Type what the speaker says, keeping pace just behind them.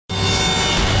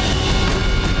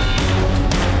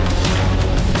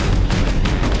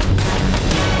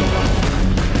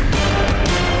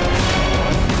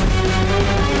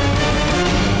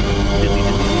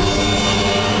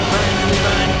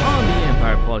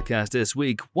podcast this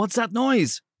week. What's that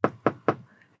noise?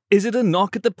 Is it a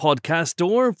knock at the podcast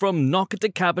door from Knock at the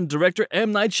Cabin director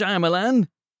M. Night Shyamalan?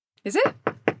 Is it?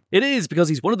 It is, because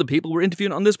he's one of the people we're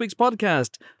interviewing on this week's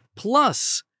podcast.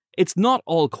 Plus, it's not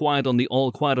all quiet on the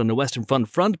Western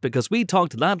front, because we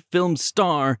talked to that film's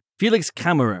star, Felix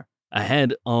Kammerer,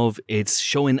 ahead of its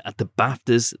showing at the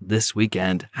BAFTAs this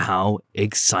weekend. How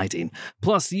exciting.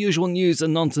 Plus, the usual news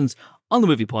and nonsense on the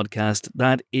movie podcast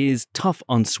that is tough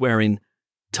on swearing,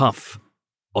 tough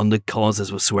on the causes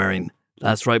of swearing.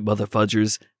 That's right,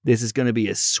 motherfudgers. This is going to be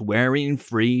a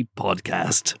swearing-free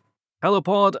podcast. Hello,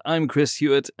 Pod. I'm Chris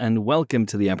Hewitt, and welcome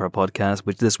to the Empire Podcast,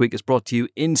 which this week is brought to you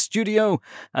in studio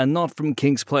and not from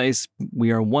King's Place. We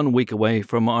are 1 week away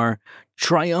from our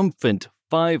triumphant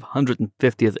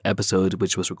 550th episode,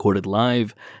 which was recorded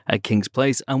live at King's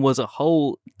Place and was a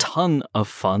whole ton of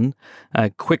fun. A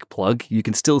quick plug, you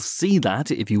can still see that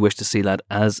if you wish to see that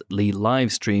as the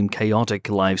live stream, chaotic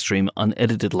live stream,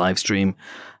 unedited live stream,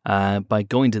 by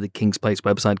going to the King's Place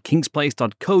website,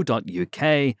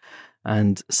 kingsplace.co.uk,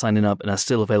 and signing up, and that's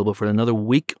still available for another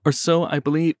week or so, I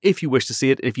believe, if you wish to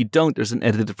see it. If you don't, there's an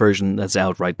edited version that's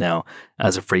out right now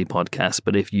as a free podcast.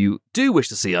 But if you do wish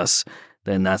to see us,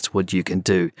 then that's what you can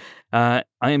do. I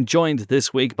am joined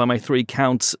this week by my three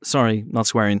counts, sorry, not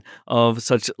swearing, of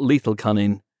such lethal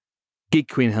cunning. Geek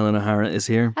Queen Helen O'Hara is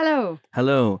here. Hello.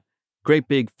 Hello. Great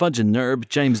big fudging nerd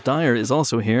James Dyer is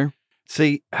also here.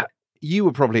 See, you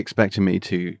were probably expecting me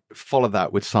to follow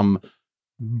that with some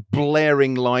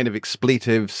blaring line of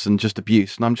expletives and just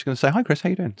abuse. And I'm just going to say, hi, Chris, how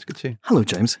you doing? It's good to see you. Hello,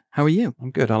 James. How are you?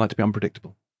 I'm good. I like to be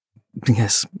unpredictable.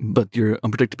 Yes, but your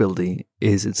unpredictability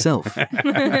is itself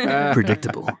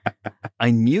predictable. I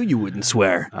knew you wouldn't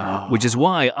swear, which is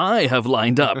why I have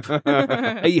lined up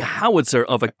a howitzer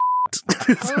of a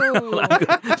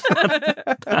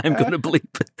I'm going to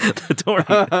bleep the door.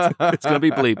 It's going to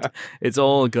be bleeped. It's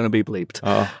all going to be bleeped.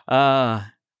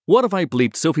 What if I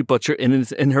bleeped Sophie Butcher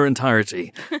in her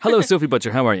entirety? Hello, Sophie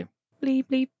Butcher. How are you? Bleep,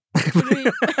 bleep.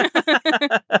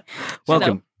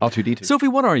 Welcome. R2D2. Sophie,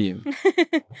 what are you?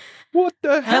 What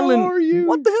the hell Helen, are you?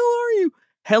 What the hell are you?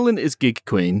 Helen is Geek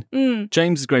Queen.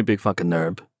 James is great big fucking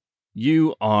nerd.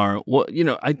 You are what,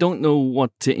 I don't know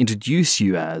what to introduce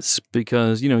you as,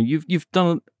 because you've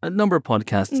done a number of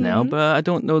podcasts now, but I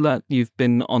don't know that you've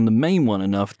been on the main one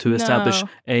enough to establish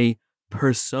a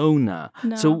persona.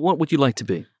 No. So what would you like to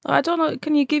be? I don't know.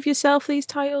 Can you give yourself these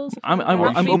titles? I'm You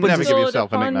open never to give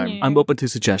yourself a nickname. I'm open to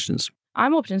suggestions.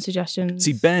 I'm open to suggestions.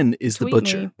 See, Ben is the Tweet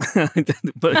butcher,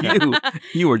 but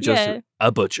you are just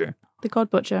a butcher. The God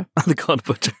Butcher. The God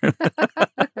Butcher.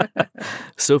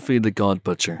 Sophie, the God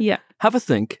Butcher. Yeah. Have a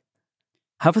think.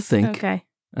 Okay.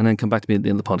 And then come back to me at the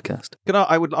end of the podcast.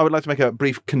 I would like to make a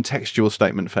brief contextual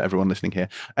statement for everyone listening here.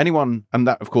 Anyone, and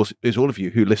that, of course, is all of you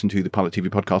who listened to the Pilot TV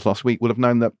podcast last week, will have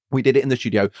known that we did it in the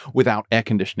studio without air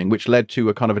conditioning, which led to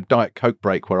a kind of a Diet Coke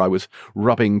break where I was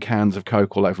rubbing cans of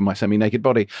Coke all over my semi-naked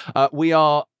body. We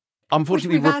are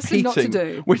unfortunately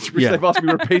repeating, which they've asked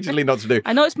me repeatedly not to do.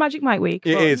 I know it's Magic Mike Week.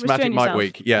 It is Magic Mike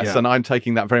Week, yes, and I'm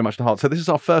taking that very much to heart. So this is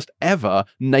our first ever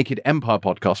Naked Empire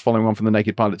podcast, following on from the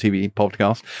Naked Pilot TV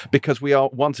podcast, because we are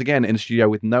once again in a studio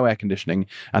with no air conditioning,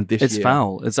 and this year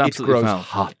foul. It's absolutely foul.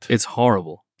 Hot. It's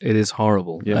horrible. It is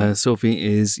horrible. Yeah. Sophie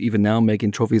is even now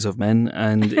making trophies of men,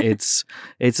 and it's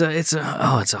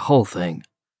a whole thing.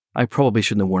 I probably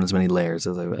shouldn't have worn as many layers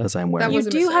as I'm wearing. You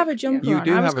do have a jumper You on.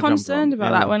 do I was have a jumper concerned on,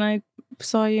 about yeah. that when I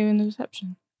saw you in the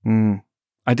reception.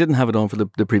 I didn't have it on for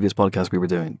the previous podcast we were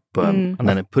doing, but and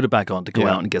then I put it back on to go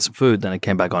out and get some food. Then I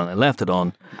came back on and I left it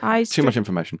on. Too much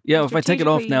information. Yeah, if I take it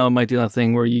off now, I might do that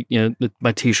thing where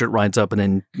my t-shirt rides up and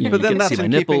then but then you get that's to see my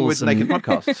in keeping nipples with Naked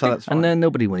Podcast, so that's fine. and then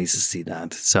nobody needs to see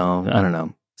that. So I don't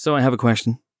know. So I have a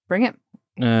question. Bring it.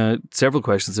 Several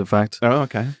questions, in fact. Oh,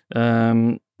 okay.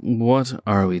 What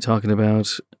are we talking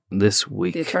about this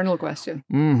week? The eternal question.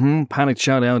 Panic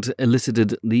shout out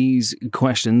elicited these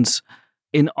questions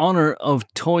in honor of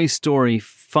Toy Story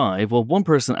 5. Well, one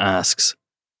person asks,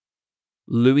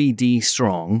 Louis D.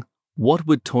 Strong, what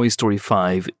would Toy Story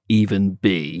 5 even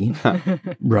be?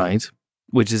 Right.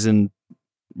 Which is in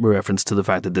reference to the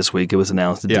fact that this week it was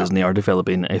announced that Disney are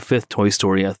developing a fifth Toy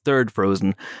Story, a third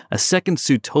Frozen, a second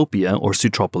Zootopia, or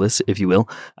Zootropolis, if you will,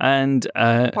 and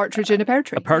Partridge in a Pear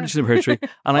Tree. A Partridge in a Pear Tree.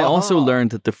 And I also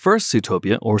learned that the first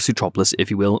Zootopia, or Zootropolis, if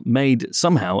you will, made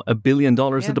somehow $1 billion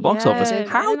at the box office.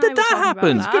 How did that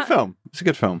happen? It's a good film. It's a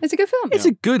good film. It's a good film. It's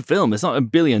a good film. It's not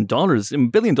 $1 billion.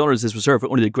 $1 billion is reserved for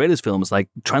only the greatest films like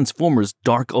Transformers,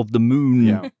 Dark of the Moon.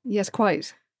 Yeah. Yes,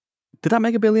 quite. Did that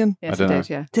make $1 billion? Yes, I it don't did,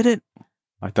 yeah. Did it?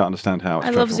 I don't understand how. It's I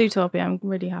love dreadful. Zootopia. I'm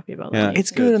really happy about Yeah. that. It's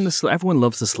good, and everyone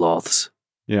loves the sloths.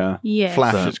 Yeah. Yes.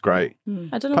 Flash So- is great.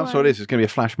 I don't know. Perhaps what it is, it's going to be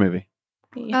a Flash movie.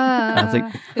 Yeah. I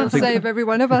think- It'll save every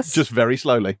one of us. Just very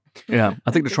slowly. Yeah,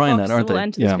 I think they're trying that, aren't Will they?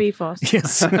 enter the Speed Force.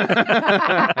 Yes.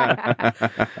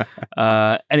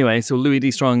 Anyway, so Louis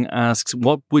D. Strong asks,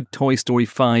 what would Toy Story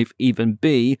 5 even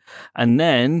be? And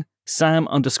then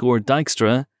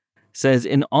Sam_Dykstra says,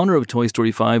 in honor of Toy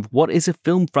Story 5, what is a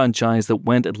film franchise that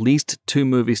went at least 2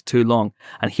 movies too long?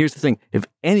 And here's the thing, if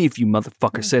any of you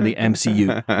motherfuckers say the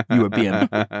MCU, you are being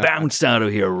bounced out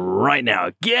of here right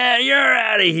now. Yeah, you're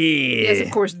out of here. Yes,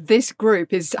 of course, this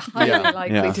group is highly Yeah,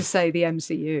 likely yeah. to say the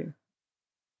MCU.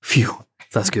 Phew.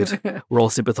 That's good. We're all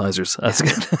sympathizers. That's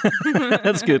good.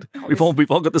 That's good. We've all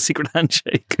got the secret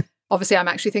handshake. Obviously, I'm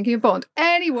actually thinking of Bond.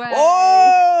 Anyway.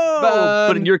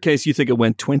 But in your case, you think it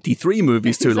went 23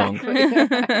 movies too long.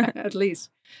 Exactly. At least.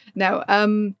 Now,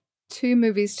 2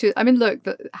 movies too. I mean, look,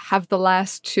 have the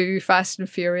last 2 Fast and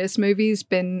Furious movies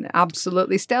been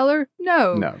absolutely stellar?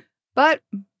 No. No. But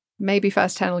maybe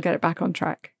Fast 10 will get it back on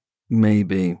track.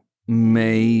 Maybe.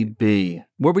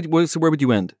 Where would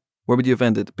you end? Where would you have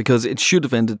ended? Because it should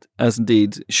have ended, as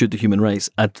indeed should the human race,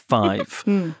 at 5.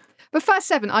 But Fast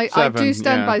 7, I do 7,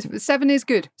 stand yeah. by. 7 is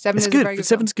good. 7 It's is a good. very good.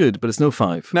 7's good, but it's no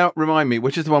 5. Now, remind me,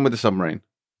 which is the one with the submarine? film.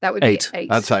 That would 8. be 8.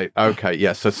 That's 8. Okay,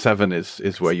 yes. So 7 is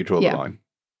where you draw Yeah. the line.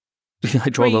 I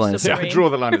draw the line. At Yeah, 7. I draw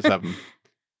the line at 7.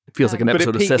 It feels like an But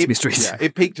episode of Sesame Street. Yeah,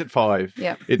 it peaked at 5.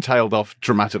 Yeah. It tailed off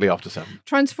dramatically after 7.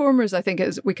 Transformers, I think,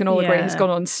 we can all agree, has Yeah. gone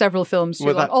on several films too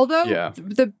Well, long. that- Although yeah.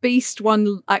 the Beast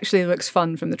one actually looks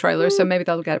fun from the trailer, so maybe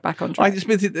that'll get it back on track.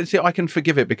 I can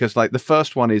forgive it because like the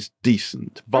first one is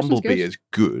decent. one's Bumblebee good. is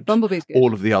good. Bumblebee's good.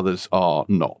 All of the others are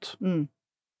not.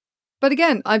 But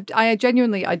again, I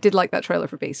genuinely did like that trailer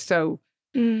for Beast, so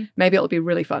maybe it'll be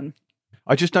really fun.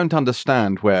 I just don't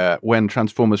understand when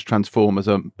Transformers transform as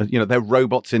they're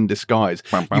robots in disguise.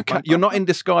 You're not in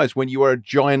disguise when you are a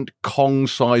giant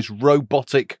Kong-sized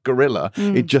robotic gorilla.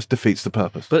 It just defeats the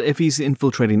purpose. But if he's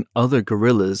infiltrating other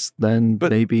gorillas, then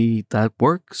maybe that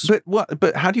works. But what?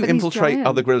 But how do you But he's infiltrate giant.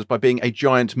 other gorillas by being a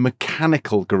giant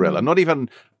mechanical gorilla? Not even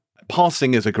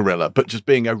passing as a gorilla, but just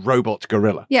being a robot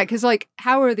gorilla. Yeah, because like,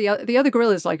 how are the other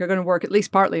gorillas are going to work at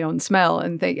least partly on smell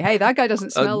and think, hey, that guy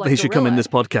doesn't smell like they should come in gorilla. this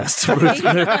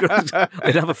podcast.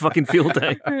 They'd have a fucking field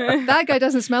day. That guy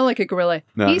doesn't smell like a gorilla.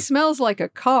 No. He smells like a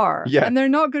car. Yeah. And they're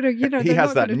not going to, He they're has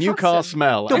not that gonna new trust car him.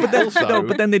 smell. No, but then, Also- no,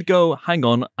 but then they'd go, hang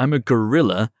on, I'm a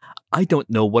gorilla. I don't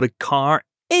know what a car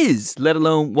is, let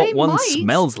alone what They one might.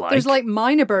 smells like. There's like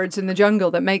minor birds in the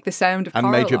jungle that make the sound of And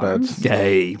car major alarms. birds.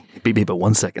 Yay. Beep, beep, but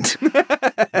 1 second.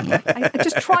 I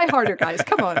just try harder, guys.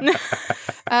 Come on.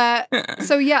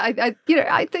 So yeah,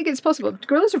 I think it's possible.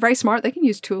 Gorillas are very smart. They can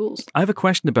use tools. I have a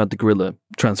question about the gorilla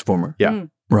transformer. Yeah.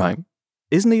 Right.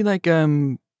 Isn't he like,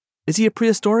 is he a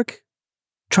prehistoric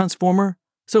transformer?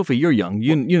 Sophie, you're young.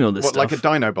 You know this What, stuff. like a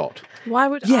Dinobot? Why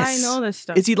would Yes. I know this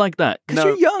stuff? Is he like that? Because No,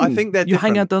 you're young. I think they're You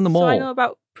hang different. out down the So mall. I know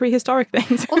about prehistoric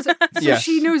things. Also, so Yes.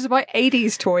 she knows about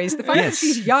 80s toys. The fact Yes. that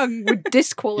she's young would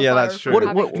disqualify Yeah, her that's from true.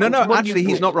 having No, one. actually,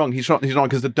 he's not wrong. He's not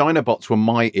because the Dinobots were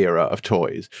my era of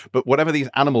toys, but whatever these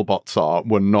animal bots are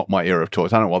were not my era of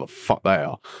toys. I don't know what the fuck they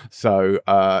are. So,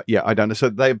 yeah, I don't know. So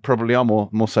they probably are more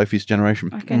Sophie's generation.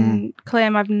 I can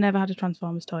claim I've never had a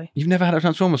Transformers toy. You've never had a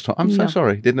Transformers toy? I'm so No.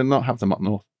 sorry. Did they not have them up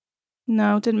north?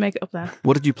 No, didn't make it up there.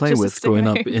 What did you play Just a with stick growing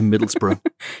up figure. in Middlesbrough?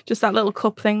 Just that little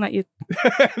cup thing that you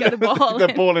get the ball the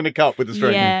in. ball in a cup with the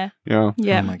string. Yeah. Yeah.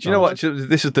 Yeah. Oh my Do you know what?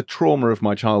 This is the trauma of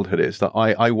my childhood. Is that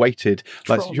I waited.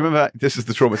 Like, do you remember? This is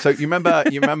the trauma. So you remember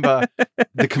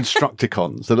the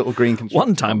Constructicons, the little green Constructicons.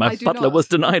 One time, my I do butler not. was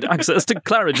denied access to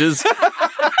Claridge's.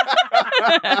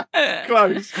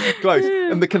 close.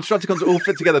 And the Constructicons all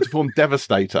fit together to form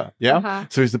Devastator. Yeah. Uh-huh.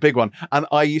 So he's the big one. And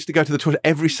I used to go to the toy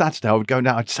every Saturday. I would go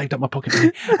down. I'd saved up my pocket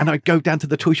money, and I'd go down to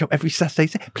the toy shop every Saturday.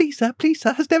 Say, please,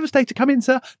 sir, has Devastator come in,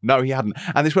 sir? No, he hadn't.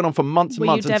 And this went on for months and Were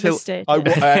you months until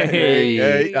devastated?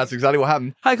 hey, that's exactly what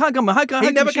happened. How come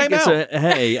He never she came gets out. a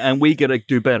hey and we get to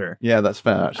do better? Yeah, that's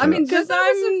fair. Actually. I mean, Because that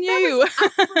was I'm new.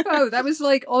 apropos. That was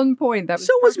like on point. That was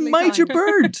So was perfectly Major fine.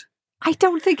 Bird. I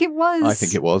don't think it was. I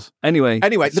think it was. Anyway,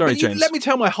 sorry, but James. let me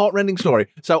tell my heartrending story.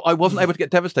 So I wasn't able to get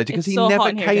Devastator because It's he so never hot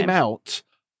in here, came James. out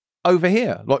over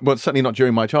here. Like, well, certainly not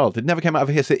during my childhood. It never came out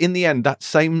over here. So in the end, that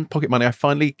same pocket money, I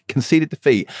finally conceded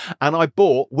defeat, and I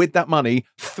bought with that money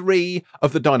 3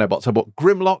 of the Dinobots. I bought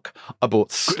Grimlock, I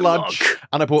bought Sludge,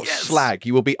 and I bought Slag.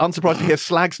 You will be unsurprised to hear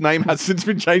Slag's name has since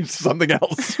been changed to something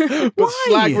else. But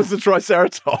Slag was the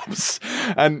Triceratops,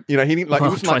 and he didn't like. Well,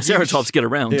 It was like Triceratops get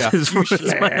around. Yeah.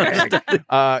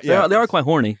 They are quite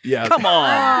horny. Yeah. Come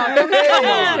on.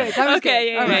 That was Okay,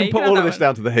 good. yeah, You yeah. can you put got all that of this one.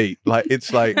 down to the heat. Like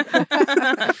it's like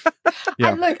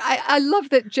Yeah. And look, I love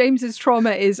that James's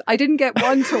trauma is I didn't get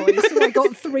one toy, so I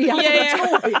got 3 out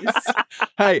of the toys.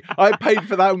 Hey, I paid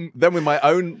for them with my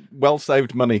own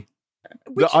well-saved money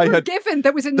Which I you were had- given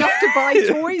that was enough to buy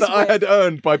toys that I with. had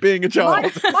earned by being a child.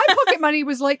 My pocket money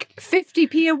was like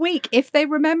 50p a week if they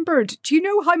remembered. Do you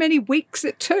know how many weeks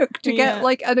it took to get Yeah.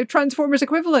 like a Transformers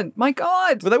equivalent? My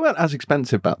God. But they weren't as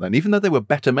expensive back then, even though they were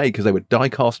better made because they were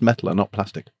die-cast metal and not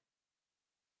plastic.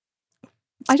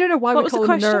 I don't know why What we was the call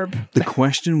them question? NERB. The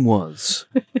question was,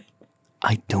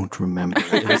 I don't remember.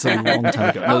 It was a long time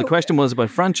ago. No, the question was about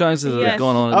franchises that have Yes.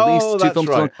 gone on at Oh, least 2 that's films.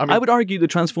 right. I would argue that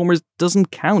Transformers doesn't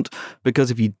count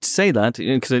because if you say that,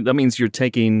 because that means you're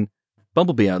taking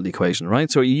Bumblebee out of the equation,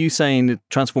 right? So are you saying that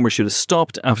Transformers should have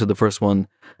stopped after the first one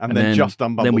And then just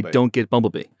done Then we Bumblebee. don't get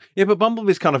Bumblebee. Yeah, but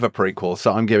Bumblebee's kind of a prequel,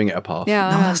 so I'm giving it a pass.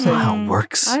 Yeah, No, that's not how it Mm.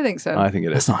 works. I think so. I think it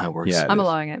That's is. not how it works. Yeah, I'm it is.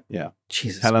 allowing it.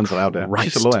 Jesus Helen's allowed it.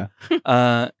 Christ. She's a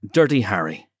lawyer. Dirty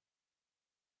Harry.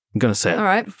 I'm going to say it. All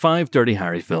right. 5 Dirty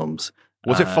Harry films.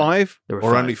 Was it 5 there were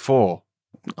or 5. only 4?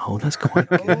 Oh, that's quite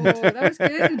Oh, good. that was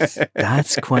good.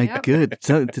 That's quite Yep. good.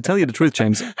 To tell you the truth,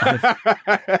 James,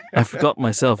 I forgot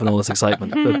myself in all this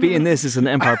excitement. But being this is an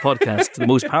Empire podcast, the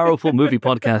most powerful movie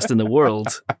podcast in the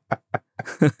world,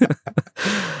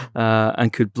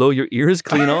 and could blow your ears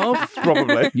clean off,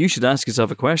 Probably. you should ask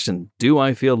yourself a question. Do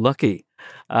I feel lucky?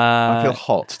 I feel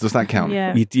hot. Does that count?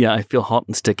 Yeah. Yeah, I feel hot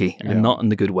and sticky, Yeah. and not in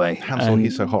the good way. Hansel, And-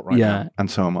 he's so hot right yeah. now.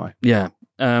 And so am I. Yeah.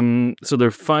 So there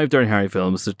are 5 Dirty Harry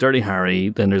films. There's Dirty Harry,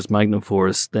 then there's Magnum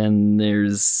Force, then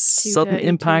there's Too Sudden dirty, too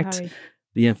Impact, Harry.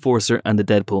 The Enforcer, and the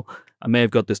Deadpool. I may have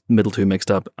got this middle 2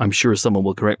 mixed up. I'm sure someone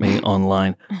will correct me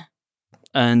online.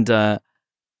 And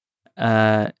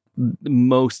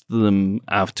most of them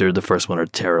after the first one are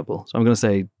terrible. So I'm going to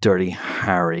say Dirty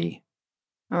Harry.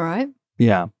 All right.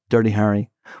 Yeah, Dirty Harry.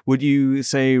 Would you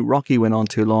say Rocky went on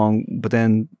too long, but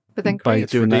then But then by Creed.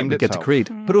 It's doing that redeemed we get to itself. Creed?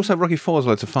 But also, Rocky 4 is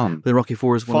loads of fun. The Rocky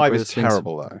 4 is one 5 of the is greatest things.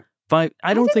 terrible, though. 5,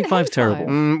 I don't think didn't hate 5's terrible.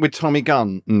 five. With Tommy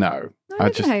Gunn, no. I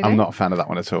didn't hate I'm it. not a fan of that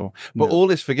one at all. But No.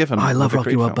 all is forgiven. I love with the Rocky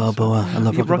Creed films. Balboa. I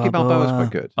love Yeah, Rocky Rocky Balboa's Balboa.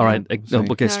 quite good. All right, So-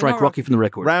 okay, No, strike not Rocky from the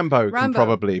record. Rambo can Rambo.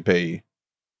 probably be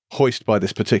hoist by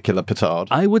this particular petard.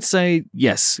 I would say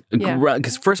yes, Yeah.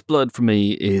 because First Blood for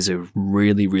me is a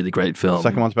really, really great film.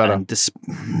 Second one's better. And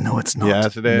no, it's not.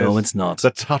 Yes, it is. No, it's not.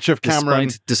 The touch of Cameron.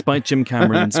 Despite Jim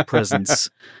Cameron's presence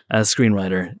as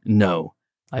screenwriter, no,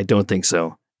 I don't think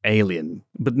so. Alien,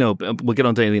 but no, we'll get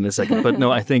on to Alien in a second. But no,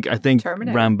 I think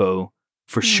Terminator. Rambo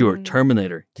for sure.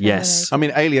 Terminator, yes. I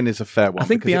mean, Alien is a fair one. I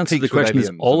think because the it answer to the peaks with question is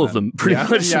aliens all and of then- them, pretty Yeah.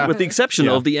 much, Yeah. with the exception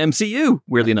Yeah. of the MCU,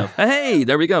 weirdly enough. Hey,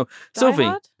 there we go.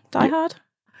 Sophie. Die Hard?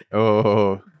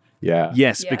 Oh, yeah.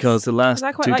 Yes, Yes. because the last 'Cause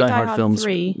I quite 2 like Die Die Hard Hard films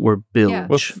 3. were bilge. Yeah.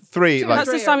 Well, 3, like,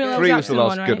 That's the Samuel L. 3 was the Jackson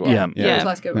last one, good right? one. Yeah. Yeah,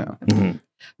 that's good. Yeah. Mhm.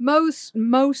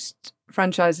 Most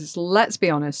franchises, let's be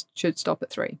honest, should stop at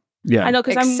 3. Yeah. I know,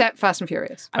 because Except Fast and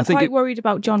Furious. I'm I think quite it- worried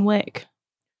about John Wick.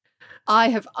 I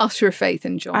have utter faith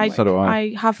in John Wick. So do I.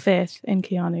 I have faith in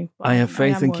Keanu. but I have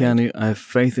faith am in worried. Keanu. I have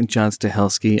faith in Chad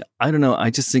Stahelski. I don't know. I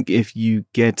just think if you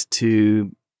get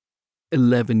to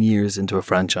 11 years into a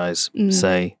franchise,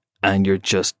 say, and you're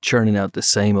just churning out the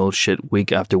same old shit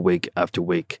week after week after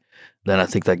week, then I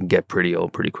think that can get pretty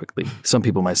old pretty quickly. Some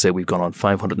people might say we've gone on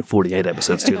 548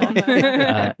 episodes too long.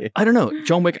 I don't know.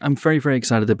 John Wick, I'm very, very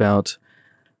excited about.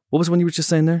 What was the one you were just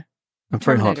saying there? I'm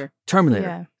very hot. Terminator. Terminator.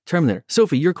 Yeah. Terminator.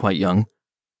 Sophie, you're quite young.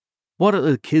 What are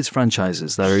the kids'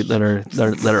 franchises that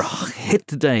are hit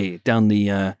today down the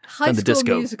High down the School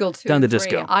disco? Musical 2 Down the and 3,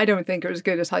 disco. I don't think it was as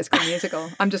good as High School Musical.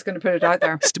 I'm just going to put it out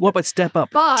there. What about Step Up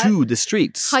But- to the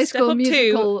Streets? High School Up 2,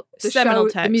 Musical, seminal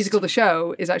the text. musical, the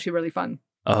show is actually really fun.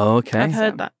 Oh, okay. I've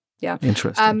heard that. Yeah.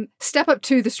 Interesting. Step Up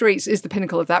to the Streets is the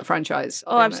pinnacle of that franchise.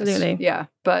 I'll Oh, be honest. absolutely. Yeah,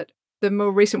 but the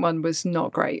more recent one was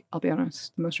not great, I'll be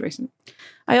honest. The most recent.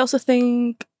 I also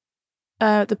think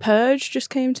The Purge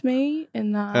just came to me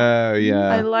in that. Oh, yeah.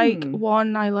 I like Hmm.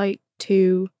 1, I like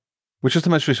 2. Which was the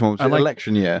most recent one? Was I it like-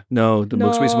 election year? no, the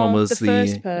most recent one No, was the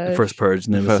first the first Purge,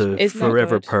 and then The it was first- the It's not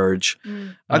Forever good. Purge.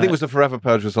 I think it was the Forever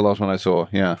Purge was the last one I saw.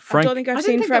 Yeah. I Frank, don't think I've I didn't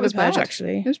seen think that Forever was Purge, bad.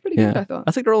 actually. It was pretty Yeah. good, I thought.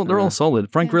 I think they're all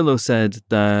solid. Frank Yeah. Grillo said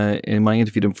that in my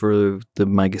interview him for the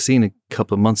magazine a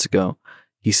couple of months ago,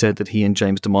 he said that he and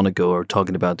James DeMonaco are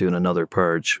talking about doing another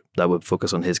Purge that would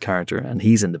focus on his character, and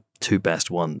he's in the 2 best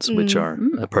ones, which are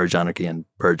Purge Anarchy and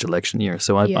Purge Election Year.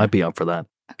 So Yeah. I'd be up for that.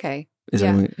 Okay. Is Yeah.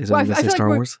 anyone Well, I going to say feel like Star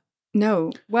we're- Wars?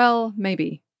 No. Well,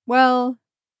 maybe. Well,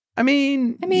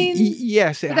 I mean,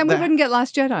 yes. But then we wouldn't get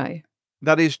Last Jedi.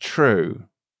 That is true.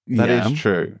 That is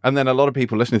true. And then a lot of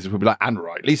people listening to this will be like, and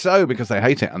rightly so, because they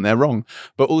hate it and they're wrong.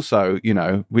 But also, we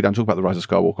don't talk about The Rise of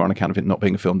Skywalker on account of it not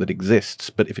being a film that exists.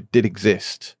 But if it did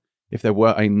exist, if there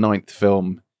were a 9th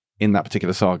film in that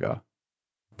particular saga,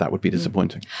 that would be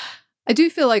disappointing. I do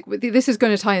feel like this is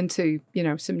going to tie into,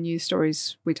 some news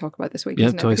stories we talk about this week,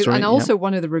 isn't it? Toy Story, and also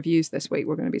one of the reviews this week,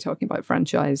 we're going to be talking about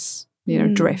franchise,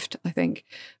 drift, I think.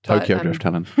 Tokyo Drift,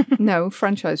 Helen. No,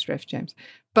 franchise drift, James.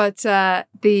 But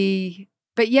in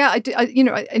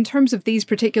terms of these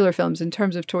particular films, in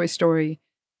terms of Toy Story,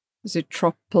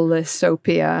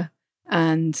 Zootropolisopia,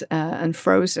 and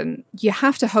Frozen, you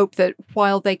have to hope that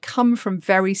while they come from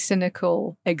very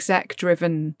cynical,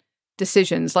 exec-driven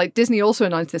decisions, like Disney also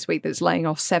announced this week that it's laying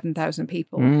off 7,000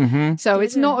 people. Mm-hmm. So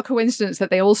it's not a coincidence that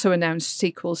they also announced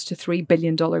sequels to $3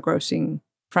 billion grossing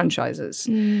franchises.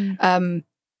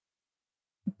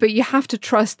 But you have to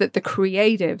trust that the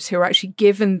creatives who are actually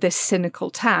given this cynical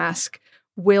task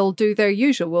will do their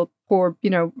usual, will pour,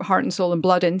 heart and soul and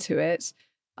blood into it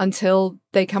until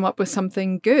they come up with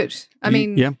something good. I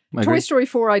mean, Toy Story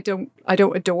 4, I don't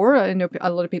adore. I know a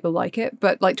lot of people like it,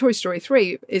 but like Toy Story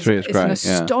 3 is an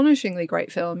astonishingly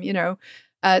great film.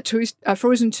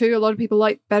 Frozen 2, a lot of people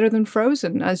like better than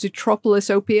Frozen.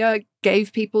 Zootropolisopia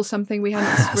gave people something we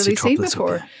hadn't really seen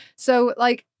before. So,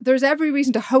 there's every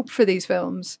reason to hope for these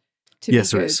films to be good.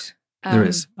 There is. There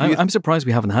is. I'm surprised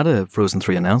we haven't had a Frozen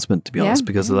 3 announcement, to be honest,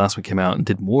 because the last one came out and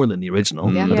did more than the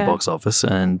original at the box office.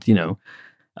 And,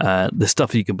 the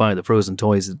stuff you can buy, the Frozen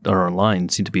toys that are online,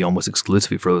 seem to be almost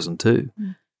exclusively Frozen too.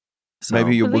 So,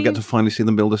 maybe we'll get to finally see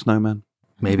them build a snowman.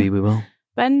 Maybe we will.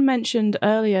 Ben mentioned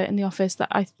earlier in the office that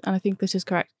I think this is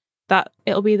correct, that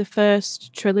it'll be the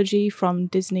first trilogy from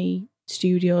Disney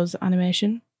Studios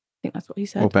animation. I think that's what he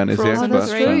said. Well, Ben is the expert.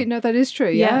 That's true. No, that is true.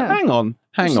 Yeah. Hang on.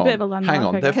 A bit of a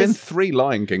landmark, There have been 3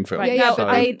 Lion King films. Right,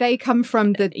 but they come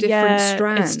from the different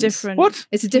strands. It's different. What?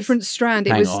 It's a different strand.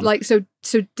 It was like so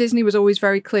Disney was always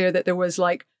very clear that there was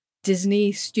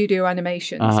Disney Studio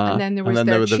Animations, and then there was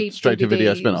their cheap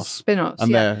straight-to-video spin-offs.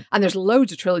 And there's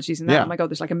loads of trilogies in that. Oh my God,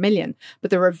 there's 1 million.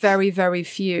 But there are very, very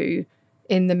few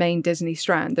in the main Disney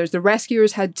strand. There's The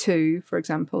Rescuers had 2, for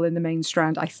example, in the main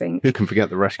strand, I think. Who can forget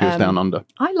The Rescuers Down Under?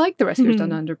 I like The Rescuers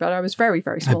Down Under, but I was very,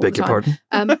 very small I beg your pardon?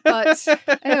 But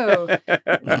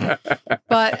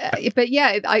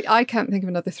yeah, I can't think of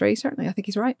another 3, certainly. I think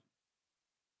he's right.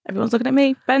 Everyone's looking at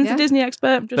me. Ben's a Disney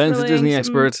expert. Ben's a Disney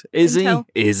expert. Is he?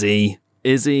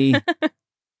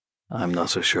 I'm not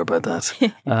so sure about that.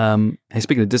 Hey,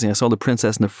 speaking of Disney, I saw The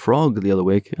Princess and the Frog the other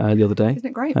day. Isn't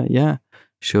it great? Yeah.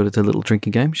 Showed it a little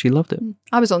drinking game. She loved it.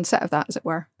 I was on set of that, as it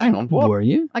were. Hang on, what? Were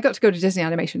you? I got to go to Disney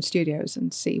Animation Studios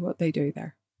and see what they do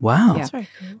there. Wow. That's very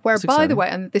cool. Where, That's by exciting. the way,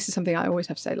 and this is something I always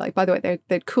have to say, by the way, they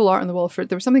had cool art on the wall for,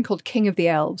 there was something called King of the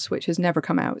Elves, which has never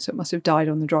come out, so it must have died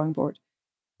on the drawing board.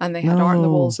 And they had art on the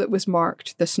walls that was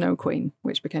marked the Snow Queen,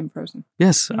 which became Frozen.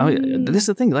 Yes. This is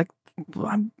the thing.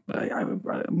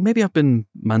 Maybe I've been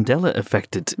Mandela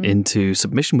affected into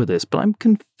submission with this, but I'm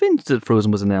convinced that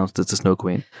Frozen was announced as the Snow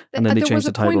Queen, and then they changed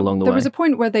the title along the way. There was a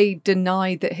point where they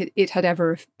denied that it had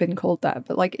ever been called that,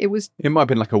 but it was. It might have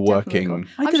been a working.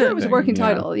 I'm sure it was a working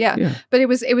title, yeah. But it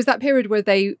was that period where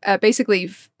they basically,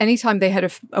 anytime they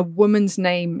had a woman's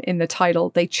name in the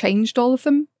title, they changed all of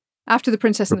them. After The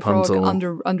Princess and the Frog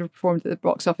underperformed at the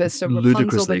box office, so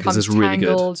Rapunzel becomes really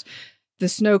Tangled. The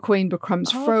Snow Queen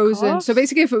becomes Frozen. So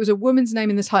basically, if it was a woman's name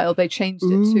in the title, they changed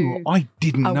it to I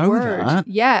didn't know word. that.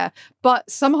 Yeah, but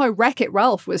somehow Wreck-It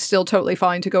Ralph was still totally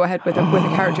fine to go ahead with a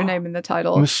character name in the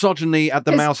title. Misogyny at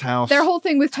the Mouse House. Their whole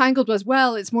thing with Tangled was,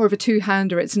 well, it's more of a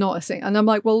two-hander. It's not a thing. And I'm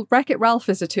like, well, Wreck-It Ralph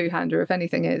is a two-hander, if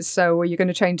anything is. So are you going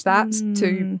to change that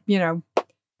to,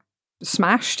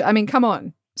 Smashed? I mean, come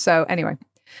on. So anyway,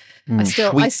 I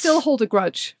still hold a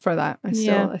grudge for that. I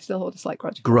still hold a slight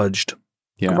grudge. Grudged.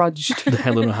 Yeah. Grudged. The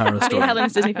Helen O'Hara story.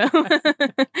 Helen's Disney film.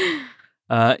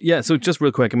 So just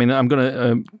real quick, I mean, I'm going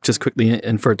to just quickly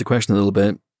invert the question a little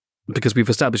bit, because we've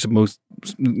established that most,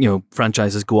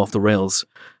 franchises go off the rails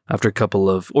after a couple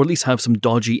of, or at least have some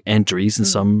dodgy entries and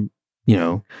some,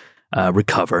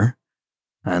 recover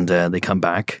and they come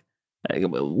back.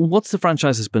 What's the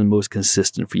franchise that's been most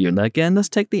consistent for you? And again, let's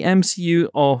take the MCU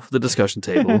off the discussion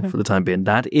table for the time being.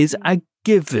 That is a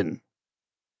given.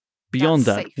 Beyond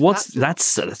That's that,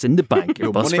 safe. that's in the bank.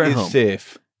 Your bus fare money home. is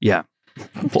safe. Yeah.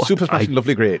 Super smashing,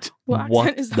 lovely, great. What What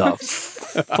accent is the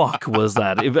that? fuck was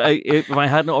that? If I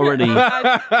hadn't already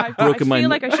I broken my, feel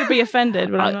like I should be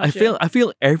offended, but I'm not sure. I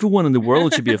feel everyone in the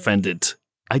world should be offended.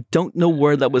 I don't know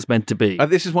where that was meant to be.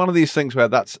 This is one of these things where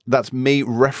that's me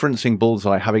referencing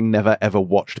Bullseye, having never ever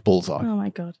watched Bullseye. Oh my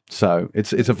God. So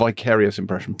it's a vicarious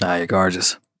impression. You're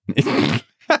gorgeous.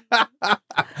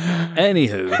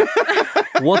 Anywho,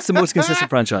 what's the most consistent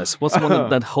franchise? What's the one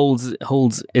that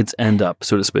holds its end up,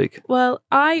 so to speak? Well,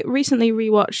 I recently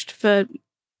rewatched, for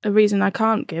a reason I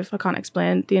can't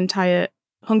explain, the entire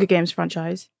Hunger Games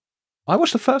franchise. I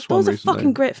watched the first one Those are recently.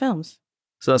 fucking great films.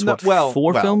 So that's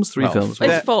four films? Three films?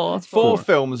 It's four. Four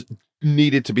films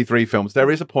needed to be three films. There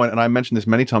is a point, and I mentioned this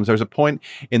many times, there's a point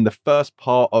in the first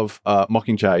part of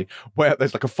Mockingjay where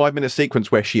there's like a 5-minute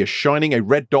sequence where she is shining a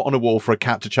red dot on a wall for a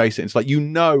cat to chase it. It's like, you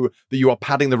know that you are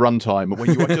padding the runtime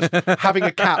when you are just having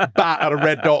a cat bat at a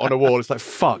red dot on a wall. It's like,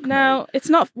 fuck. No, it's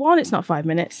not 5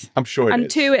 minutes. I'm sure it is.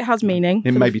 And 2, it has meaning.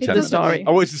 It may be 10 the story.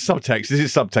 Oh, it's the subtext. This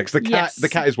is subtext. The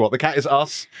cat is what? The cat is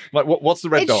us? Like, what's the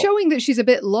red dot? It's showing that she's a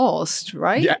bit lost,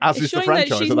 right? Yeah, as It's is the showing franchise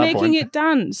that she's at that making point. it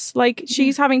dance. Like,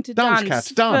 she's having to Dance, dance.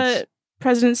 cats, dance. For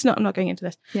President's... No, I'm not going into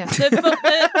this. Yeah.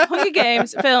 The Hunger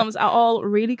Games films are all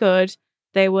really good.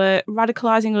 They were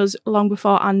radicalising us long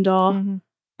before Andor.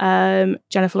 Mhm.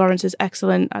 Jennifer Lawrence is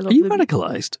excellent. I love Are you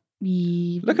radicalised?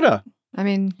 Look at her. I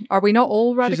mean, are we not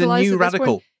all radicalized? She's a new at this radical.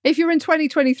 point? If you're in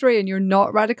 2023 and you're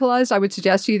not radicalized, I would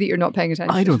suggest to you that you're not paying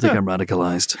attention. I don't think I'm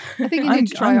radicalised. I think you need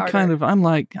to try harder.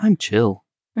 I'm chill.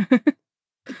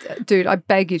 Dude, I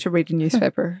beg you to read a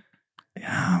newspaper.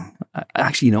 Yeah.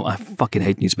 Actually, I fucking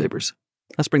hate newspapers.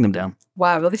 Let's bring them down.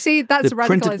 Wow. Well, see, that's The radicalization.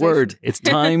 printed word. It's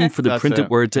time for the That's printed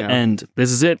it, word to yeah. end. This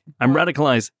is it. I'm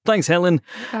radicalized. Thanks, Helen.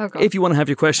 Oh, God. If you want to have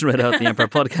your question read out in the Empire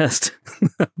podcast,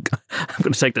 I'm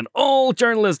going to take down all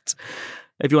journalists.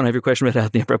 If you want to have your question read out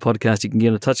in the Empire podcast, you can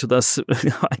get in touch with us.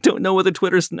 I don't know whether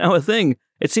Twitter's now a thing.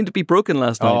 It seemed to be broken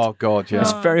last night. Oh, God, yeah.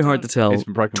 It's very hard to tell. It's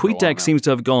been broken for a while TweetDeck now. seems to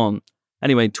have gone.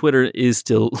 Anyway, Twitter is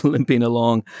still limping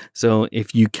along. So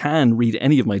if you can read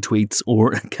any of my tweets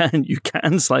or you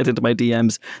can slide into my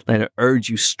DMs, then I urge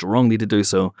you strongly to do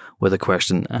so with a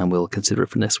question, and we'll consider it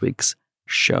for next week's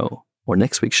show. Or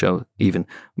next week's show, even.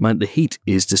 The heat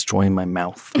is destroying my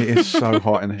mouth. It is so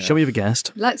hot in here. Shall we have a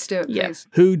guest? Let's do it, please. Yeah.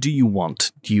 Who do you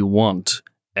want? Do you want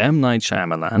M. Night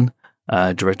Shyamalan,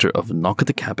 director of Knock at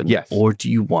the Cabin? Yes. Or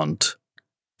do you want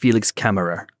Felix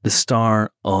Kammerer, the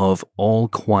star of All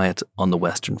Quiet on the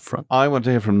Western Front? I want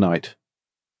to hear from Knight.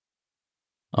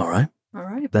 All right. All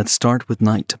right. Let's start with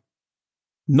Night.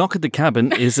 Knock at the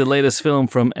Cabin is the latest film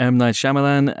from M. Night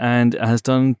Shyamalan and has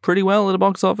done pretty well at the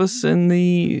box office in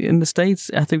the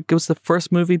States. I think it was the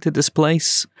first movie to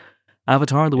displace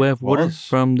Avatar, The Way of Water, was.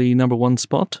 from the #1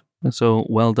 spot. So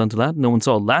well done to that. No one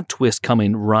saw that twist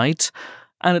coming, right?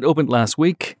 And it opened last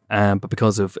week, but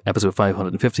because of episode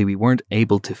 550, we weren't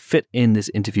able to fit in this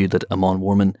interview that Amon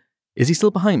Warman... Is he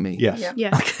still behind me? Yes. Yeah.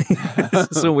 Yeah. Okay. This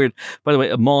is so weird. By the way,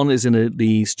 Amon is in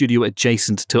the studio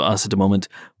adjacent to us at the moment,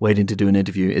 waiting to do an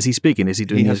interview. Is he speaking? Is he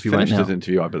doing He an has interview right finished now? his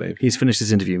interview, I believe. He's finished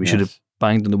his interview. We should have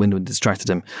banged on the window and distracted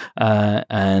him.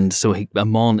 And so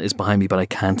Amon is behind me, but I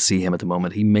can't see him at the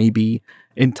moment. He may be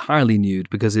entirely nude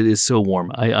because it is so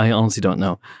warm. I honestly don't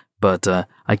know. But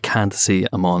I can't see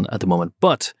Amon at the moment.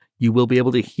 But you will be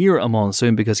able to hear Amon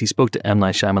soon because he spoke to M.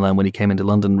 Night Shyamalan when he came into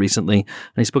London recently.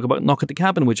 And he spoke about Knock at the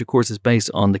Cabin, which of course is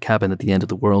based on The Cabin at the End of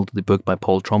the World, the book by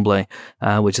Paul Tremblay,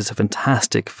 which is a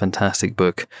fantastic, fantastic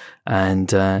book.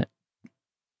 And I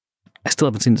still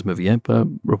haven't seen this movie yet, but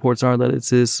reports are that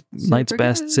it's his Night's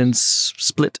best good. since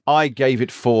Split. I gave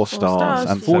it 4 stars. stars.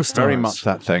 And 4 that's very stars. much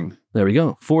that thing. There we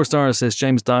go. 4 stars, says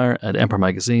James Dyer at Empire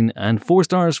Magazine, and 4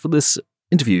 stars for this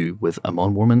interview with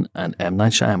Amon Warman and M.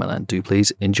 Night Shyamalan. Do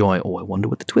please enjoy. Oh, I wonder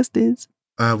what the twist is.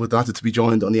 We're delighted to be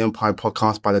joined on the Empire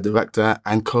podcast by the director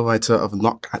and co-writer of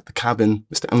Knock at the Cabin,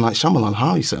 Mr. M. Night Shyamalan.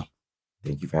 How are you, sir?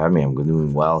 Thank you for having me. I'm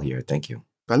doing well here. Thank you.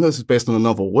 I know this is based on a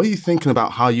novel. What are you thinking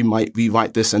about how you might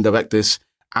rewrite this and direct this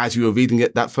as you were reading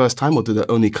it that first time, or did it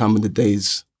only come in the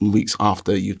days and weeks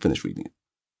after you'd finished reading it?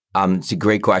 It's a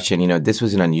great question. This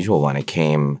was an unusual one. It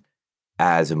came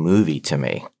as a movie to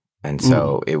me. And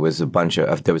so it was a bunch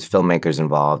of, there was filmmakers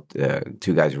involved,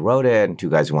 2 guys who wrote it and 2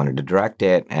 guys who wanted to direct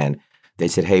it. And they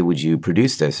said, hey, would you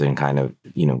produce this and kind of,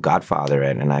 Godfather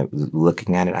it? And I was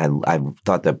looking at it, I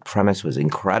thought the premise was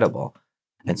incredible.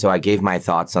 And so I gave my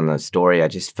thoughts on the story. I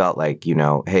just felt like,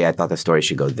 hey, I thought the story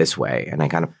should go this way. And I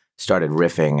kind of started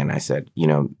riffing and I said,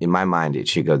 in my mind, it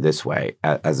should go this way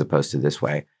as opposed to this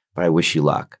way. But I wish you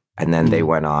luck. And then they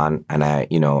went on and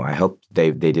I hope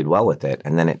they did well with it.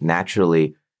 And then it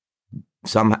naturally...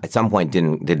 at some point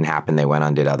didn't happen. They went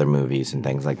on, did other movies and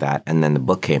things like that. And then the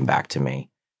book came back to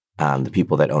me. The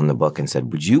people that own the book and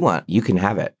said, you can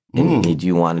have it. And do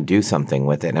you want to do something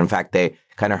with it? And in fact, they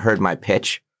kind of heard my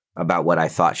pitch about what I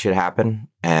thought should happen.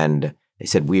 And they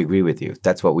said, we agree with you.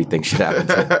 That's what we think should happen.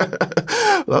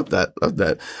 Love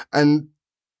that. And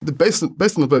based on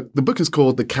the book is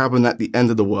called The Cabin at the End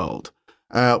of the World.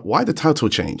 Why the title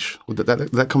change? Did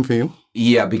that come from you?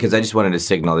 Yeah, because I just wanted to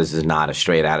signal this is not a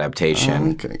straight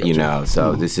adaptation, gotcha.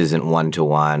 So this isn't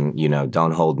one-to-one,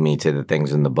 don't hold me to the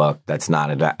things in the book. That's not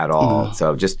it at all. No.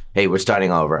 So just, hey, we're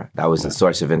starting over. That was the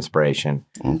source of inspiration.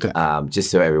 Okay.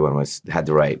 Just so everyone had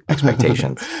the right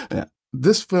expectations. Yeah.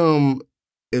 This film,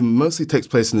 it mostly takes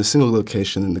place in a single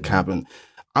location in the cabin.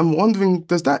 I'm wondering,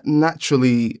 does that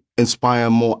naturally inspire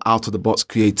more out-of-the-box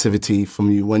creativity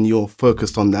from you when you're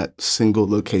focused on that single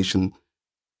location?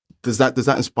 Does that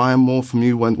inspire more from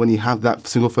you when you have that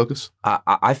single focus?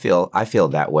 I feel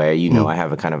that way. I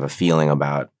have a kind of a feeling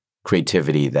about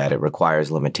creativity that it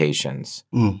requires limitations.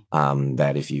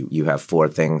 That if you have 4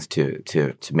 things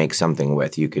to make something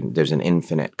with, there's an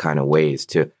infinite kind of ways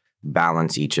to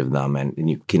balance each of them, and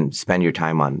you can spend your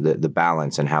time on the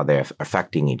balance and how they're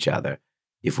affecting each other.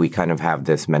 If we kind of have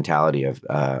this mentality of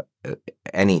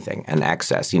anything and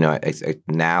excess,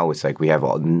 now it's like we have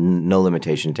no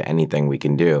limitation to anything we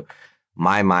can do.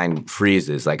 My mind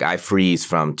freezes, like I freeze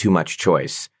from too much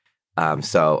choice.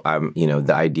 So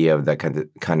the idea of that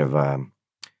kind of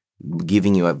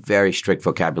giving you a very strict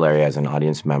vocabulary as an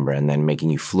audience member and then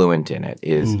making you fluent in it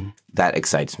that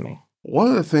excites me. One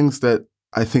of the things that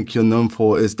I think you're known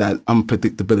for is that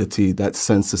unpredictability, that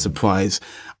sense of surprise.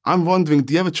 I'm wondering,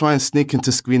 do you ever try and sneak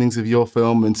into screenings of your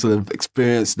film and sort of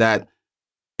experience that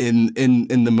in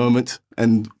the moment?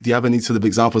 And do you have any sort of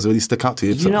examples that really stick out to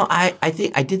you? I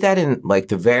think I did that in like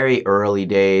the very early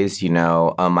days,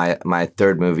 my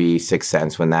third movie, Sixth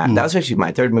Sense, when that was actually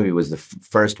my third movie was the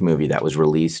first movie that was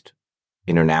released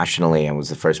internationally and was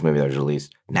the first movie that was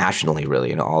released nationally,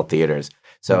 really, in all theaters.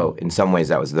 So in some ways,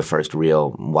 that was the first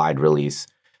real wide release.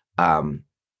 And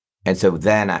so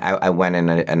then I went in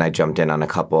and I jumped in on a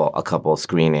couple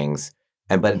screenings.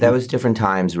 But that was different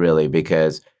times, really,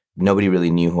 because nobody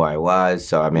really knew who I was.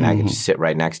 So, I could just sit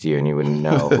right next to you and you wouldn't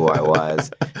know who I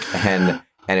was. And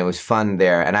it was fun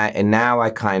there. And now I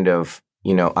kind of,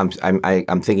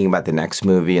 I'm thinking about the next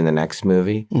movie and the next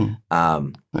movie.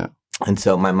 And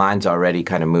so my mind's already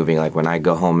kind of moving. Like when I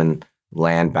go home and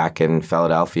land back in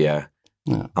Philadelphia,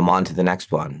 I'm on to the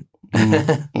next one.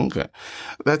 Okay.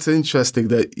 That's interesting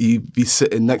that you be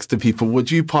sitting next to people. Would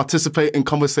you participate in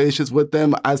conversations with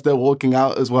them as they're walking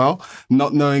out as well,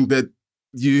 not knowing that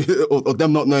you, or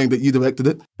them not knowing that you directed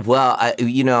it? Well,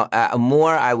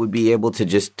 more I would be able to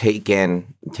just take in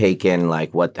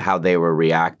like how they were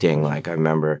reacting. Like I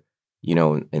remember,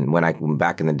 and when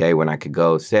back in the day when I could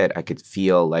go sit, I could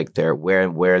feel like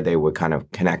where they were kind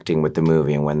of connecting with the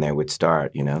movie and when they would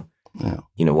start, Yeah.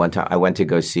 One time I went to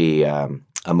go see a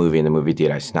movie in the movie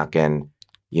theater. I snuck in,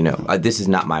 this is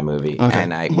not my movie. Okay.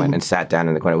 And I went and sat down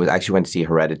in the corner. I actually went to see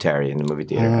Hereditary in the movie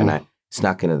theater. And I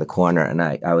snuck into the corner and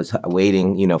I was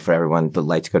waiting, for everyone, the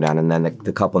lights go down. And then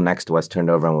the couple next to us turned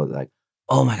over and was like,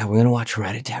 oh my God, we're going to watch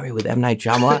Hereditary with M. Night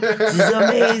Shyamalan? This is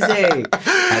amazing.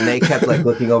 And they kept like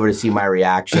looking over to see my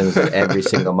reactions at every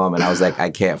single moment. I was like, I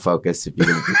can't focus if you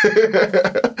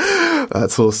can.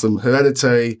 That's awesome.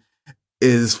 Hereditary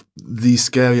is the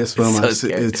scariest film.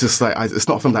 It's just like, it's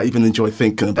not something I even enjoy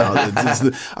thinking about.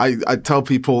 I tell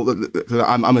people that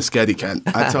I'm a scaredy cat.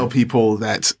 I tell people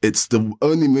that it's the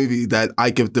only movie that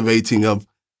I give the rating of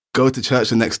go to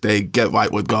church the next day, get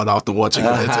right with God after watching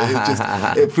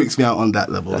it. It freaks me out on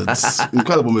that level. It's an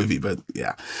incredible movie, but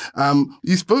yeah.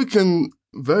 You've spoken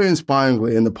very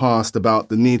inspiringly in the past about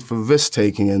the need for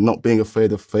risk-taking and not being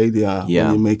afraid of failure when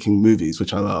you're making movies,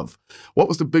 which I love. What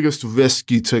was the biggest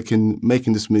risk you took in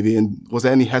making this movie, and was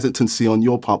there any hesitancy on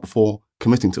your part before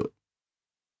committing to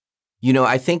it?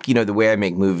 I think, the way I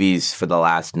make movies for the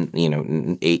last,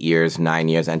 8 years, 9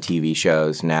 years on TV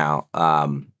shows now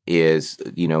is,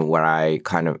 where I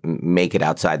kind of make it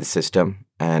outside the system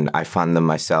and I fund them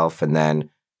myself, and then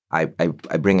I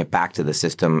bring it back to the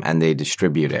system and they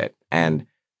distribute it. And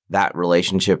that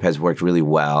relationship has worked really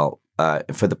well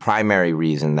for the primary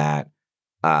reason that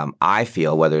I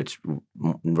feel, whether it's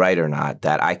right or not,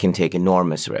 that I can take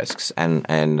enormous risks and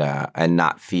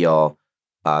not feel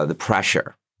the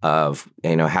pressure of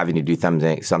having to do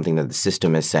something that the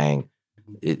system is saying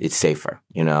it's safer.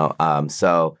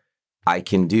 So I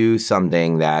can do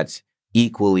something that's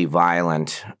equally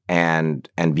violent and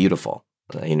beautiful.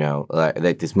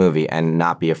 Like this movie, and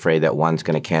not be afraid that one's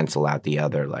going to cancel out the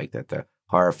other, like that the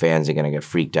horror fans are going to get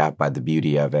freaked out by the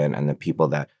beauty of it, and the people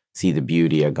that see the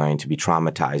beauty are going to be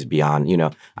traumatized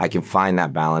beyond, I can find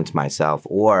that balance myself.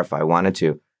 Or if I wanted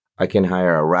to, I can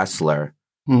hire a wrestler,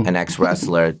 an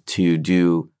ex-wrestler, to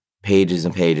do pages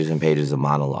and pages and pages of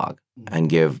monologue. and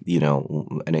give,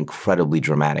 an incredibly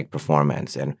dramatic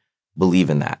performance and believe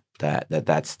in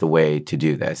that's the way to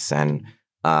do this. And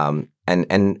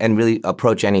really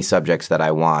approach any subjects that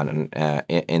I want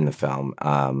in the film,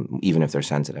 even if they're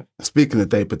sensitive. Speaking of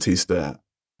Dave Bautista,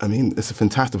 I mean, it's a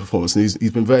fantastic performance. And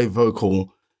he's been very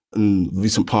vocal in the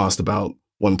recent past about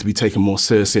wanting to be taken more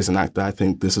seriously as an actor. I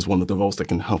think this is one of the roles that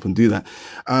can help him do that.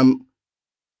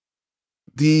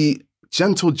 The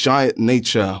gentle giant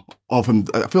nature of him,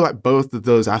 I feel like both of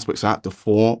those aspects are at the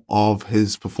fore of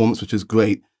his performance, which is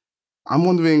great. I'm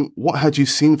wondering, what had you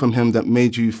seen from him that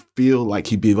made you feel like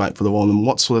he'd be right for the role, and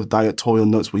what sort of directorial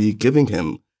notes were you giving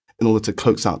him in order to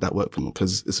coax out that work from him?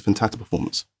 Because it's a fantastic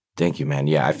performance. Thank you, man.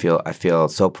 Yeah, I feel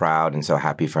so proud and so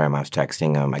happy for him. I was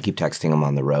texting him. I keep texting him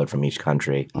on the road from each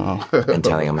country and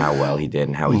telling him how well he did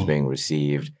and how he's being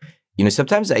received.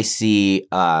 Sometimes I see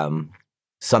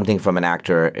something from an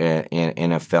actor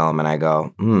in a film and I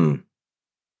go,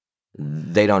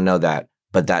 they don't know that.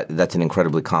 But that's an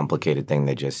incredibly complicated thing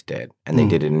they just did, and they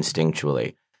did it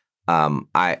instinctually. What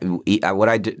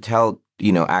I tell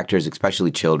actors,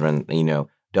 especially children,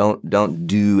 don't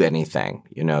do anything.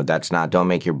 Don't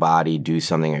make your body do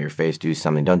something or your face do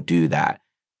something. Don't do that.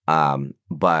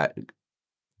 But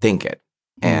think it,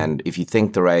 and if you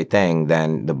think the right thing,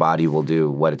 then the body will do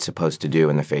what it's supposed to do,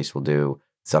 and the face will do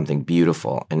something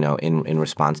beautiful, in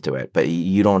response to it. But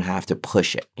you don't have to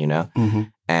push it, Mm-hmm.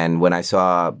 And when I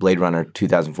saw Blade Runner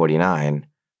 2049,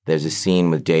 there's a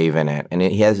scene with Dave in it, and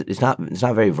it's not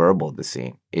very verbal, the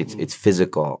scene. It's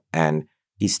physical, and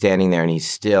he's standing there and he's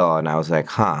still, and I was like,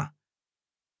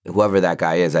 whoever that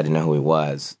guy is, I didn't know who he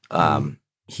was.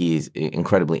 He's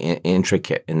incredibly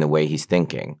intricate in the way he's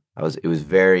thinking. It was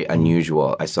very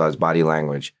unusual. I saw his body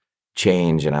language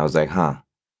change, and I was like,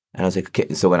 And I was like,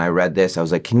 okay. So when I read this, I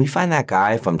was like, can we find that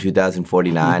guy from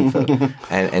 2049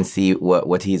 and see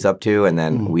what he's up to? And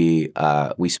then we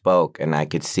spoke, and I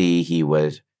could see he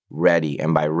was ready.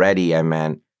 And by ready, I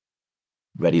meant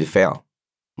ready to fail.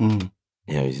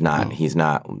 He's not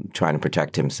trying to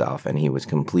protect himself, and he was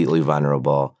completely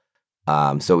vulnerable.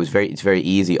 So it's very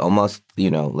easy, almost,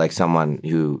 like someone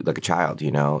like a child,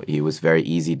 he was very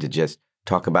easy to just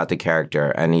talk about the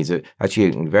character. And he's actually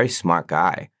a very smart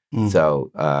guy.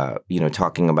 So,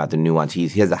 talking about the nuance, he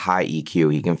has a high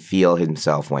EQ. He can feel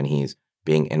himself when he's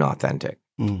being inauthentic.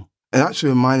 It actually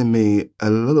reminded me a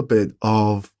little bit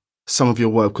of some of your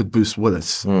work with Bruce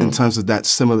Willis in terms of that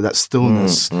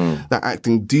stillness, that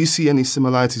acting. Do you see any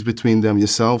similarities between them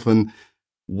yourself? And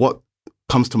what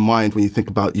comes to mind when you think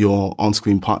about your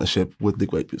on-screen partnership with the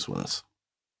great Bruce Willis?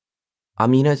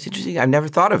 It's interesting. I've never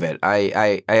thought of it.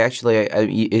 I actually,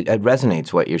 it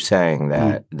resonates what you're saying,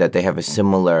 that they have a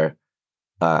similar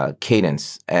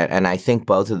cadence. And I think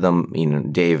both of them,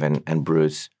 Dave and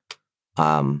Bruce,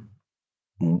 were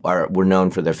known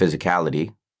for their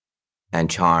physicality and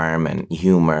charm and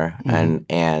humor,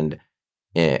 and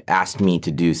asked me to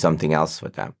do something else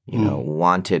with them.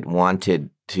 Wanted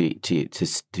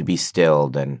to be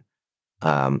stilled, and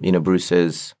Bruce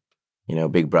is,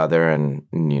 big brother, and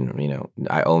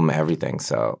I owe him everything.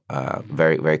 So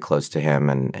very, very close to him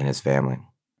and his family.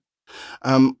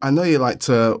 I know you like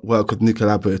to work with new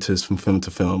collaborators from film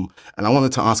to film, and I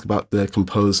wanted to ask about the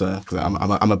composer, because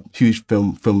I'm a huge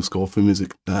film score, film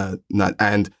music nut,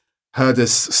 and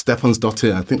Herdis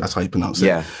Stefánsdóttir, I think that's how you pronounce it.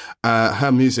 Yeah.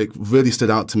 Her music really stood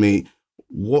out to me.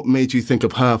 What made you think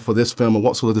of her for this film, and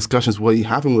what sort of discussions were you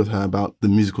having with her about the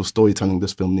musical storytelling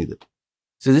this film needed?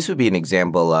 So this would be an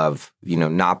example of,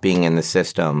 not being in the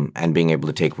system and being able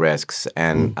to take risks.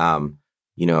 And,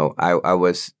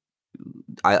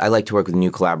 I like to work with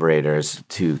new collaborators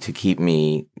to keep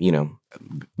me,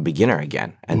 beginner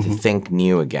again and to think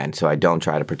new again. So I don't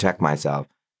try to protect myself.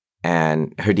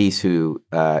 And Herdis, who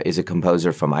is a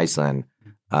composer from Iceland,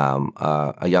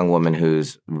 a young woman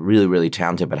who's really, really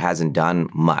talented but hasn't done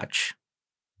much.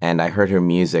 And I heard her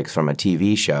music from a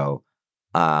TV show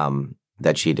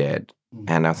that she did.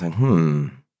 And I was like,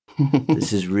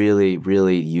 this is really,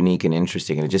 really unique and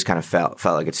interesting. And it just kind of felt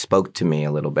like it spoke to me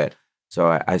a little bit.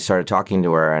 So I started talking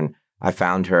to her, and I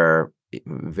found her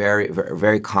very, very,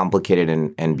 very complicated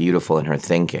and beautiful in her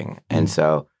thinking. And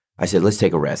so I said, let's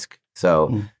take a risk.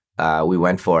 So we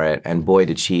went for it. And boy,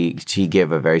 did she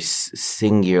give a very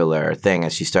singular thing.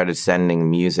 As she started sending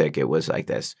music, it was like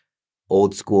this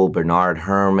old school Bernard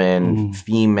Herrmann,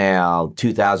 female,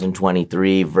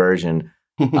 2023 version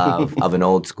of an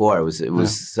old score. It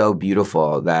was so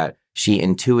beautiful that she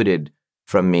intuited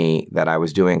from me that I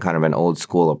was doing kind of an old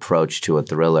school approach to a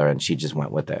thriller, and she just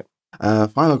went with it.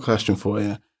 Final question for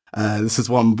you. This is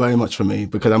one very much for me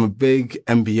because I'm a big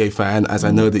NBA fan, as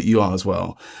I know that you are as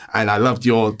well. And I loved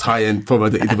your tie-in promo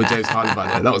that you did with James Harden by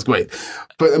there. That was great.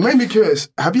 But it made me curious.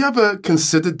 Have you ever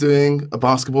considered doing a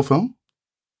basketball film?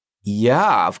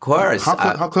 Yeah, of course.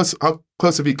 How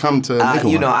close have you come to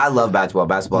making one? I love basketball.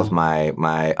 Basketball is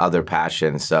my other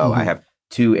passion. So I have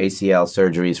 2 ACL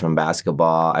surgeries from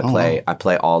basketball. I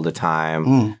play all the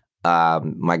time.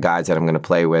 My guys that I'm going to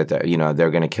play with, they're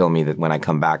going to kill me when I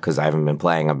come back because I haven't been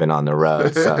playing. I've been on the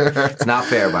road. So it's not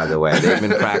fair, by the way. They've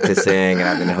been practicing and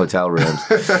I've been in hotel rooms.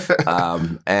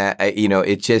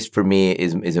 It just, for me,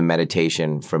 is a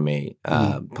meditation for me,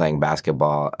 playing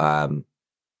basketball.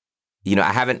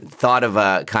 I haven't thought of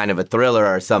a kind of a thriller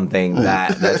or something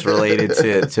that's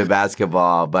related to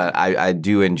basketball, but I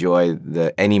do enjoy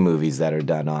any movies that are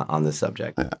done on the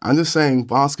subject. I'm just saying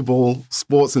basketball,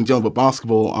 sports in general, but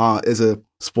basketball is a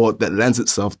sport that lends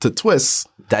itself to twists.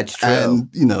 That's true. And,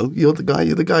 you're the guy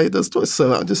who does twists.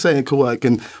 So I'm just saying it could work.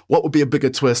 And what would be a bigger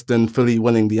twist than Philly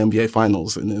winning the NBA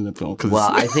Finals in the film?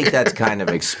 Well, I think that's kind of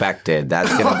expected. That's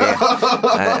going to be.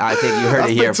 I think you heard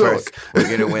it here first.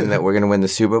 We're going to win the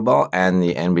Super Bowl and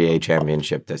the NBA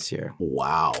championship this year.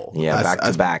 Wow. Yeah, back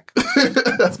to back.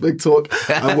 That's big talk.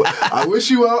 I wish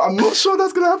you well. I'm not sure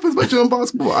that's going to happen, especially in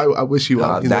basketball. I wish you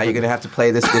well. Now you're going to have to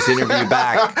play this interview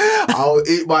back. I'll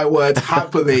eat my words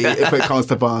happily if it comes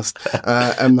to pass.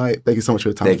 M. Night, thank you so much for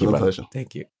your time. Thank you, brother. pleasure.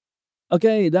 Thank you.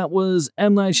 Okay, that was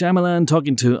M. Night Shyamalan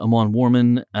talking to Amon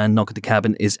Warman, and Knock at the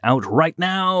Cabin is out right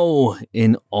now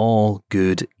in all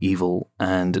good, evil,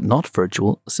 and not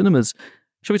virtual cinemas.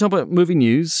 Shall we talk about movie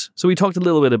news? So we talked a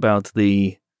little bit about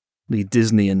the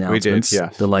Disney announcements, we did,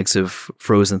 yes. The likes of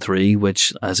Frozen 3,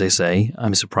 which, as I say,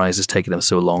 I'm surprised it's taken them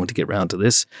so long to get round to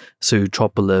this. So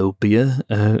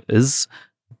Tropolobia is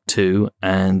 2,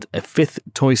 and a 5th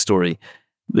Toy Story.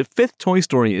 The 5th Toy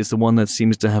Story is the one that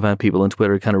seems to have had people on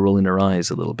Twitter kind of rolling their eyes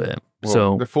a little bit. Well,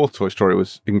 so the 4th Toy Story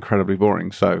was incredibly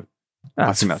boring, so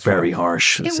I think that's very right.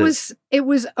 harsh. It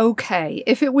was okay.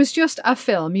 If it was just a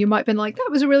film, you might have been like, that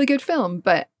was a really good film.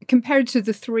 But compared to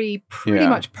the 3 pretty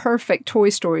much perfect Toy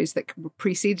Stories that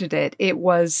preceded it, it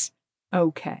was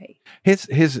okay.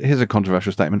 Here's a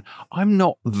controversial statement. I'm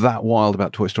not that wild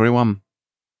about Toy Story 1.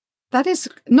 That is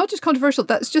not just controversial.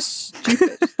 That's just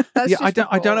stupid. I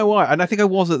don't know why. And I think I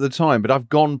was at the time, but I've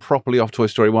gone properly off Toy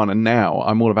Story 1, and now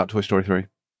I'm all about Toy Story 3.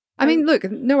 I mean, look,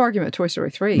 no argument with Toy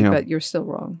Story 3, but you're still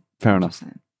wrong. Fair enough.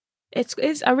 It's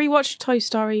I rewatched Toy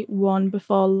Story 1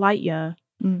 before Lightyear,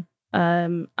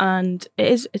 and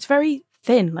it's very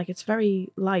thin, like it's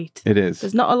very light. It is.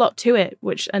 There's not a lot to it,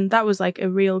 and that was like a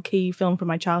real key film from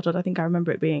my childhood. I think I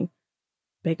remember it being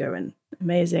bigger and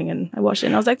amazing, and I watched it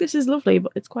and I was like, this is lovely,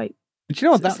 but it's quite... Do you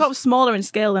know what? It's sort of smaller in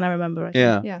scale than I remember. I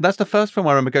think. Yeah, that's the first film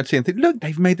I remember going to see and think, look,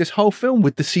 they've made this whole film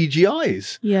with the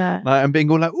CGIs. Yeah. And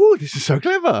being all like, oh, this is so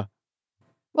clever.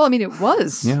 Well, I mean, it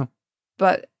was. Yeah.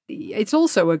 But it's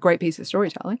also a great piece of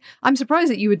storytelling. I'm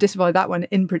surprised that you would disavow that one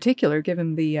in particular,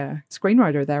 given the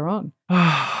screenwriter thereon.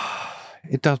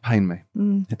 It does pain me.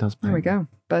 It does pain me. There we go.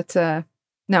 But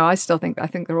no, I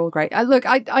think they're all great. Look,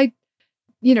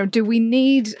 do we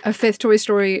need a 5th Toy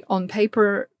Story on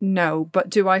paper? No. But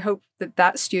do I hope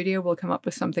that studio will come up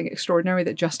with something extraordinary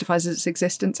that justifies its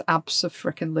existence?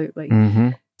 Abso-frickin-lutely. Mm-hmm.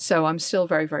 So I'm still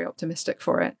very, very optimistic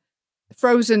for it.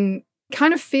 Frozen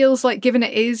kind of feels like, given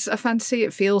it is a fantasy,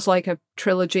 it feels like a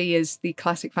trilogy is the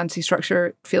classic fantasy structure.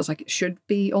 It feels like it should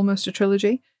be almost a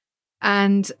trilogy.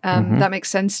 And that makes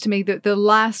sense to me. That the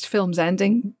last film's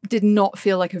ending did not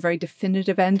feel like a very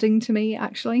definitive ending to me,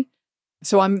 actually.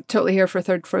 So I'm totally here for a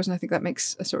 3rd Frozen. I think that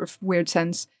makes a sort of weird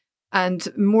sense. And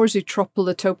more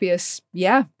Zootropolotopius,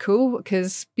 yeah, cool,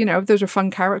 because, those are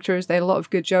fun characters. They have a lot of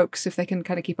good jokes. If they can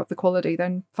kind of keep up the quality,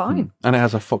 then fine. And it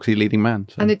has a foxy leading man.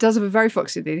 So. And it does have a very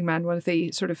foxy leading man, one of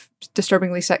the sort of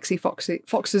disturbingly sexy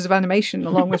foxes of animation,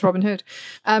 along with Robin Hood.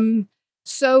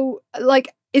 So,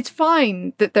 it's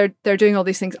fine that they're doing all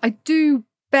these things. I do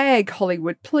beg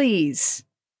Hollywood, please,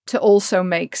 to also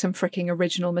make some freaking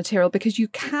original material, because you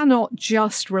cannot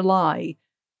just rely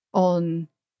on,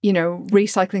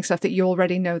 recycling stuff that you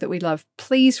already know that we love.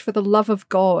 Please, for the love of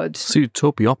God.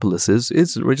 Zootopiopolis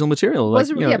is original material. But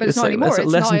it's not anymore. It's a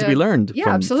lesson to be learned. Yeah,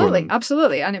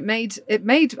 absolutely. And it made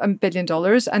 $1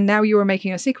 billion, and now you are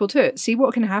making a sequel to it. See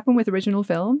what can happen with original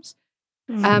films.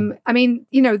 I mean,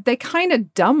 they kind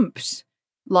of dumped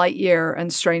Lightyear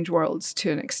and Strange Worlds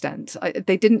to an extent.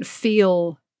 They didn't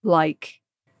feel like,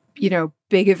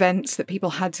 big events that people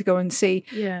had to go and see.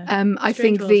 Yeah. I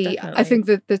think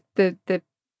that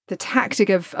the tactic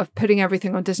of putting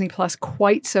everything on Disney Plus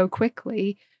quite so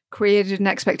quickly created an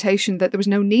expectation that there was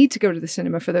no need to go to the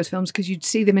cinema for those films because you'd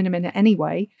see them in a minute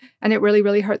anyway, and it really,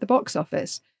 really hurt the box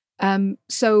office.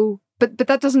 But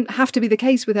that doesn't have to be the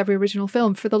case with every original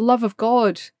film. For the love of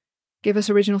God, give us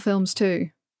original films too.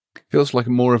 Feels like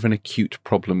more of an acute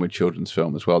problem with children's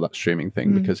film as well, that streaming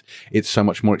thing, because it's so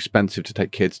much more expensive to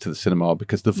take kids to the cinema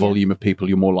because the volume of people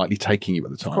you're more likely taking you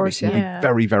at the time of course, is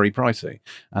very, very pricey.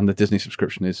 And the Disney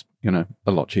subscription is,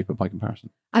 a lot cheaper by comparison.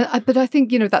 But I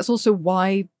think, that's also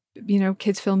why,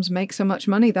 kids' films make so much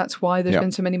money. That's why there's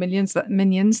been so many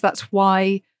Minions. That's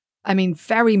why,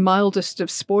 very mildest of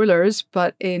spoilers,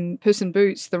 but in Puss in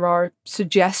Boots, there are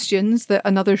suggestions that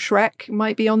another Shrek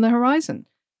might be on the horizon.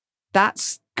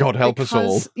 That's God help us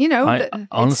all. Honestly,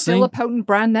 it's still a potent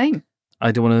brand name.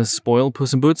 I don't want to spoil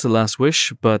Puss in Boots: The Last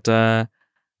Wish, but I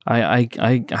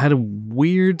had a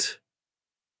weird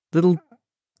little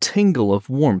tingle of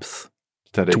warmth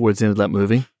towards the end of that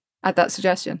movie. At that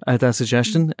suggestion,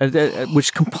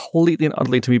 which completely and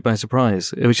utterly took me by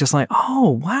surprise. It was just like,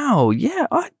 oh wow, yeah,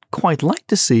 I'd quite like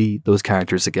to see those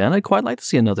characters again. I'd quite like to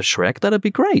see another Shrek. That'd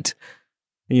be great.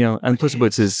 And Puss in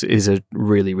Boots is a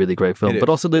really, really great film. But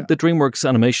also the DreamWorks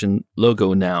animation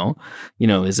logo now,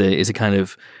 is a kind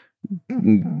of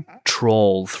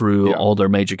trawl through all their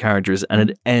major characters, and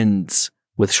it ends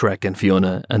with Shrek and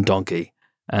Fiona and Donkey.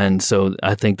 And so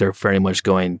I think they're very much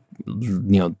going,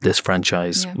 this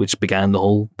franchise, which began the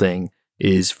whole thing,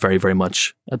 is very, very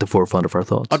much at the forefront of our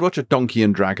thoughts. I'd watch a Donkey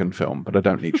and Dragon film, but I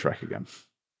don't need Shrek again.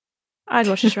 I'd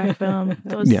watch a Shrek film.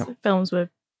 Those films were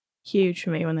huge for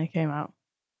me when they came out.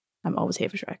 I'm always here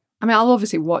for Shrek. I'll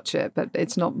obviously watch it, but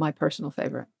it's not my personal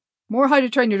favourite. More How to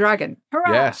Train Your Dragon.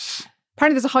 Hurrah! Yes.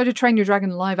 Apparently there's a How to Train Your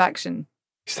Dragon live action.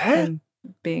 Is there?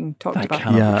 Being talked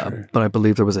about. Yeah, but I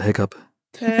believe there was a hiccup.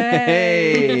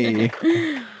 Hey!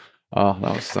 Oh,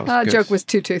 that was that good. joke was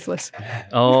too toothless.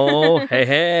 Oh,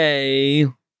 hey.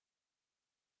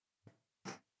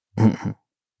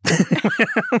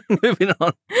 Moving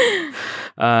on.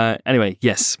 Anyway,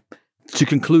 yes. To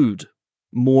conclude,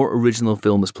 more original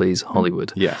films, please,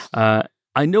 Hollywood. Yes.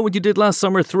 I Know What You Did Last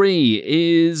Summer 3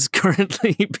 is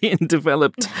currently being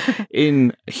developed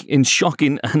in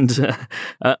shocking and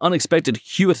unexpected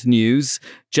Hewitt news.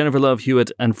 Jennifer Love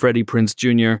Hewitt and Freddie Prinze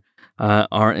Jr.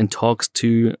 Are in talks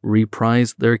to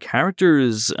reprise their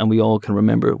characters, and we all can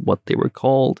remember what they were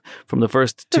called from the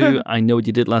first two I Know What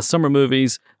You Did Last Summer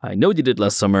movies. I Know What You Did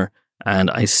Last Summer,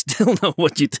 and I Still Know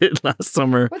What You Did Last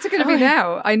Summer. What's it going to be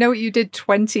now? I Know What You Did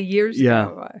 20 years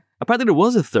ago. Apparently there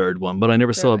was a third one, but I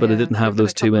never saw it, but it didn't have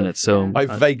those two in it. So I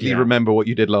vaguely remember what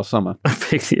you did last summer.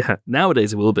 Yeah,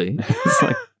 nowadays it will be. It's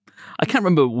like, I can't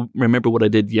remember what I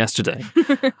did yesterday,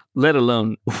 let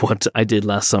alone what I did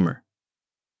last summer.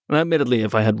 And admittedly,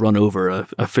 if I had run over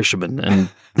a fisherman and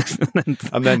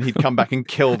then he'd come back and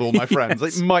killed all my friends,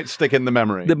 it might stick in the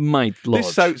memory. It might lodge.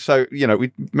 So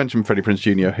we mentioned Freddie Prinze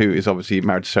Jr., who is obviously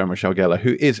married to Sarah Michelle Gellar,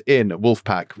 who is in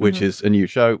Wolfpack, which is a new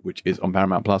show, which is on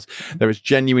Paramount Plus. There is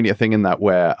genuinely a thing in that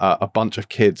where a bunch of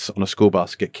kids on a school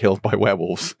bus get killed by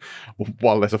werewolves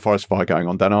while there's a forest fire going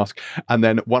on, don't ask. And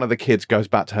then one of the kids goes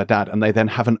back to her dad, and they then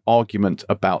have an argument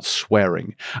about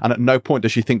swearing. And at no point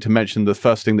does she think to mention the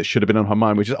first thing that should have been on her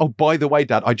mind, which is, oh, by the way,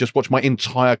 Dad, I just watched my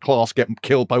entire class get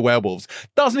killed by werewolves.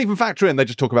 Doesn't even factor in. They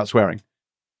just talk about swearing.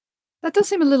 That does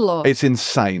seem a little odd. It's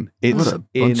insane. It's what a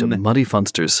bunch of muddy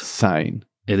funsters. Insane.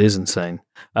 It is insane.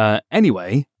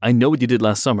 Anyway, I Know What You Did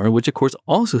Last Summer, which of course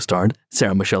also starred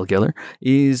Sarah Michelle Gellar,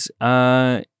 is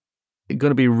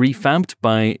going to be revamped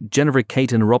by Jennifer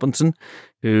Caton Robinson,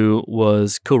 who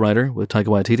was co-writer with Taika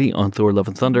Waititi on Thor: Love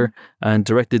and Thunder and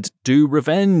directed Do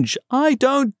Revenge. I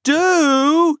don't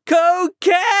do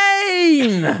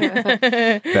cocaine!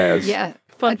 There's. Yeah.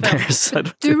 Fun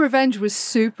film. Do Revenge was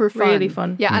super fun. Really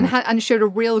fun. Yeah, and showed a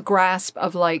real grasp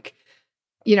of an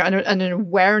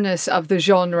awareness of the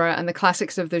genre and the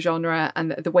classics of the genre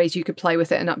and the ways you could play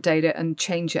with it and update it and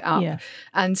change it up. Yeah.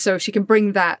 And so if she can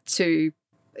bring that to,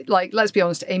 let's be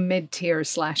honest, a mid-tier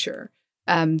slasher,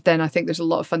 then I think there's a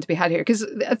lot of fun to be had here. Because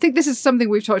I think this is something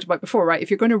we've talked about before, right?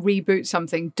 If you're going to reboot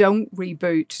something, don't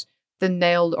reboot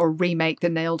remake the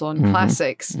nailed on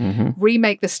classics.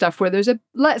 Remake the stuff where there's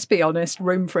let's be honest,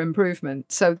 room for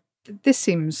improvement. So this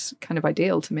seems kind of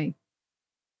ideal to me.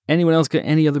 Anyone else got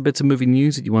any other bits of movie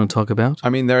news that you want to talk about?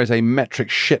 I mean, there is a metric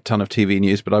shit ton of TV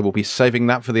news, but I will be saving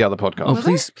that for the other podcast. Oh,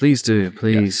 please do.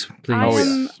 Please.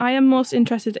 I am most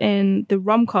interested in the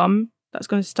rom-com that's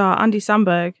going to star Andy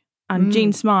Samberg and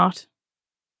Jean Smart.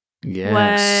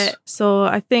 Yes. So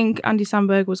I think Andy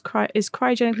Samberg is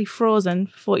cryogenically frozen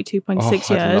for 42.6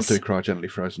 years. I'd love to be cryogenically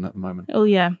frozen at the moment. Oh,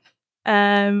 yeah.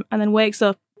 And then wakes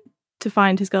up to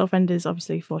find his girlfriend is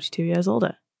obviously 42 years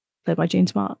older. played by Jean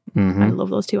Smart. Mhm. I love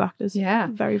those two actors. Yeah.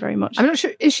 Very, very much. I'm not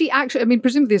sure. Is she actually? I mean,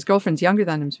 presumably his girlfriend's younger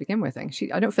than him to begin with.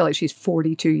 I don't feel like she's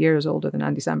 42 years older than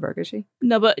Andy Samberg, is she?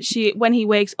 No, but when he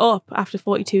wakes up after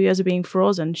 42 years of being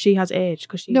frozen, she has aged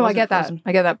because she. No, I wasn't get frozen. that.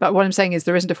 I get that. But what I'm saying is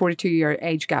there isn't a 42-year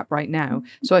age gap right now.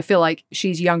 So I feel like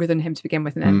she's younger than him to begin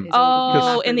with. And then is older than him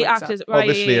Oh, after in he the wakes actors, up. right?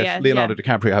 Obviously, yeah, if Leonardo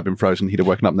DiCaprio had been frozen, he'd have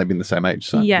woken up and they'd been the same age.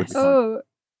 So it would Yes. be fine. Oh.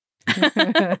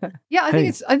 Yeah, I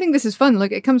think this is fun.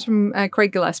 Look, it comes from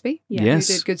Craig Gillespie. Yeah. Yes.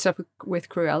 Who did good stuff with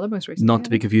Cruella most recently. Not to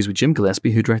be confused with Jim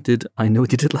Gillespie, who directed I Know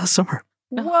What You Did Last Summer.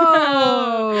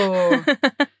 Whoa!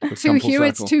 We've Two come full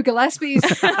Hewitts, circle. two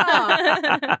Gillespies.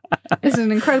 Ah. This is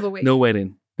an incredible week. No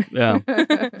waiting. Yeah.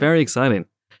 Very exciting.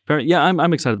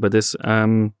 I'm excited about this.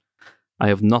 I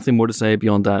have nothing more to say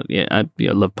beyond that. Yeah, I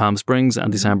love Palm Springs.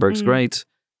 Andy Samberg's great.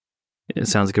 It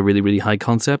sounds like a really, really high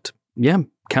concept. Yeah,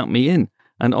 count me in.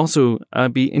 And also,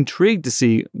 I'd be intrigued to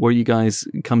see where you guys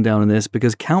come down on this,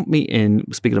 because count me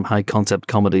in, speaking of high concept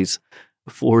comedies,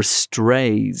 for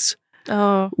Strays,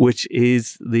 which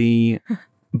is the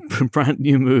brand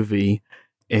new movie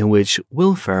in which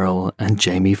Will Ferrell and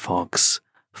Jamie Foxx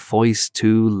foist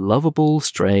two lovable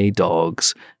stray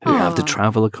dogs who have to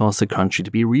travel across the country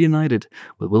to be reunited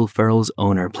with Will Ferrell's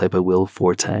owner, played by Will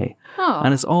Forte.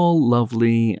 And it's all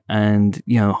lovely and,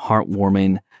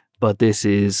 heartwarming, but this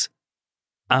is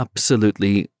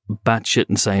absolutely batshit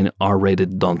insane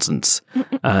R-rated nonsense.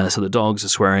 So the dogs are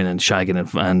swearing and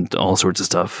shagging and all sorts of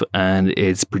stuff. And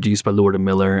it's produced by Lord and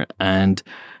Miller and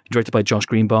directed by Josh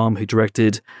Greenbaum, who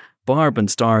directed Barb and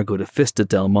Star Go to Fista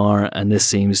Del Mar, and this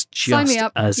seems Sign me just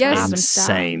up. as Yes.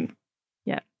 insane.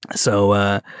 Yeah. So,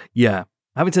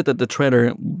 having said that, the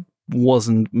trailer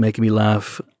wasn't making me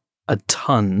laugh a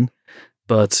ton,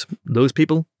 but those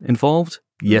people involved,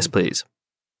 yes, please.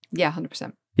 Yeah,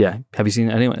 100%. Yeah. Have you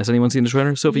seen anyone? Has anyone seen the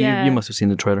trailer? Sophie, Yeah. you must have seen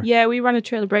the trailer. Yeah, we ran a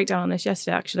trailer breakdown on this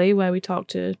yesterday, actually, where we talked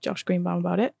to Josh Greenbaum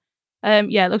about it.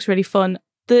 Yeah, it looks really fun.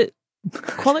 The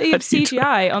quality of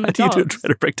CGI on the How do you do a dogs.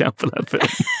 trailer breakdown for that film?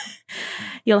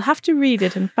 You'll have to read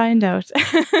it and find out.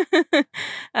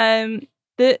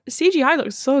 The CGI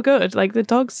looks so good. Like the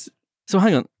dogs So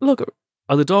hang on. look.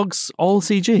 Are the dogs all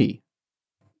CG?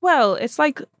 Well, it's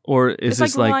like Or is it's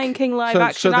this like Lion King live So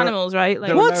action there- animals, right? Like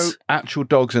There are no actual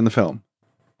dogs in the film.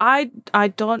 I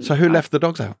don't. So who left the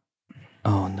dogs out?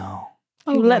 Oh no.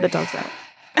 Who let the dogs out?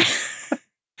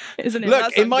 Isn't it? Look,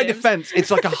 That's in on my James. defense,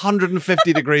 it's like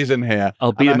 150 degrees in here.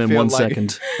 I'll beat and him I in feel 1 like-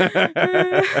 second.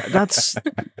 That's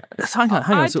hang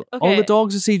on. So all okay. the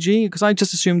dogs are CG? Because I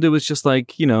just assumed it was just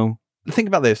like, Think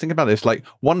about this. Like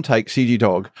one take CG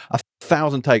dog,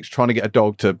 1,000 takes trying to get a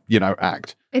dog to,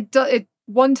 act.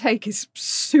 One take is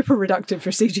super reductive for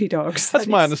CG dogs. That's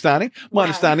my understanding. My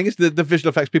understanding is the visual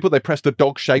effects people, they press the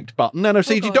dog-shaped button and a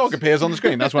CG God. dog appears on the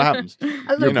screen. That's what happens.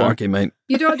 you're barking, mate.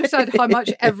 You don't understand how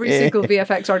much every single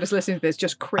VFX artist listening to this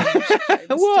just cringe. James.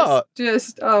 What?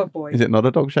 Just oh boy. Is it not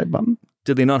a dog-shaped button?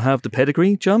 Did they not have the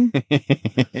pedigree, John,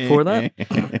 for that?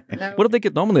 No. What if they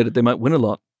get nominated? They might win a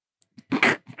lot.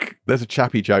 There's a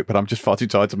Chappie joke, but I'm just far too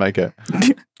tired to make it.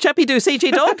 Chappie do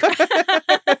CG dog?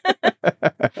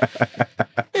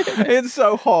 It's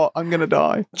so hot, I'm going to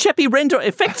die. Chappie render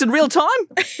effects in real time?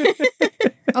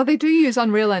 Oh, they do use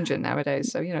Unreal Engine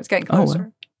nowadays, so it's getting closer.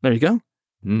 well. There you go.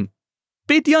 Mm.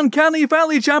 Beat the uncanny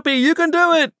valley, Chappie. You can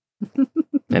do it.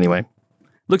 Anyway,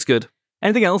 looks good.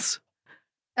 Anything else?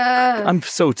 I'm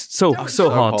so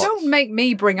hot. Don't make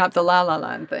me bring up the La La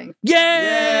Land thing.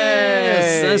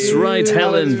 Yes, that's right, Helen's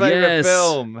Helen. favourite Yes,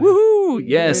 film. woohoo!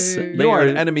 Yes, You are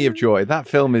an enemy of joy. That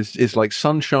film is like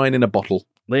sunshine in a bottle.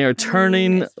 They are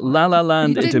turning La La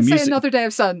Land You into didn't say music. Another Day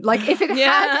of Sun. Like, if it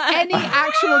had any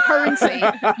actual currency,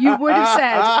 you would have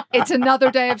said it's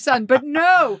Another Day of Sun. But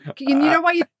no, you know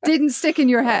why you didn't stick in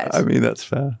your head? I mean, that's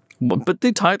fair. But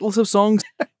the titles of songs.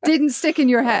 Didn't stick in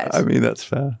your head. I mean, that's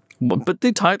fair. But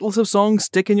the titles of songs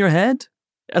stick in your head.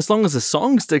 As long as the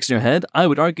song sticks in your head, I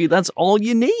would argue that's all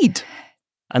you need.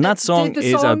 And that song Did the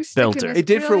is a song stick in belter. your- It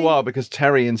did for a Really? while because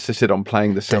Terry insisted on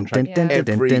playing the soundtrack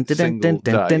every single day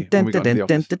when we got to the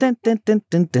office.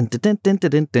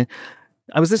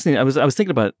 I was listening. I was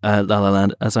thinking about La La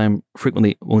Land, as I'm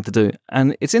frequently wont to do,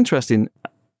 and it's interesting.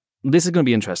 This is going to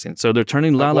be interesting. So they're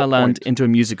turning La At La what Land point? into a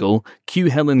musical. Cue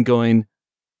Helen going,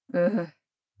 Ugh.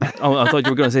 "Oh, I thought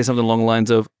you were going to say something along the lines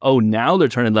of, oh, now they're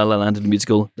turning La La Land into a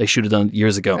musical. They should have done it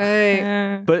years ago."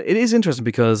 Hey. But it is interesting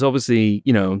because obviously,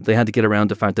 they had to get around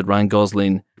the fact that Ryan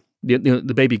Gosling,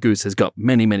 the baby goose, has got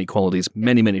many, many qualities,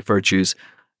 many, many virtues.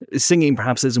 Singing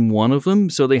perhaps isn't one of them.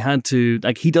 So they had to,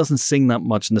 he doesn't sing that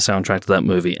much in the soundtrack to that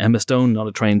movie. Emma Stone, not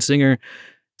a trained singer.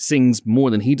 sings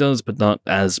more than he does, but not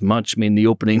as much. I mean, the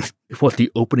opening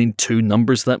 2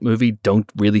 numbers of that movie don't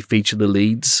really feature the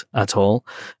leads at all,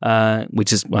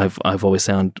 which is I've always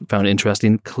found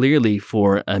interesting. Clearly,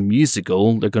 for a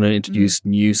musical, they're going to introduce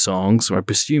new songs, or I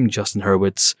presume Justin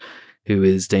Hurwitz, who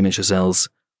is Damien Chazelle's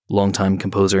longtime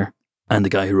composer and the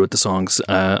guy who wrote the songs.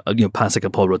 Pasek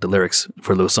and Paul wrote the lyrics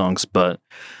for those songs, but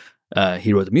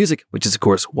he wrote the music, which is, of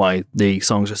course, why the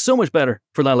songs are so much better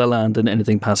for La La Land than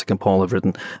anything Pasek and Paul have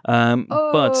written.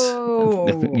 But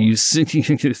you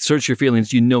search your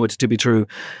feelings, you know it to be true.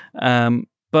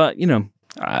 But,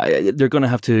 they're going to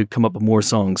have to come up with more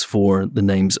songs for the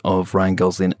names of Ryan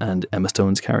Gosling and Emma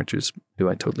Stone's characters, who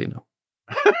I totally know.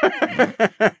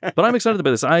 But I'm excited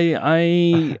about this.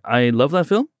 I love that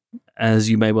film, as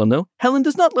you may well know. Helen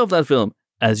does not love that film,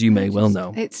 as you may well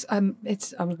know. It's a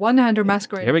one-hander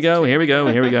masquerade. Here we go, folks.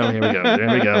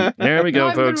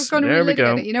 There we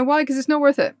go. You know why? Because it's not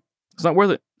worth it. It's not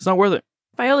worth it.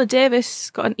 Viola Davis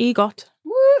got an EGOT.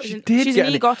 Woo! She's an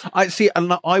EGOT. I see,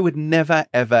 and I would never,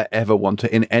 ever, ever want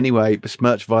to in any way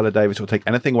besmirch Viola Davis or take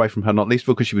anything away from her, not least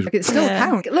because she was... Like, it still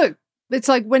counts. Look, it's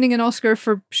like winning an Oscar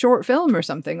for short film or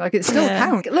something. Like, it still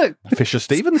counts. Look. Fisher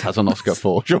Stevens has an Oscar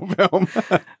for short film.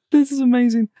 This is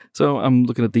amazing. So I'm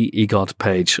looking at the EGOT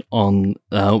page on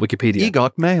Wikipedia.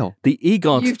 EGOT male. The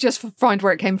EGOT... You've just found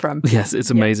where it came from. Yes, it's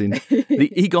amazing.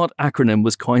 The EGOT acronym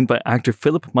was coined by actor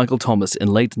Philip Michael Thomas in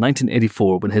late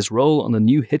 1984 when his role on the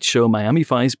new hit show Miami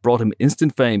Vice brought him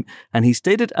instant fame, and he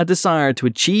stated a desire to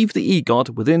achieve the EGOT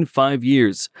within 5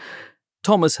 years.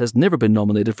 Thomas has never been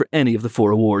nominated for any of the 4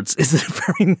 awards. Is the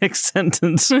very next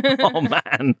sentence? Oh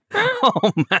man,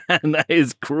 that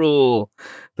is cruel.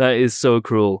 That is so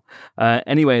cruel.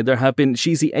 Anyway, there have been,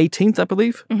 she's the 18th, I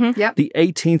believe. Mm-hmm. Yep. The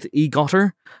 18th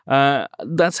EGOTer.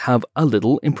 Let's have a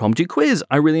little impromptu quiz.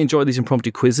 I really enjoy these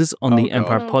impromptu quizzes on the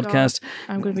Empire podcast. God.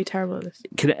 I'm going to be terrible at this.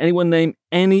 Can anyone name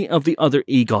any of the other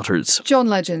EGOTers? John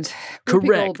Legend. Whoopi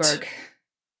Correct. Goldberg.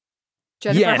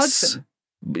 Jennifer Hudson.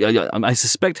 I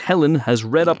suspect Helen has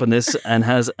read up on this and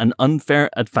has an unfair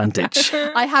advantage.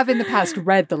 I have in the past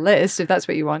read the list, if that's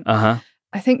what you want. Uh-huh.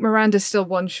 I think Miranda's still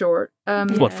one short.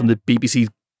 What, from the BBC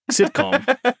sitcom?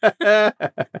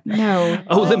 No.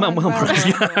 Oh, Lin-Manuel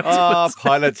Miranda.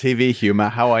 Pilot TV humour,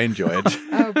 how I enjoy it.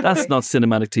 Oh, That's not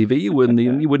cinematic TV. You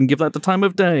wouldn't give that the time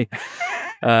of day.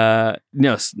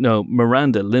 No,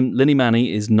 Miranda. Linny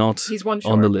Manny is not He's one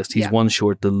short. on the list. He's one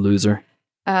short, the loser.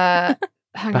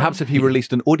 Perhaps if he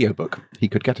released an audiobook, he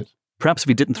could get it. Perhaps if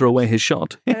he didn't throw away his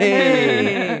shot.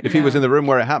 If he was in the room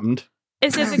where it happened.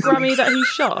 Is it the Grammy that he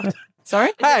shot? Sorry?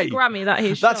 Is it the Grammy that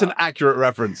he shot? That's an accurate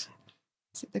reference.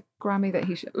 Is it the Grammy that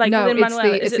he should? Like no,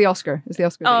 Lin-Manuel, it's the Oscar. It's the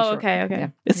Oscar. that he shot. Okay. Yeah.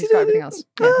 It's- He's got everything else.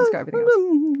 Yeah, he's got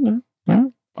everything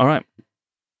else. All right.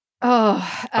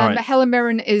 Oh, All right. Helen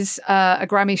Mirren is a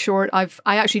Grammy short. I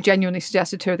actually genuinely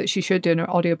suggested to her that she should do an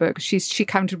audiobook. She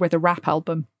countered with a rap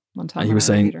album one time. And you were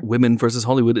saying Women versus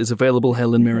Hollywood is available,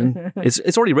 Helen Mirren.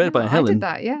 It's already read by Helen. I did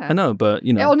that, yeah. I know, but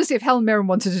you know. Yeah, honestly, if Helen Mirren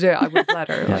wanted to do it, I would let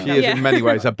her. Yeah. She is in many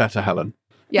ways a better Helen.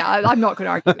 Yeah, I'm not going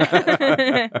to argue with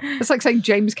that. It's like saying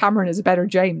James Cameron is a better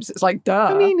James. It's like,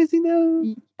 duh. is he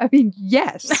no? I mean,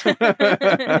 yes.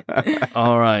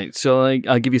 All right. So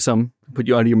I'll give you some, put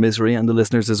you out of your misery and the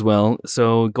listeners as well.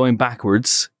 So going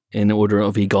backwards in order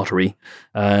of EGOTery,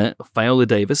 Viola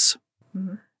Davis,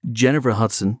 Jennifer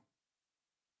Hudson,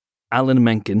 Alan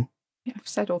Menken, Yeah, I've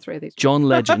said all 3 of these. John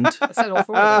Legend, I said all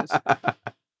 4 of those.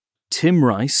 Tim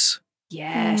Rice,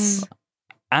 Yes.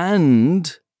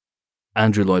 and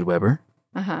Andrew Lloyd Webber.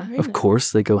 Uh-huh. Of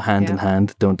course, they go hand in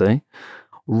hand, don't they?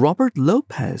 Robert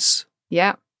Lopez.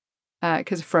 Yeah.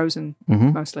 Because of Frozen,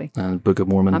 Mhm. mostly. And Book of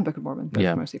Mormon. And Book of Mormon, but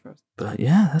Yeah. mostly Frozen. But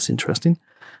yeah, that's interesting.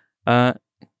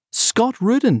 Scott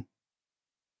Rudin,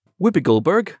 Whoopi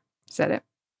Goldberg, Said it.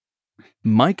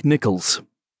 Mike Nichols,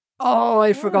 Oh,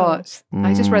 I forgot.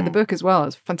 I just read the Mm. book as well.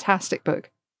 It's a fantastic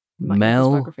book. Mike Mel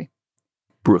Nichols' biography.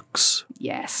 Brooks.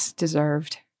 Yes,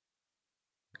 deserved.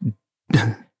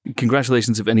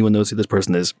 Congratulations if anyone knows who this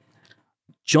person is.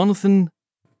 Jonathan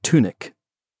Tunick.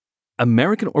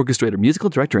 American orchestrator, musical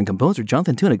director, and composer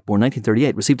Jonathan Tunick, born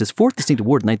 1938, received his 4th distinct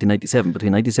award in 1997.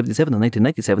 Between 1977 and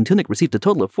 1997, Tunick received a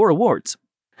total of 4 awards.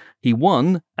 He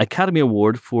won Academy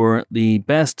Award for the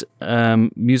Best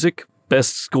Music,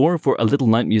 Best Score for A Little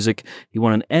Night Music. He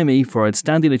won an Emmy for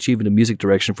Outstanding Achievement in Music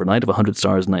Direction for Night of 100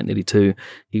 Stars in 1982.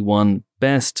 He won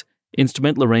Best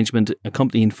Instrumental Arrangement,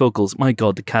 Accompanying Vocals. My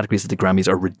God, the categories at the Grammys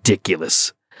are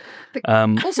ridiculous.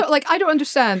 Also, like, I don't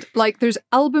understand. Like, there's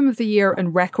album of the year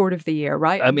and record of the year,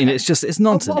 right? I mean, it's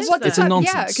nonsense. It's a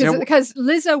nonsense. Yeah, because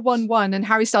Lizzo won one and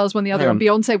Harry Styles won the other, and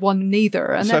Beyonce won neither.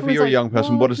 And Sophie, you're a young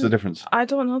person. What is the difference? I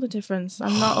don't know the difference.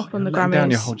 I'm not up on the Letting Grammys.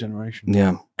 down your whole generation.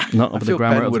 Yeah, not up with the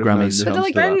grammar of the Grammys. But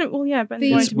like Ben, well, yeah, Ben's more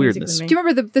into music weirdness. than me. Do you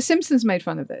remember the Simpsons made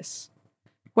fun of this?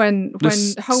 When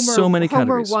Homer so many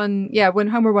Homer categories. when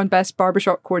Homer won Best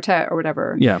Barbershop Quartet or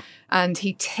whatever. Yeah. And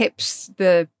he tips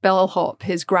the bellhop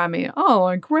his Grammy. Oh,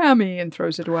 a Grammy, and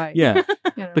throws it away. Yeah.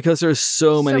 You know. Because there's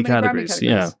so many Grammy categories. Yeah.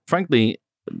 categories. Frankly,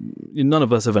 none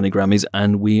of us have any Grammys,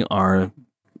 and we are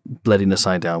letting the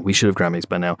side down. We should have Grammys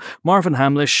by now. Marvin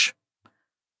Hamlish,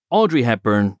 Audrey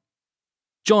Hepburn,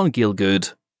 John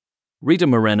Gielgud, Rita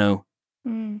Moreno,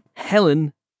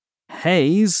 Helen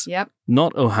Hayes, Yep.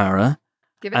 not O'Hara,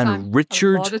 Give it and time.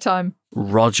 Richard A lot of time.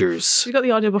 Rogers You got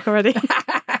the audiobook already.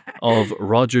 of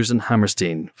Rogers and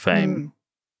Hammerstein fame.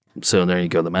 So there you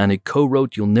go. The man who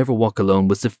co-wrote You'll Never Walk Alone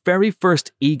was the very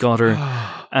first EGOTer,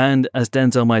 and as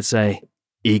Denzel might say,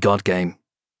 EGOT game.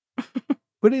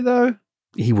 Would he though?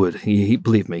 He would. He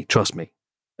believe me. Trust me.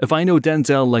 If I know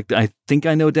Denzel like I think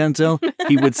I know Denzel,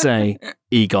 he would say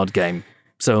EGOT game.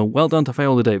 So well done to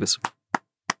Viola Davis.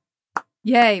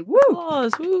 Yay! Woo!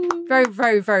 Applause, woo. Very,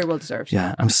 very, very well deserved.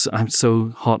 Yeah, I'm so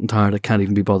hot and tired I can't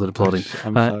even be bothered applauding.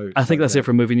 I think that's it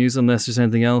for movie news, unless there's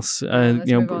anything else. let's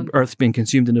move on. Earth's being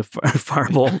consumed in a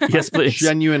fireball. Yes, please.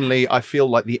 Genuinely, I feel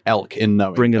like the elk in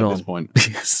knowing Bring it at on. this point.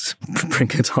 Yes, bring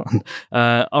it on.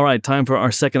 All right, time for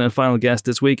our second and final guest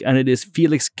this week, and it is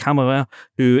Felix Kammerer,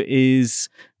 who is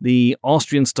the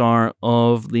Austrian star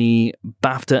of the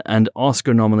BAFTA and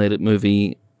Oscar-nominated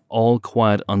movie All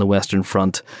Quiet on the Western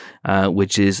Front,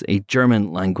 which is a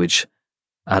German language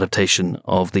adaptation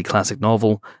of the classic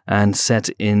novel and set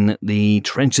in the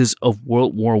trenches of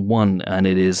World War I, and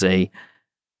it is a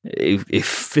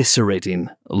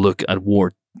eviscerating look at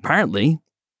war. Apparently,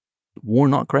 war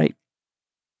not great.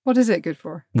 What is it good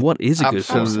for? What is it good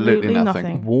for? Absolutely nothing.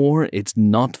 nothing. War, it's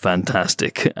not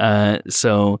fantastic.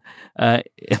 So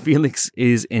Felix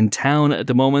is in town at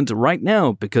the moment right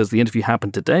now because the interview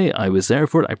happened today. I was there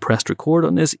for it. I pressed record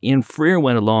on this. Ian Freer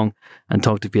went along and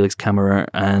talked to Felix Kammerer,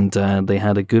 and they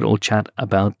had a good old chat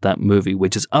about that movie,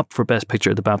 which is up for Best Picture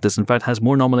at the BAFTAs. In fact, has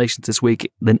more nominations this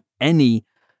week than any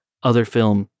other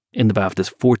film in the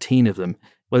BAFTAs, 14 of them.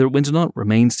 Whether it wins or not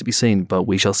remains to be seen, but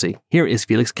we shall see. Here is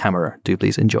Felix Kammerer. Do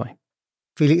please enjoy.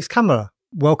 Felix Kammerer,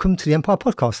 welcome to the Empire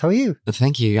Podcast. How are you?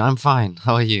 Thank you. I'm fine.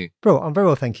 How are you? Bro, I'm very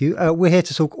well, thank you. We're here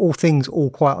to talk all things All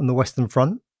Quiet on the Western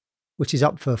Front, which is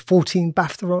up for 14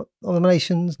 BAFTA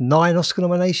nominations, 9 Oscar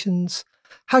nominations.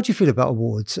 How do you feel about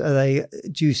awards? Do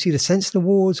you see the sense in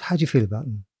awards? How do you feel about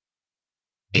them?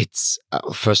 It's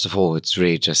first of all, it's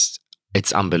really just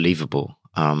it's unbelievable.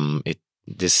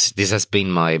 This has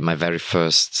been my very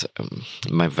first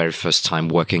time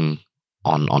working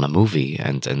on a movie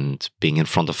and being in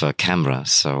front of a camera.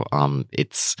 So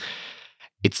it's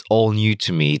all new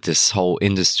to me. This whole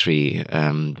industry,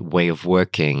 way of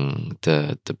working,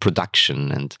 the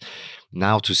production, and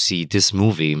now to see this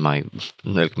movie, my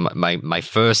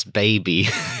first baby,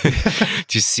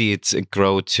 to see it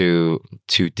grow to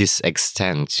this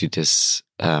extent, to this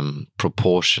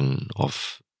proportion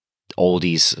of all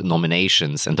these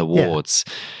nominations and awards,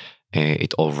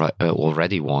 it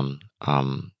already won.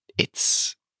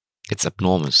 It's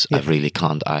abnormous. Yeah.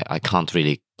 I can't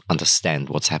really understand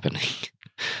what's happening.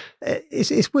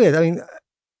 It's weird. I mean,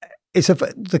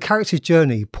 the character's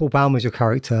journey. Paul Baumer's your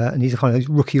character, and he's a kind of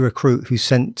rookie recruit who's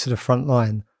sent to the front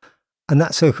line, and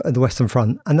that's at the Western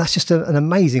Front. And that's just an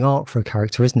amazing arc for a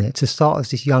character, isn't it? To start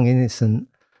as this young innocent,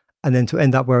 and then to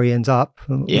end up where he ends up,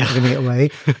 giving it away.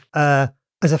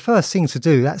 As a first thing to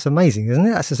do, that's amazing, isn't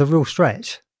it? That's just a real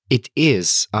stretch. It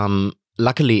is.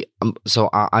 Luckily,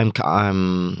 so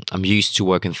I'm used to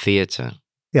work in theater.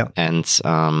 Yeah, and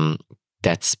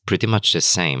that's pretty much the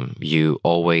same. You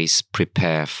always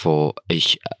prepare for a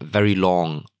very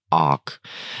long arc,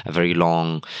 a very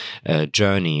long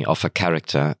journey of a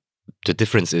character. The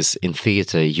difference is in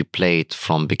theater, you play it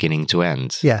from beginning to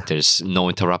end. Yeah. There's no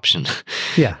interruption.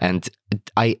 Yeah. And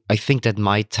I think that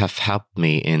might have helped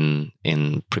me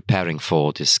in preparing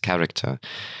for this character,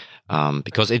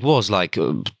 because it was like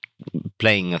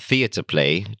playing a theater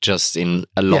play, just in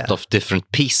a lot of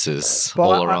different pieces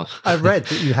all around. I read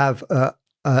that you have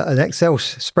an Excel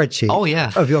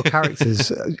spreadsheet of your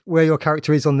characters, where your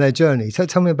character is on their journey. So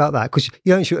tell me about that, because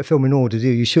you don't shoot a film in order, do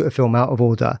you? You shoot a film out of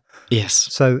order. Yes.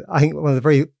 So I think one of the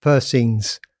very first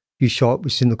scenes you shot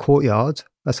was in the courtyard.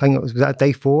 I think it was that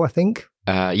day 4, I think.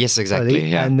 Yes, exactly.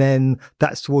 Yeah. And then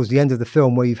that's towards the end of the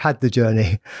film where you've had the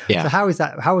journey. Yeah. So how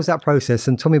was that process?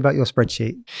 And tell me about your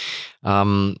spreadsheet.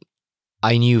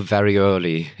 I knew very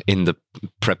early in the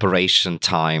preparation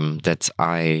time that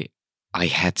I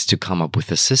had to come up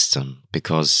with a system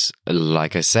because,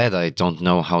 like I said, I don't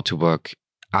know how to work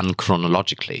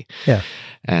unchronologically. Yeah.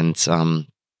 And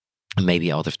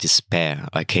maybe out of despair,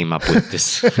 I came up with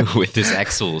this with this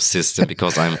Excel system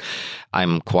because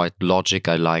I'm quite logic.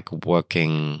 I like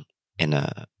working in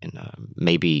a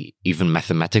maybe even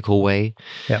mathematical way.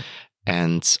 Yeah.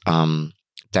 And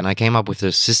then I came up with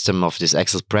a system of this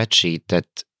Excel spreadsheet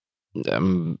that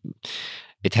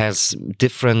it has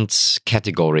different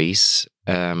categories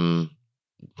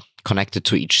connected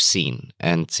to each scene,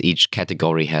 and each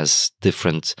category has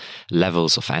different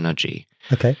levels of energy.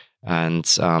 Okay. And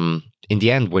in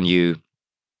the end, when you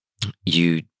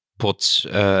put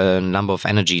a number of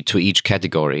energy to each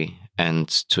category and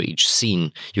to each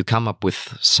scene, you come up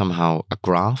with somehow a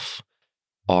graph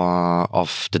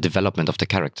of the development of the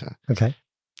character. Okay.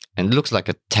 And it looks like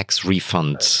a tax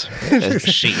refund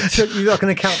sheet. So you're like an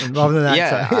accountant rather than an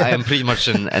actor. I am pretty much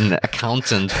an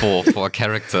accountant for a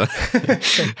character.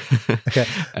 Okay.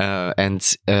 And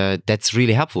that's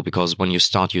really helpful because when you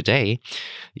start your day,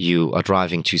 you are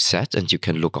driving to set and you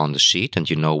can look on the sheet and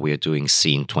you know we're doing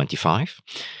scene 25.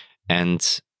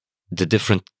 And the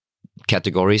different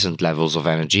categories and levels of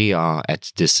energy are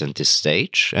at this and this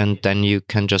stage. And then you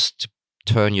can just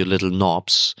turn your little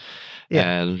knobs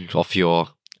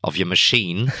of your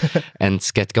machine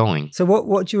and get going. So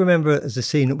what do you remember as a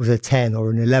scene that was a 10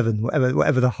 or an 11,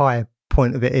 whatever the high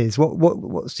point of it is?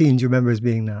 What scene do you remember as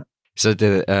being that? So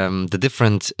the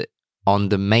different on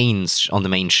the main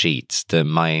sheet,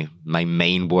 my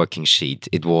main working sheet,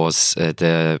 it was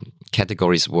the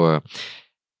categories were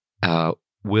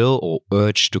will or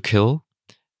urge to kill,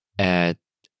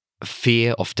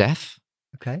 fear of death.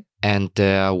 Okay. And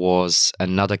there was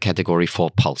another category for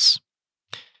pulse.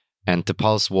 And the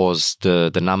pulse was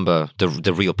the number,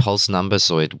 the real pulse number.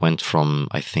 So it went from,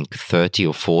 I think, 30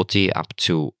 or 40 up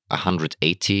to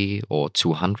 180 or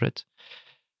 200.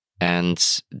 And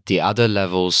the other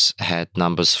levels had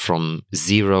numbers from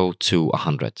 0 to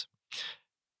 100.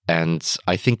 And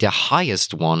I think the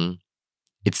highest one,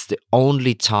 it's the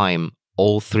only time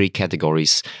all three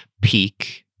categories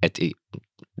peak at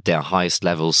their highest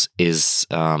levels is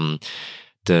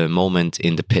the moment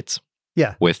in the pit.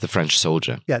 Yeah. With the French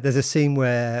soldier. Yeah, there's a scene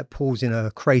where Paul's in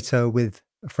a crater with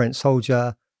a French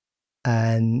soldier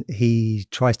and he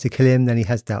tries to kill him, then he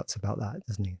has doubts about that,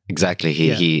 doesn't he? Exactly.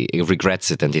 He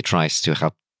regrets it and he tries to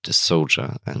help the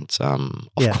soldier. And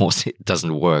of course it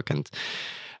doesn't work. And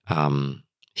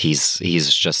he's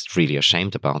just really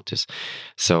ashamed about this.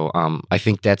 So I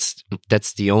think that's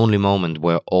the only moment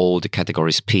where all the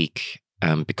categories peak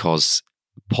because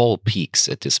Paul peaks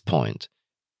at this point.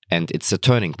 And it's a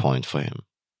turning point for him.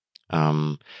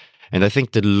 And I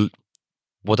think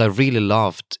what I really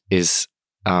loved is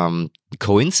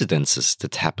coincidences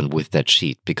that happened with that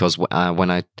sheet. Because when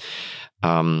I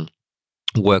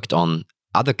worked on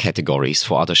other categories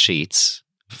for other sheets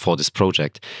for this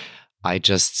project, I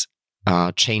just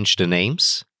changed the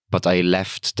names, but I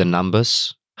left the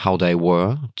numbers how they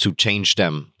were to change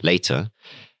them later.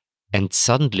 And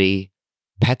suddenly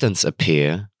patterns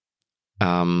appear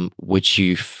which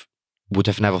you would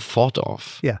have never thought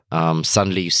of. Yeah.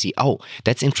 Suddenly you see, oh,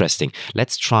 that's interesting.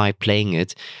 Let's try playing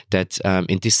it that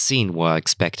in this scene where I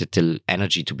expected the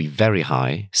energy to be very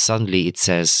high, suddenly it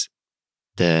says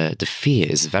the fear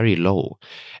is very low.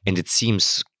 And it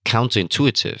seems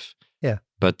counterintuitive. Yeah.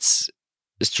 But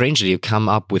strangely, you come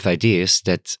up with ideas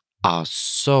that are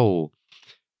so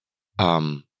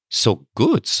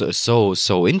good,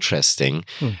 so interesting.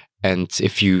 And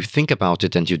if you think about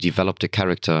it and you develop the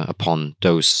character upon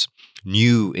these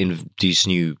new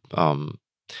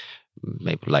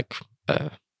maybe like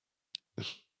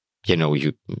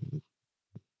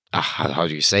how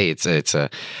do you say it's a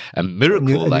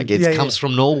miracle, like it comes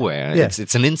from nowhere. Yeah.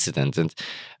 It's an incident, and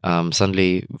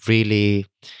suddenly really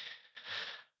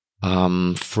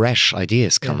fresh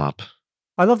ideas come up.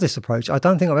 I love this approach. I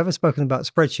don't think I've ever spoken about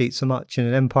spreadsheets so much in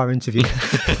an Empire interview.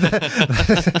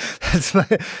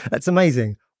 That's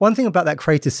amazing. One thing about that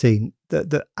crater scene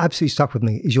that absolutely stuck with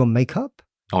me is your makeup.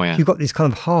 Oh, yeah. You've got this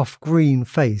kind of half green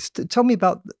face. Tell me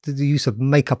about the use of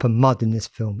makeup and mud in this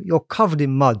film. You're covered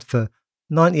in mud for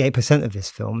 98% of this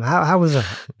film. How was that?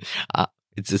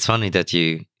 It's funny that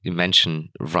you mention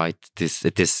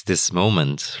this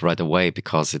moment right away,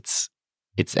 because it's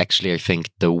actually, I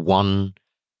think, the one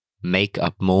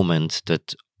makeup moment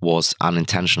that was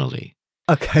unintentionally.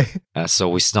 Okay. So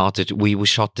we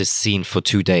shot this scene for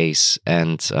 2 days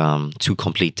and 2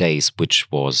 complete days,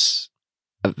 which was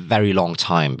a very long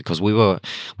time because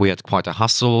we had quite a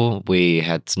hustle. We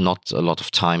had not a lot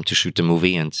of time to shoot the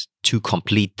movie, and 2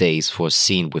 complete days for a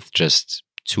scene with just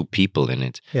 2 people in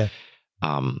it. Yeah.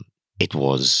 It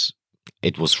was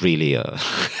really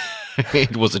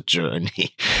it was a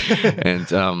journey.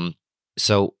 And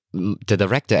so the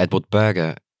director, Edward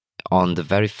Berger, on the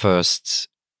very first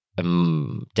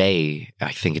day,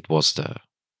 I think it was the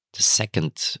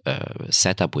second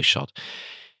setup we shot,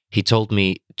 he told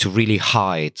me to really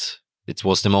hide. It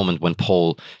was the moment when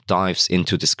Paul dives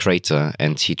into this crater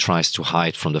and he tries to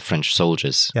hide from the French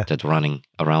soldiers that are running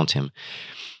around him.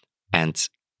 And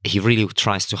he really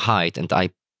tries to hide, and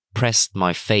I pressed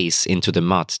my face into the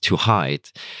mud to hide.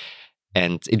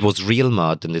 And it was real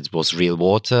mud, and it was real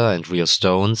water and real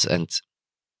stones. And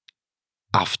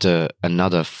after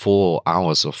another 4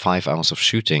 hours or 5 hours of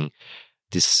shooting,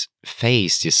 this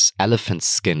elephant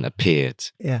skin appeared.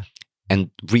 Yeah.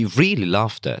 And we really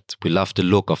loved that. We loved the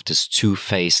look of this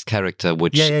two-faced character,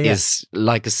 which is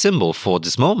like a symbol for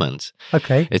this moment.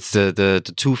 Okay. It's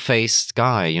the two-faced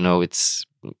guy, it's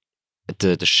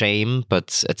the shame,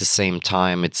 but at the same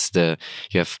time, it's you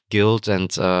have guilt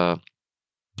and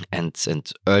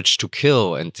urge to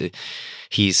kill, and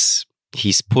he's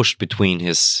pushed between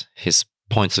his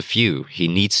points of view. He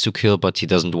needs to kill, but he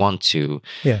doesn't want to.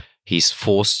 Yeah. He's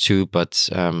forced to, but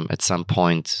at some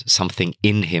point, something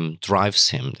in him drives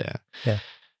him there. Yeah.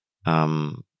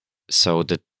 So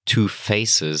the 2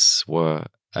 faces were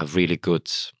a really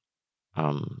good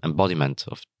embodiment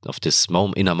of this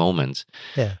inner moment.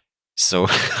 Yeah. So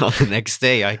on the next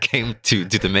day, I came to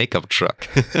the makeup truck,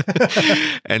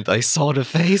 and I saw the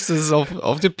faces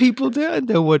of the people there, and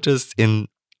they were just in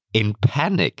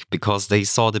panic because they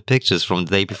saw the pictures from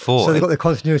the day before. So they got the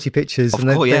continuity pictures. Of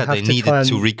course, they needed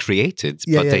to recreate it,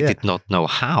 but they did not know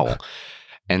how.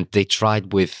 And they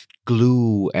tried with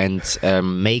glue and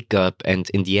makeup, and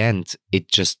in the end,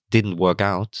 it just didn't work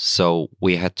out. So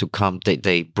we had to come.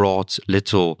 They brought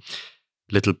little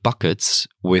buckets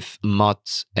with mud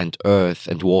and earth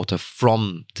and water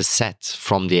from the set,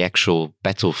 from the actual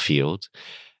battlefield,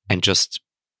 and just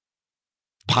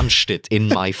punched it in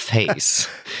my face.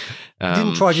 You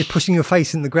didn't try just pushing your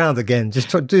face in the ground again. Just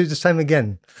try to do the same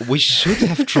again. We should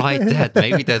have tried that.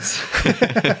 Maybe that's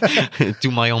do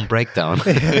my own breakdown.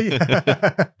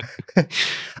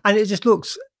 And it just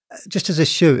looks, just as a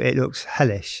shoot, it looks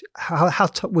hellish. How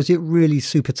was it? Really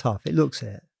super tough. It looks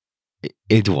it.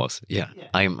 It was, yeah.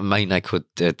 I mean, I could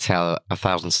tell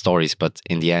 1,000 stories, but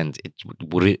in the end,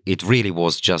 it really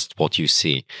was just what you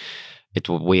see.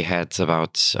 We had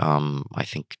about, I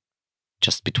think,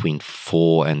 just between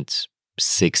 4 and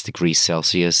 6 degrees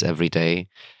Celsius every day.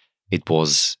 It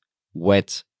was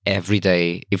wet every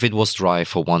day. If it was dry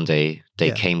for one day,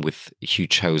 they came with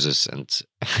huge hoses and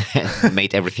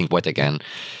made everything wet again.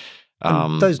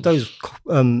 Those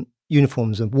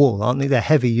uniforms are wool, aren't they? They're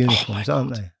heavy uniforms,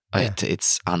 aren't they?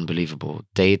 It's unbelievable.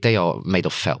 They are made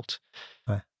of felt.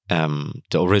 Right.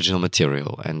 The original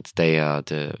material, and they are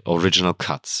the original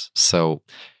cuts. So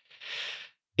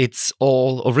it's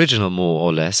all original, more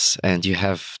or less, and you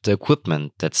have the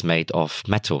equipment that's made of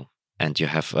metal, and you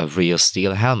have a real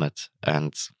steel helmet,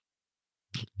 and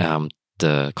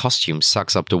the costume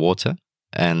sucks up the water,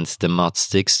 and the mud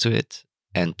sticks to it,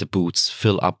 and the boots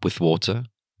fill up with water.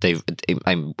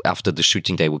 After the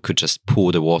shooting day, we could just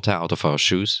pour the water out of our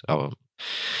shoes, our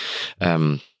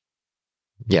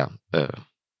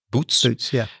boots.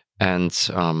 Boots, yeah. And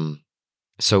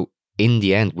so in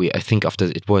the end, I think after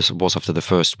it was after the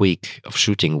first week of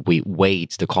shooting, we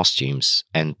weighed the costumes,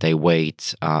 and they weighed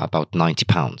about 90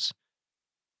 pounds.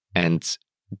 And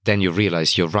then you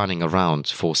realize you're running around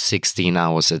for 16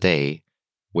 hours a day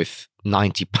with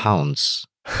 90 pounds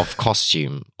of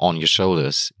costume on your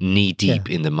shoulders, knee deep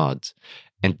in the mud.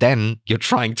 And then you're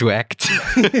trying to act.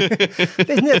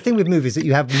 Isn't it a thing with movies that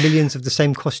you have millions of the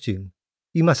same costume?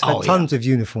 You must have tons of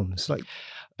uniforms. Like,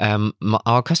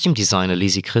 our costume designer,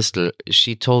 Lizzie Christel,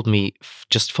 she told me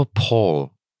just for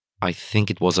Paul, I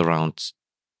think it was around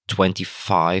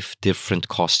 25 different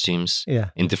costumes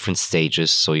in different stages.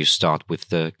 So you start with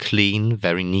the clean,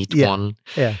 very neat one,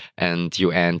 and you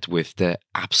end with the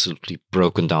absolutely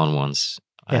broken down ones.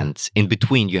 And in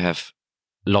between, you have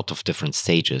a lot of different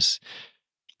stages.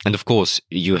 And of course,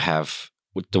 you have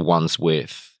the ones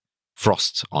with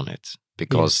frost on it,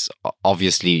 because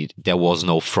obviously there was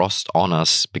no frost on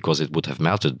us because it would have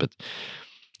melted. But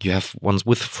you have ones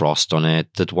with frost on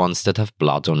it, that ones that have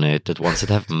blood on it, that ones that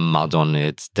have mud on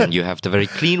it. Then you have the very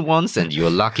clean ones, and you're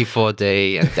lucky for a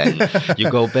day, and then you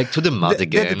go back to the mud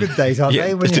again. They're the good days, aren't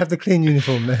they? When you have the clean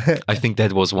uniform. I think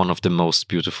that was one of the most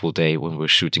beautiful day when we were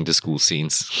shooting the school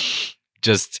scenes.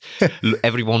 Just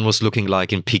everyone was looking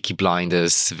like in Peaky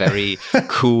Blinders, very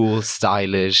cool,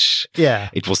 stylish. Yeah.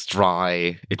 It was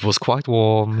dry. It was quite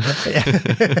warm.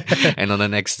 And on the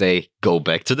next day, go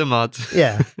back to the mud.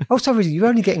 Yeah. Also, you're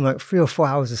only getting like 3 or 4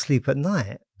 hours of sleep at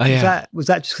night. Oh, yeah. Was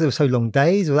that just because it was so long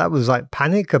days, or that was like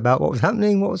panic about what was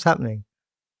happening? What was happening?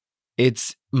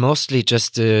 It's mostly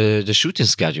just the shooting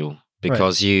schedule,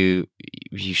 because you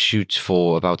shoot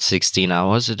for about 16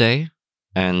 hours a day.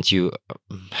 And you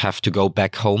have to go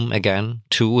back home again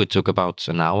too. It took about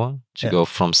an hour to go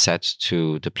from set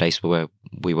to the place where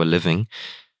we were living.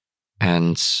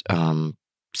 And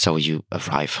so you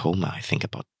arrive home, I think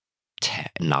about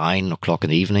 9 o'clock in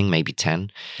the evening, maybe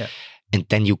 10. Yeah. And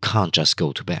then you can't just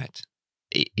go to bed.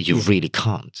 You really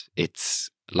can't. It's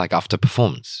like after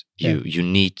performance. You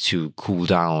need to cool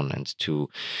down and to,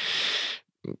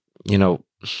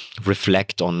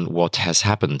 reflect on what has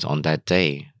happened on that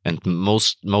day. And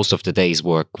most of the days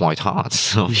were quite hard,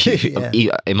 so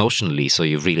emotionally. So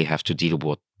you really have to deal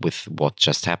with what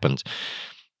just happened,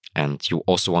 and you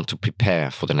also want to prepare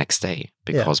for the next day,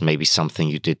 because maybe something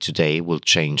you did today will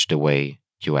change the way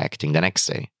you're acting the next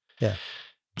day. Yeah.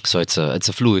 So it's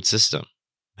a fluid system,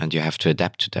 and you have to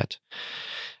adapt to that.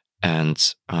 And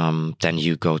then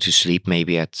you go to sleep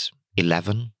maybe at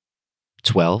 11,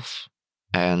 12.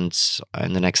 And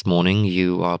the next morning,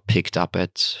 you are picked up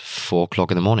at 4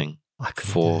 o'clock in the morning.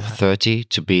 4:30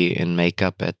 to be in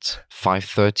makeup at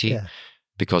 5:30,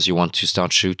 because you want to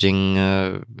start shooting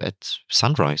at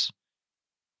sunrise.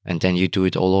 And then you do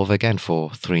it all over again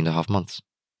for 3.5 months.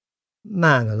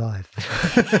 Man alive.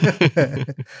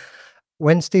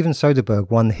 When Steven Soderbergh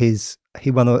won the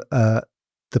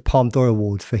Palme d'Or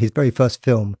Award for his very first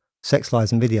film, Sex,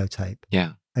 Lies and Videotape.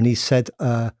 Yeah. And he said,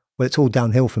 well, it's all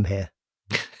downhill from here.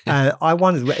 And I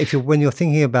wondered when you're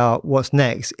thinking about what's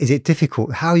next, is it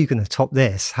difficult? How are you going to top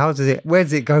this? Where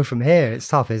does it go from here? It's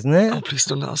tough, isn't it? Oh, please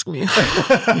don't ask me.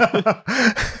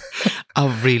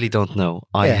 I really don't know.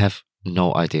 I have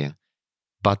no idea.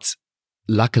 But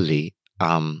luckily,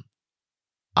 I'm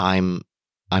not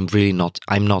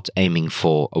aiming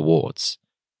for awards.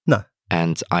 No.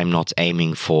 And I'm not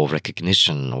aiming for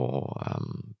recognition or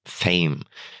fame.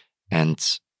 And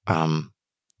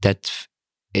that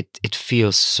it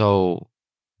feels so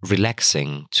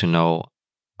relaxing to know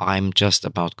I'm just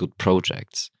about good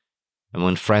projects. And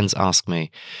when friends ask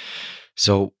me,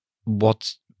 so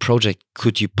what project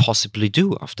could you possibly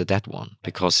do after that one?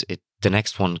 Because the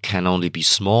next one can only be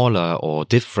smaller or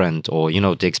different, or,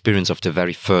 the experience of the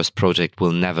very first project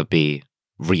will never be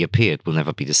reappeared, will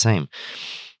never be the same.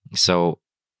 So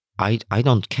I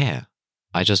don't care.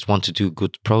 I just want to do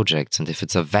good projects. And if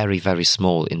it's a very, very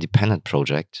small independent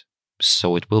project,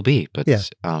 so it will be. But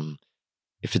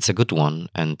if it's a good one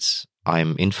and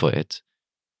I'm in for it,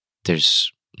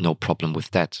 there's no problem with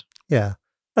that. Yeah.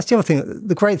 That's the other thing.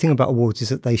 The great thing about awards is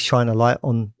that they shine a light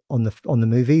on the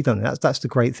movie, don't they? That's the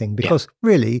great thing, because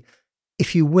really,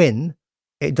 if you win,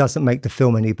 it doesn't make the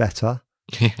film any better.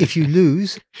 If you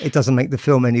lose, it doesn't make the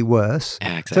film any worse.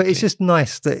 Yeah, exactly. So it's just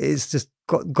nice that it's just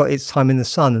got its time in the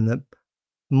sun, and that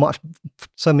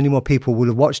so many more people will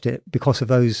have watched it because of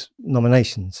those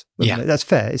nominations. Yeah, that's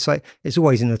fair. It's like it's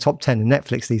always in the top 10 in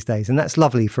Netflix these days, and that's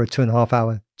lovely for a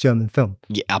 2.5-hour German film.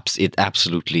 Yeah, it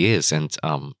absolutely is, and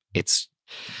it's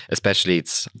especially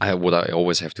what I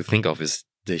always have to think of is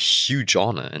the huge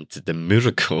honor and the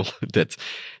miracle that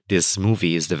this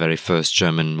movie is the very first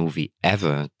German movie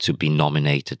ever to be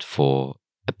nominated for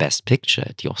a Best Picture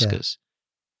at the Oscars,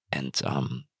 and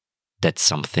that's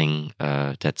something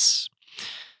I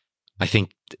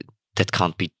think that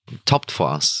can't be topped for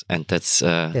us, and that's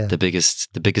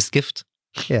the biggest gift.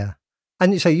 Yeah,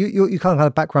 and so you kind of had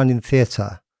a background in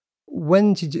theatre.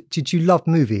 When did you love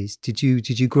movies? Did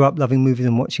you grow up loving movies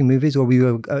and watching movies, or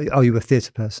are you a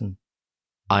theatre person?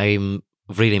 I'm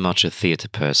really much a theatre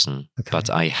person, but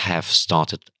I have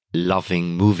started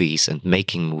loving movies and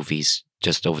making movies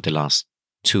just over the last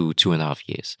 2.5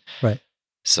 years. Right.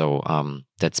 So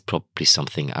that's probably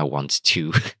something I want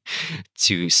to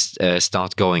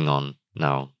start going on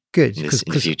now. Good, in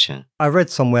the future. I read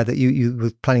somewhere that you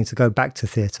were planning to go back to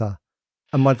theatre,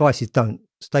 and my advice is don't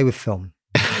stay with film.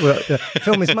 Well,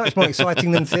 film is much more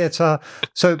exciting than theatre.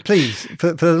 So please,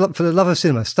 for the love of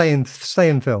cinema, stay in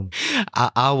film.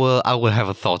 I will have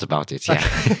a thought about it. Yeah.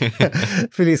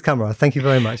 Felix Kammerer, thank you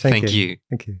very much. Thank you.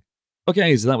 Thank you.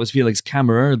 Okay, so that was Felix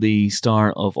Kammerer, the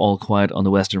star of All Quiet on the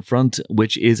Western Front,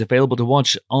 which is available to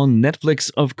watch on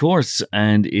Netflix, of course,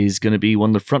 and is going to be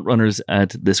one of the frontrunners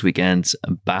at this weekend's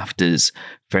BAFTAs.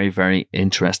 Very, very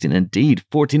interesting indeed.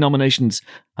 14 nominations.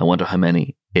 I wonder how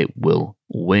many it will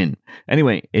win.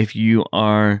 Anyway, if you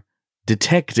are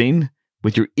detecting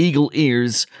with your eagle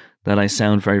ears that I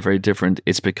sound very, very different,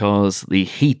 it's because the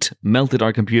heat melted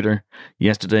our computer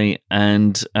yesterday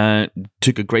and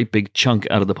took a great big chunk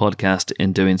out of the podcast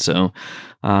in doing so.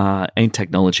 Ain't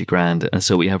technology grand. And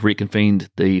so we have reconvened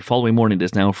the following morning. It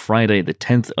is now Friday, the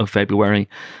 10th of February.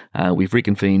 We've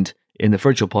reconvened in the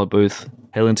virtual pod booth.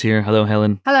 Helen's here. Hello,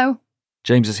 Helen. Hello.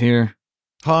 James is here.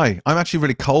 Hi, I'm actually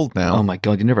really cold now. Oh my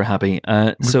God, you're never happy.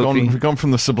 We've gone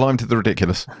from the sublime to the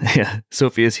ridiculous. Yeah,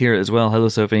 Sophie is here as well. Hello,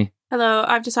 Sophie. Hello,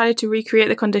 I've decided to recreate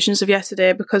the conditions of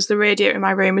yesterday because the radiator in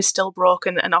my room is still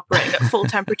broken and operating at full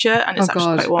temperature, and it's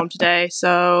actually quite warm today.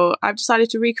 So I've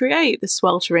decided to recreate the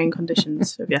sweltering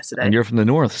conditions of yesterday. And you're from the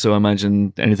north, so I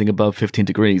imagine anything above 15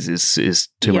 degrees is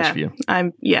too much for you.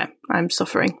 I'm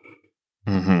suffering.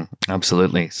 Mm-hmm,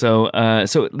 absolutely. So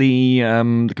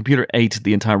the computer ate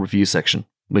the entire review section,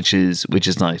 which is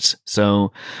nice.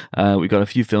 So we've got a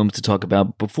few films to talk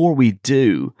about. Before we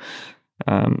do,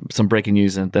 some breaking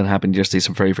news that happened yesterday,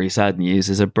 some very, very sad news,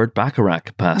 is that Burt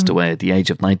Bacharach passed away at the age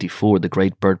of 94. The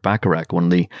great Burt Bacharach, one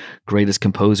of the greatest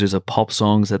composers of pop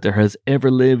songs that there has ever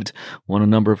lived, won a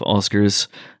number of Oscars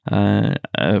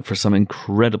for some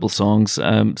incredible songs,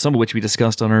 some of which we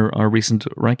discussed on our recent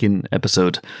ranking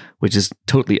episode, which is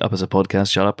totally up as a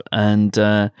podcast, shut up, and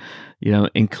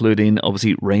including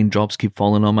obviously Raindrops Keep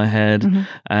Falling on My Head,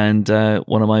 and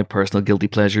one of my personal guilty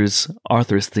pleasures,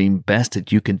 Arthur's theme, Best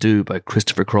That You Can Do by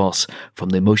Christopher Cross from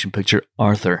the motion picture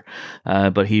Arthur.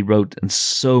 But he wrote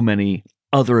so many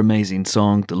other amazing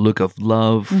songs, The Look of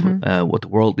Love, What the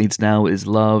World Needs Now Is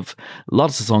Love,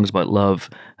 lots of songs about love.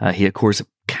 He, of course,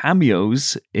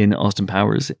 cameos in Austin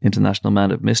Powers, International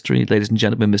Man of Mystery. Ladies and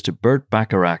gentlemen, Mr. Burt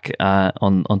Bacharach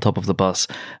on top of the bus.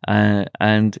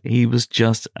 And he was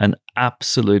just an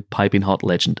absolute piping hot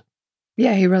legend.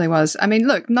 Yeah, he really was. I mean,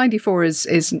 look, 94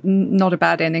 is not a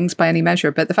bad innings by any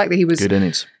measure, but the fact that he was... Good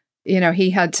innings.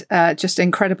 He had just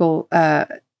incredible...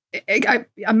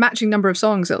 a matching number of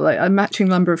songs, a matching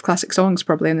number of classic songs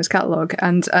probably in his catalogue,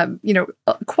 and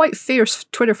quite fierce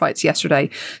Twitter fights yesterday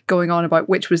going on about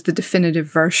which was the definitive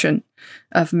version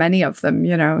of many of them.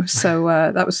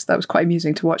 So that was quite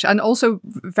amusing to watch, and also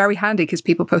very handy because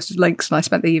people posted links, and I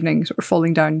spent the evening sort of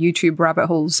falling down YouTube rabbit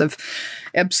holes of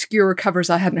obscure covers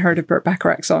I hadn't heard of Burt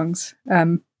Bacharach songs,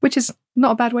 which is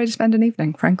not a bad way to spend an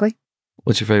evening, frankly.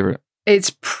 What's your favourite?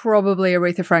 It's probably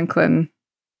Aretha Franklin.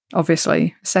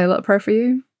 Obviously, Say a Little Prayer for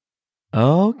You.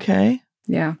 Okay.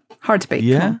 Yeah. Hard to beat.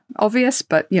 Yeah. Obvious,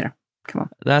 but, come on.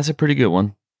 That's a pretty good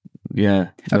one.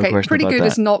 Yeah. No okay, pretty good that.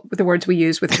 Is not the words we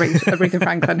use with Aretha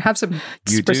Franklin. Have some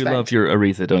You respect. do love your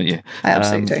Aretha, don't you? I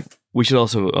absolutely do. We should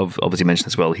also obviously mention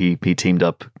as well, he teamed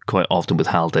up quite often with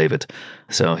Hal David.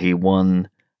 So he won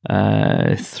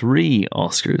 3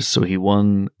 Oscars. So he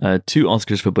won 2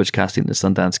 Oscars for Butch Cassidy and the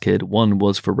Sundance Kid. One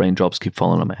was for Raindrops Keep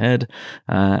Falling on My Head,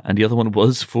 and the other one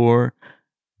was for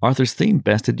Arthur's theme,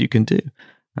 Best That You Can Do,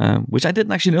 which I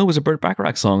didn't actually know was a Burt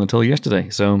Bacharach song until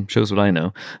yesterday, so shows what I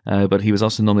know. But he was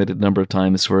also nominated a number of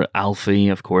times for Alfie,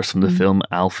 of course, from the film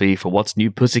Alfie, for What's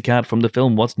New Pussycat from the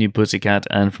film What's New Pussycat,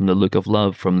 and from The Look of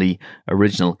Love from the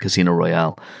original Casino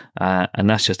Royale. And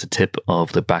that's just a tip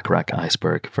of the Bacharach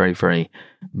iceberg. Very, very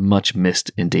much missed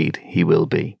indeed he will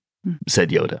be, said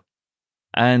Yoda.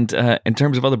 And in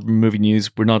terms of other movie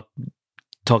news, we're not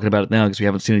talking about it now because we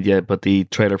haven't seen it yet, but the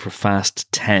trailer for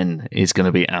Fast 10 is going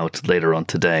to be out later on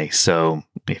today. So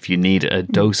if you need a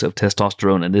dose of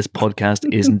testosterone and this podcast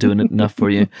isn't doing it enough for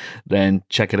you, then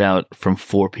check it out from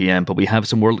 4 p.m. But we have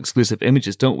some world exclusive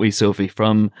images, don't we, Sophie,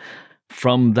 from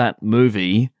that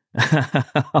movie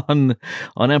on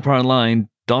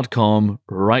EmpireOnline.com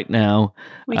right now,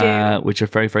 We do. which are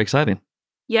very, very exciting.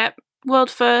 Yep. World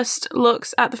first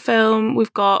looks at the film.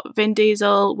 We've got Vin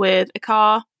Diesel with a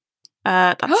car.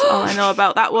 That's all I know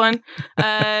about that one.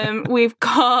 We've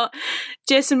got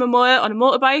Jason Momoa on a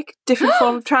motorbike, different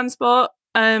form of transport.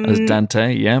 As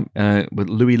Dante, yeah. But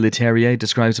Louis Leterrier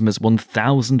describes him as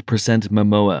 1,000%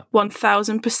 Momoa.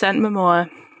 1,000% Momoa.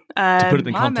 To put it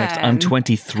in context, I'm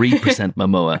 23%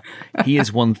 Momoa. He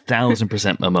is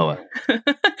 1,000% Momoa.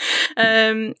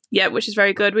 Yeah, which is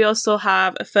very good. We also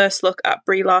have a first look at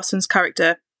Brie Larson's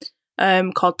character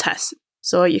called Tess.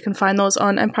 So you can find those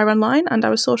on Empire Online and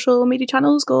our social media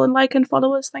channels. Go and like and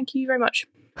follow us. Thank you very much.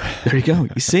 There you go.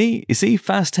 You see,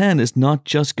 Fast 10 is not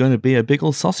just going to be a big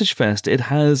old sausage fest. It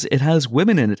has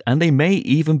women in it, and they may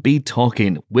even be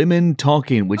talking. Women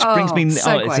talking, which brings me...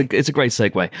 it's a great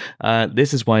segue.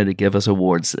 This is why they give us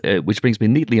awards, which brings me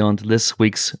neatly on to this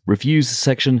week's reviews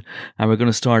section, and we're going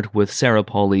to start with Sarah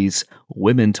Pauli's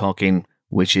Women Talking,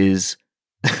 which is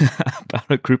about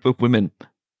a group of women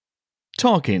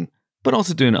talking, but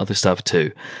also doing other stuff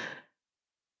too.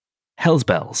 Hell's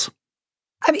Bells.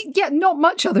 I mean, yeah, not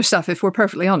much other stuff, if we're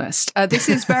perfectly honest. This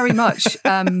is very much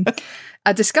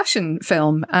a discussion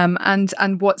film.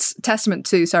 And what's testament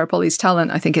to Sarah Pauli's talent,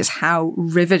 I think, is how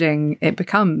riveting it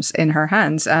becomes in her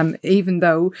hands, even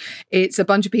though it's a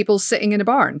bunch of people sitting in a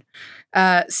barn.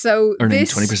 So earning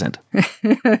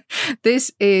 20%.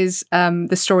 This is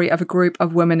the story of a group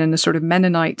of women in a sort of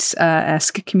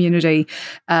Mennonite-esque community.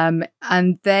 And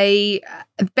they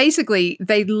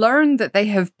learn that they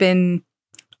have been...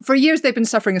 For years, they've been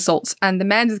suffering assaults, and the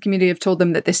men of the community have told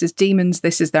them that this is demons,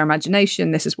 this is their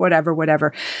imagination, this is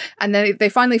whatever. And then they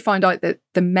finally find out that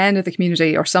the men of the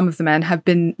community, or some of the men, have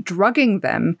been drugging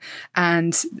them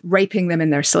and raping them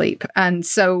in their sleep. And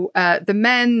so the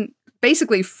men,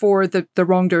 basically for the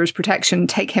wrongdoer's protection,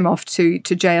 take him off to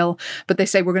jail. But they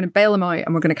say, we're going to bail him out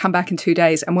and we're going to come back in 2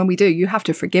 days. And when we do, you have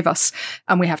to forgive us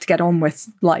and we have to get on with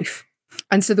life.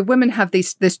 And so the women have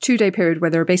this 2-day period where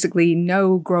there are basically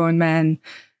no grown men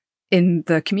in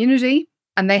the community,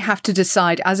 and they have to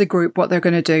decide as a group what they're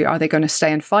going to do. Are they going to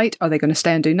stay and fight? Are they going to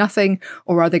stay and do nothing?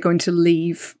 Or are they going to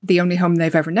leave the only home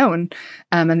they've ever known,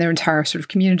 and their entire sort of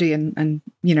community and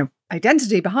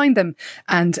identity behind them,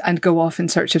 and go off in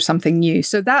search of something new?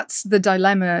 So that's the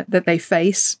dilemma that they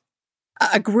face.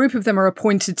 A group of them are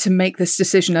appointed to make this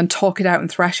decision and talk it out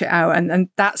and thrash it out. And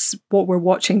that's what we're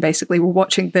watching, basically. We're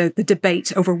watching the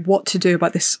debate over what to do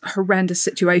about this horrendous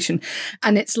situation.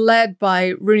 And it's led by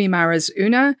Rooney Mara's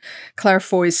Una, Claire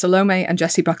Foy's Salome, and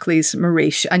Jessie Buckley's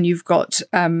Marish. And you've got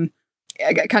a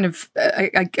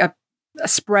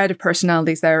spread of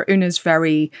personalities there. Una's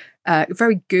very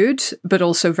good, but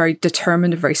also very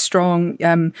determined and very strong.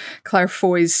 Claire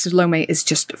Foy's Salome is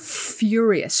just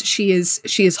furious. She is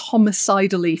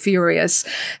homicidally furious.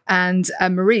 And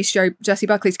Marish, Jessie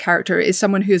Buckley's character, is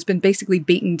someone who has been basically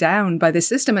beaten down by the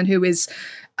system and who is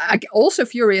also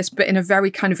furious, but in a very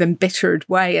kind of embittered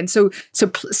way. And so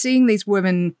seeing these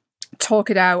women talk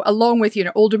it out, along with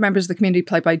older members of the community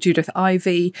played by Judith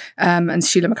Ivey and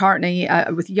Sheila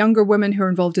McCartney, with younger women who are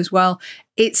involved as well.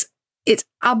 It's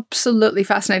absolutely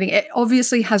fascinating. It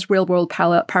obviously has real world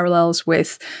parallels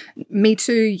with Me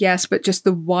Too, yes, but just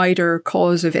the wider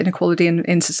cause of inequality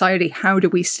in society. How do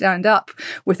we stand up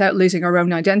without losing our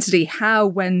own identity? How,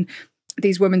 when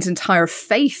these women's entire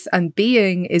faith and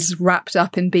being is wrapped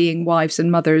up in being wives and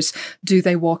mothers, do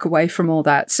they walk away from all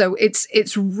that? So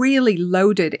it's really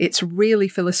loaded. It's really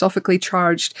philosophically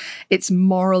charged. It's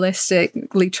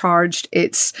moralistically charged.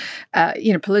 It's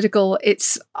political.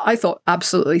 It's, I thought,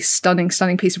 absolutely stunning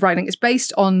piece of writing. It's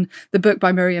based on the book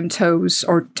by Miriam Toews,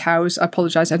 or Towes. I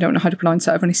apologize, I don't know how to pronounce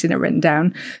it. I've only seen it written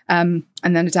down, and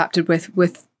then adapted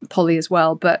with Polly as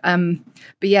well. But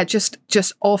yeah, just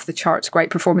off the charts, great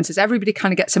performances. Everybody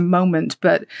kind of gets a moment,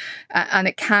 but and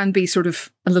it can be sort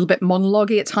of a little bit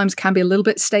monologue-y at times, can be a little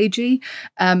bit stagey,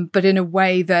 but in a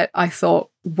way that I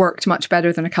thought worked much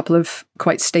better than a couple of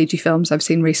quite stagey films I've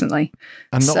seen recently.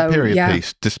 And not a period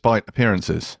piece, despite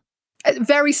appearances.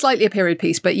 Very slightly a period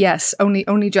piece, but yes,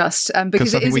 only just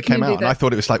because it is we came out and I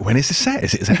thought it was like, when is this set?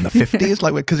 Is it set in the 50s?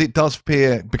 Like, because it does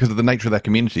appear, because of the nature of their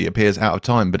community, it appears out of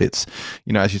time. But it's,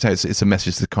 as you say, it's a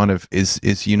message that kind of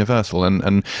is universal.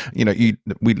 And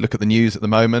we look at the news at the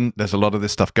moment. There's a lot of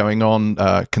this stuff going on.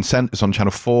 Consent is on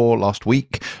Channel 4 last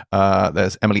week.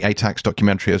 There's Emily Atack's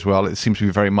documentary as well. It seems to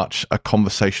be very much a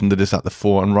conversation that is at the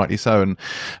fore, and rightly so.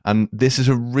 And this is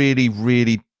a really,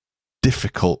 really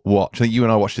difficult watch. I think you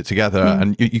and I watched it together,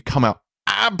 and you come out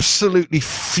absolutely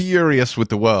furious with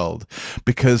the world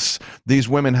because these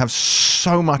women have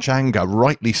so much anger,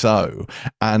 rightly so,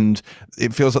 and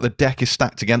it feels like the deck is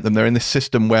stacked against them. They're in this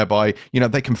system whereby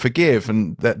they can forgive,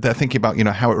 and they're thinking about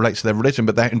how it relates to their religion,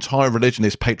 but their entire religion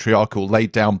is patriarchal,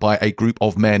 laid down by a group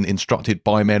of men, instructed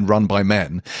by men, run by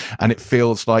men, and it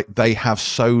feels like they have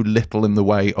so little in the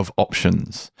way of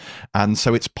options. And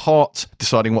so it's part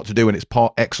deciding what to do, and it's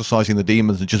part exercising the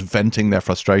demons and just venting their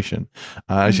frustration,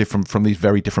 actually from these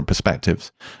very different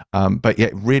perspectives. But yeah,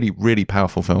 really, really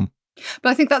powerful film. But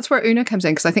I think that's where Una comes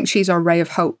in, because I think she's our ray of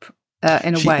hope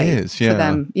in a way for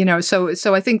them.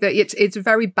 So I think that it's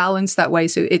very balanced that way.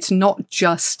 So it's not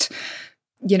just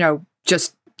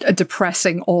just a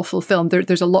depressing, awful film.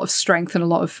 There's a lot of strength and a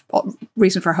lot of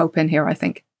reason for hope in here, I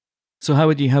think. So how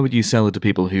would you sell it to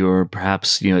people who are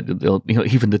perhaps even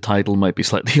the title might be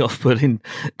slightly off-putting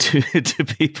to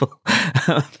people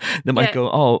that might go,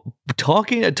 oh, a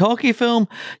talkie film,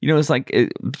 it's like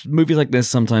movies like this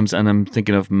sometimes, and I'm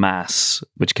thinking of Mass,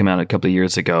 which came out a couple of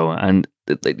years ago, and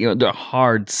they're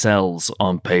hard sells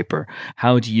on paper.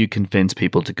 How do you convince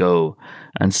people to go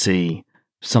and see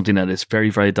something that is very,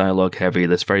 very dialogue heavy,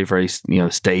 that's very, very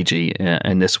stagey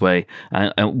in this way,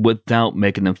 and without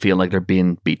making them feel like they're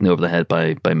being beaten over the head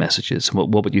by messages? What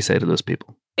would you say to those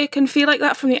people? It can feel like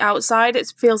that from the outside.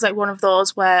 It feels like one of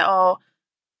those where,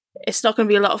 it's not going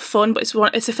to be a lot of fun, but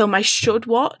it's a film I should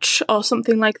watch or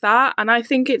something like that. And I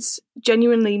think it's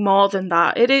genuinely more than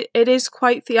that. It is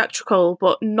quite theatrical,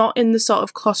 but not in the sort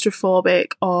of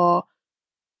claustrophobic or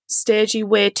stagey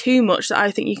way too much that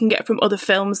I think you can get from other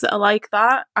films that are like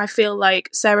that. I feel like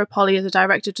Sarah Polley as a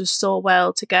director does so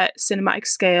well to get cinematic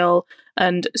scale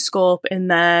and scope in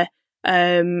there,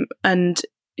 and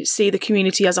see the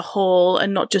community as a whole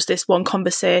and not just this one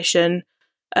conversation.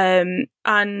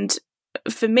 And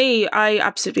for me, I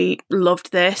absolutely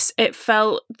loved this. It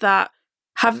felt that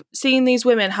seeing these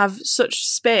women have such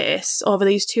space over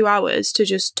these 2 hours to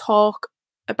just talk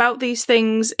about these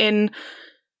things in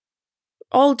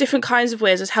all different kinds of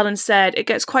ways, as Helen said. It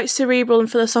gets quite cerebral and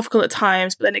philosophical at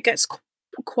times, but then it gets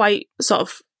quite sort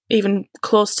of even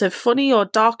close to funny or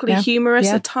darkly humorous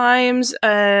at times.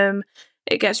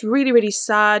 It gets really, really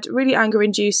sad, really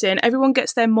anger-inducing. Everyone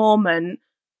gets their moment,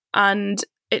 and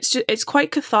it's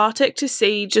quite cathartic to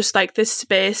see just like this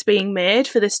space being made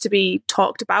for this to be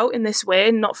talked about in this way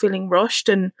and not feeling rushed,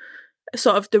 and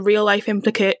sort of the real-life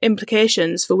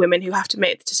implications for women who have to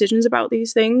make decisions about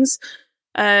these things.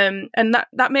 And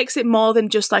that makes it more than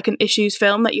just like an issues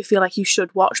film that you feel like you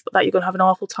should watch, but that you're going to have an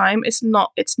awful time. It's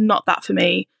not that for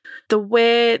me. The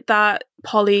way that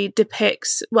Polly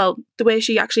depicts, the way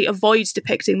she actually avoids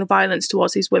depicting the violence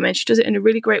towards these women, she does it in a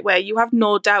really great way. You have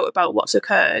no doubt about what's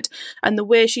occurred, and the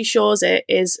way she shows it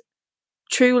is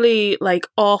truly like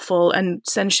awful and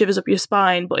sends shivers up your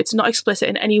spine, but it's not explicit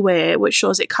in any way, which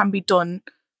shows it can be done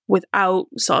without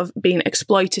sort of being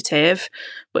exploitative,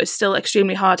 but it's still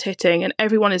extremely hard-hitting, and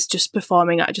everyone is just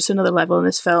performing at just another level in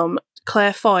this film.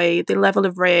 Claire Foy, the level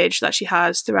of rage that she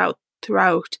has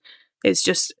throughout is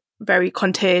just very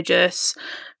contagious.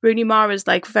 Rooney Mara's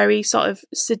like very sort of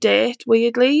sedate,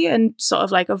 weirdly, and sort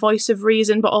of like a voice of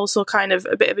reason, but also kind of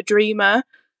a bit of a dreamer,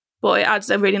 but it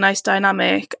adds a really nice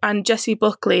dynamic. And Jessie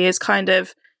Buckley is kind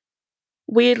of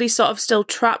weirdly sort of still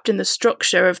trapped in the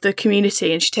structure of the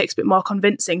community, and she takes a bit more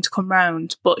convincing to come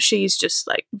round, but she's just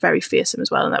like very fearsome as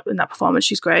well in that performance.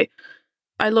 She's great.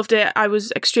 I loved it. I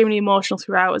was extremely emotional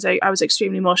throughout. I was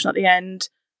extremely emotional at the end.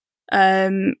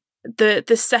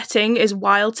 The setting is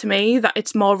wild to me, that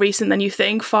it's more recent than you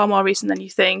think, far more recent than you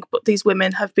think, but these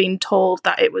women have been told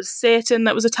that it was Satan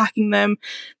that was attacking them.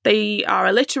 They are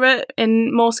illiterate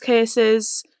in most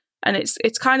cases, and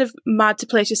it's kind of mad to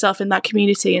place yourself in that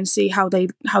community and see how they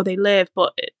live,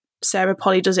 but Sarah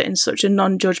Polley does it in such a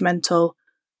non-judgmental,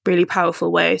 really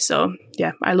powerful way. So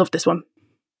yeah, I love this one.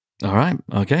 All right,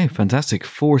 okay, fantastic.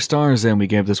 4 stars then we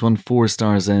gave this one. 4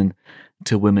 stars in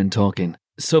to Women Talking.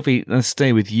 Sophie, let's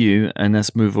stay with you and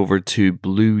let's move over to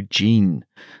Blue Jean.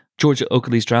 Georgia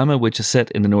Oakley's drama, which is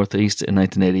set in the Northeast in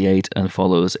 1988 and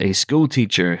follows a school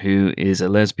teacher who is a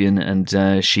lesbian,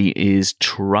 and she is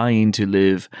trying to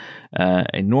live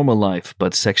a normal life,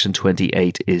 but Section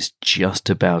 28 is just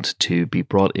about to be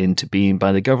brought into being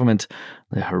by the government.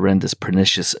 The horrendous,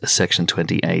 pernicious Section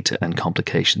 28, and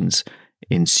complications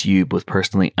ensue both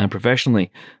personally and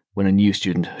professionally when a new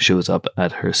student shows up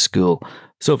at her school.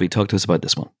 Sophie, talk to us about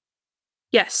this one.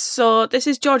 Yes, so this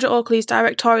is Georgia Oakley's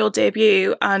directorial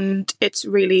debut, and it's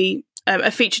really a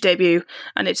feature debut,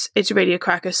 and it's really a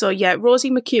cracker. So yeah,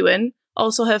 Rosie McEwen,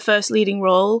 also her first leading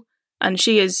role, and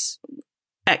she is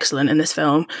excellent in this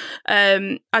film.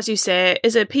 As you say,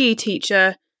 is a PE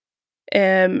teacher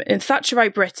in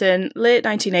Thatcherite Britain, late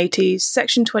 1980s.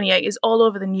 Section 28 is all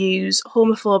over the news.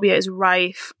 Homophobia is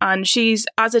rife, and she's,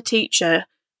 as a teacher,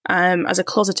 as a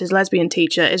closeted lesbian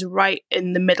teacher, is right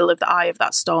in the middle of the eye of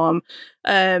that storm,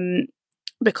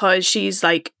 because she's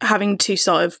like having to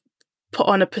sort of put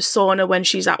on a persona when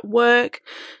she's at work,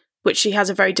 which she has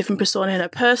a very different persona in her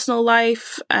personal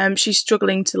life. She's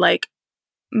struggling to like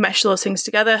mesh those things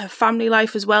together. Her family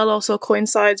life as well also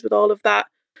coincides with all of that.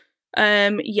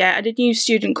 And a new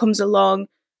student comes along,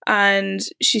 and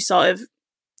she sort of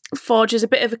forges a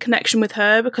bit of a connection with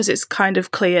her, because it's kind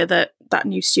of clear that that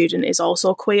new student is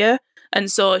also queer, and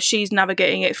so she's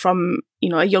navigating it from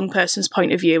a young person's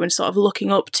point of view, and sort of looking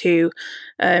up to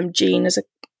Jean as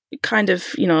kind of,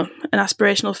 you know, an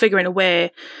aspirational figure in a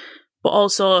way, but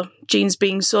also Jean's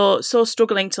being so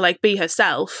struggling to like be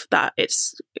herself that it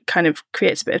kind of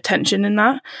creates a bit of tension in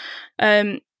that.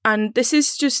 And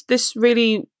this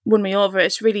really won me over.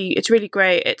 It's really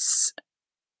great. It's,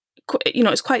 you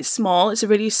know, it's quite small. It's a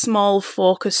really small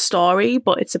focused story,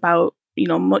 but it's about, you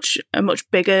know, a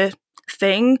much bigger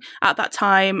thing at that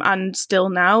time and still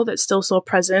now that's still so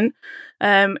present.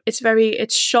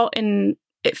 It's shot in,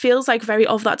 it feels like very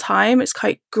of that time. It's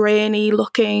quite grainy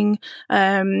looking.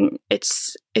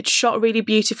 It's shot really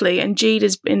beautifully, and Jean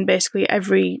is in basically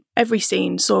every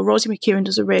scene. So Rosie McEwen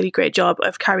does a really great job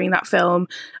of carrying that film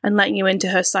and letting you into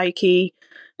her psyche.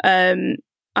 And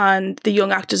the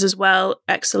young actors as well,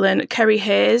 excellent. Kerry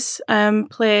Hayes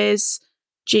plays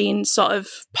Jean's sort of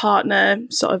partner,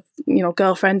 sort of, you know,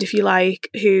 girlfriend, if you like,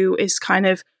 who is kind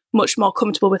of much more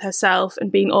comfortable with herself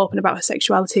and being open about her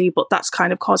sexuality, but that's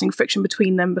kind of causing friction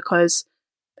between them because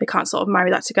they can't sort of marry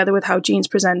that together with how Jean's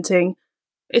presenting.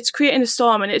 It's creating a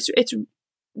storm, and it's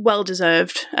well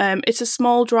deserved. It's a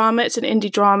small drama, it's an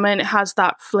indie drama, and it has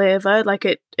that flavour, like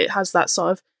it has that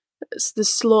sort of the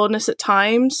slowness at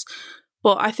times,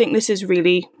 but I think this is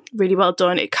really, really well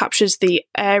done. It captures the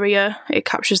area, it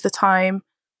captures the time,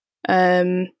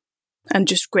 and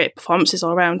just great performances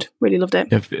all around. Really loved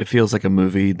it. It feels like a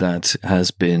movie that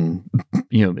has been,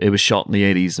 you know, it was shot in the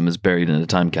 80s and was buried in a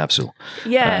time capsule.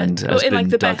 Yeah, and in like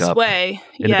the best way.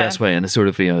 In the best way, and it's sort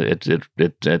of, you know,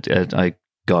 I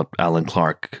got Alan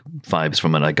Clark vibes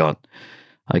from it. I got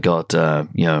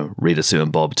you know, Rita Sue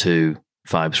and Bob 2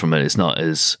 vibes from it. It's not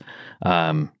as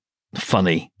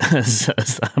funny as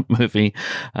that movie,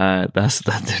 that's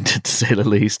that to say the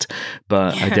least,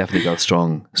 but I definitely got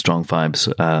strong vibes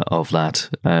of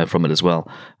that from it as well.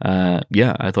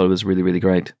 Yeah, I thought it was really, really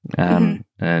great. And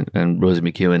Rosie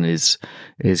McEwen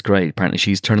is great. Apparently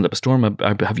she's turning up a storm.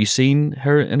 Have you seen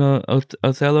her in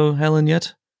Othello, Helen,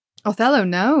 yet? Othello,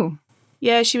 no.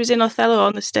 Yeah, she was in Othello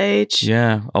on the stage.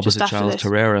 Yeah, opposite Charles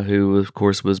Torreira, who of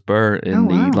course was Burr in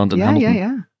the London Hamilton.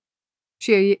 Yeah.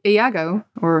 She Iago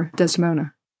or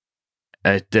Desdemona?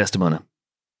 Desdemona.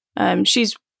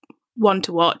 She's one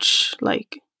to watch.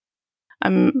 Like,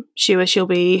 I'm sure she'll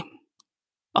be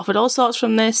offered all sorts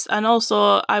from this. And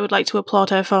also, I would like to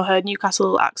applaud her for her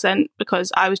Newcastle accent,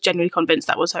 because I was genuinely convinced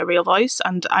that was her real voice,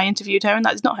 and I interviewed her, and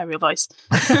that is not her real voice.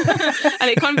 And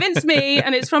it convinced me,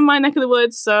 and it's from my neck of the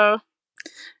woods. So,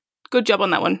 good job on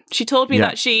that one. She told me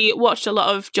that she watched a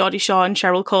lot of Geordie Shaw and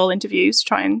Cheryl Cole interviews to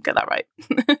try and get that right.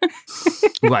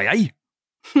 Why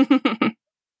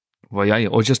aye?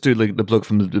 Or just do like the bloke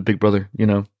from the Big Brother, you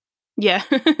know? Yeah.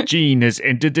 Jean has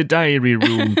entered the diary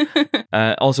room.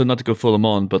 Also, not to go full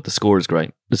on, but the score is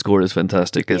great. The score is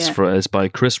fantastic. It's by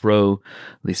Chris Rowe,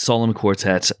 the Solemn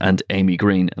Quartet, and Amy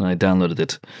Green, and I downloaded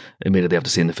it immediately after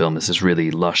seeing the film. It's this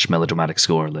really lush, melodramatic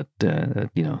score that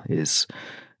you know, is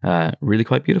really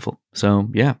quite beautiful. So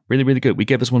yeah, really, really good. We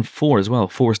gave this one 4 as well.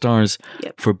 4 stars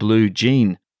for Blue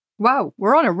Jean. Wow,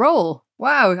 we're on a roll.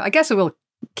 Wow, I guess I will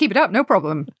keep it up, no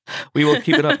problem. We will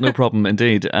keep it up, no problem,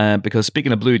 indeed. Because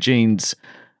speaking of blue jeans,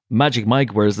 Magic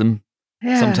Mike wears them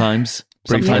sometimes.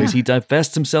 Sometimes he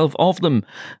divests himself of them.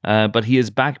 But he is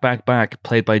back,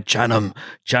 played by Channing.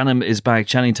 Channing is back.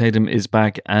 Channing Tatum is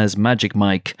back as Magic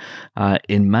Mike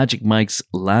in Magic Mike's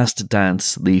Last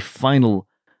Dance, the final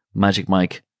Magic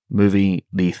Mike movie,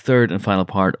 the third and final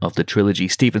part of the trilogy.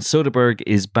 Steven Soderbergh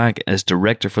is back as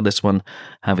director for this one,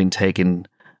 having taken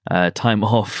time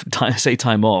off.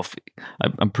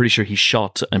 I'm pretty sure he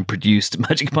shot and produced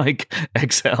Magic Mike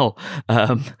XL.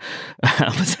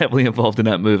 I was heavily involved in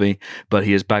that movie, but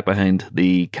he is back behind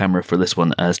the camera for this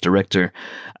one as director.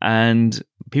 And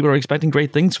people are expecting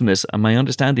great things from this. And my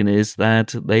understanding is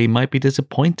that they might be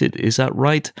disappointed. Is that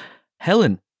right,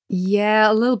 Helen?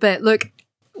 Yeah, a little bit. Look,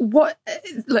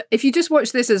 if you just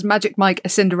watch this as Magic Mike, a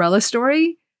Cinderella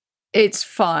story, it's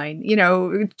fine. You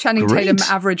know, Channing Tatum,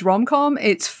 average rom-com,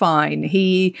 it's fine.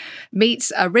 He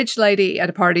meets a rich lady at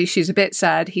a party. She's a bit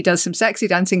sad. He does some sexy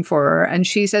dancing for her, and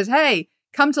she says, hey,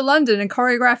 come to London and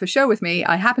choreograph a show with me.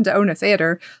 I happen to own a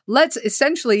theatre. Let's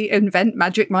essentially invent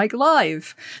Magic Mike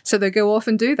live. So they go off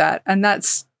and do that. And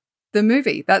that's the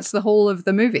movie. That's the whole of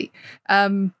the movie.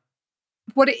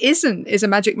 What it isn't is a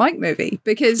Magic Mike movie,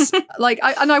 because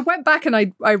I went back and I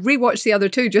rewatched the other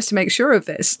two just to make sure of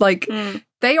this.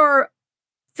 They are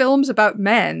films about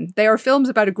men. They are films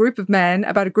about a group of men,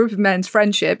 about a group of men's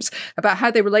friendships, about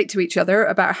how they relate to each other,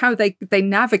 about how they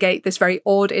navigate this very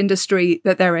odd industry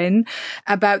that they're in,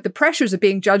 about the pressures of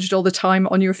being judged all the time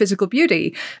on your physical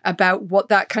beauty, about what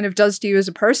that kind of does to you as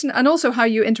a person, and also how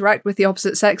you interact with the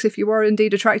opposite sex if you are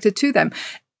indeed attracted to them.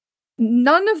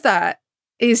 None of that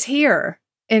is here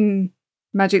in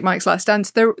Magic Mike's Last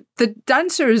Dance, the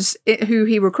dancers who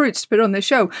he recruits to put on the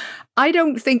show, I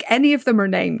don't think any of them are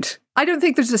named. I don't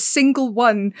think there's a single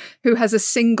one who has a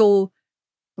single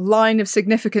line of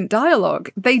significant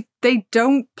dialogue. They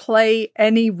don't play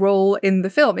any role in the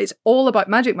film. It's all about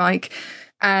Magic Mike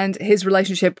and his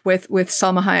relationship with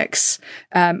Salma Hayek's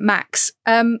Max.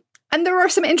 And there are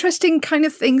some interesting kind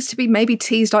of things to be maybe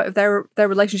teased out of their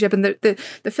relationship, and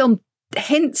the film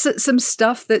hints at some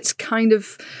stuff that's kind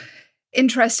of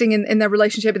interesting in their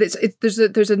relationship.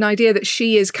 There's an idea that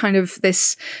she is kind of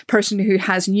this person who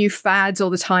has new fads all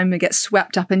the time and gets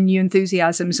swept up in new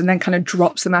enthusiasms and then kind of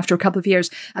drops them after a couple of years.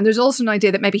 And there's also an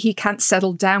idea that maybe he can't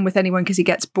settle down with anyone because he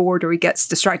gets bored or he gets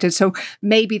distracted. So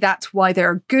maybe that's why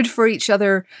they're good for each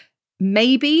other.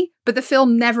 Maybe, but the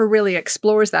film never really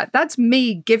explores that. That's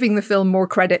me giving the film more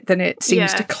credit than it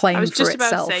seems to claim for itself. I was just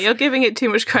about to say, you're giving it too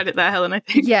much credit there, Helen, I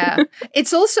think. Yeah.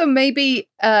 It's also maybe...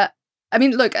 I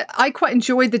mean, look, I quite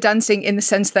enjoyed the dancing in the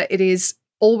sense that it is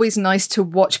always nice to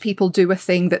watch people do a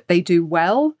thing that they do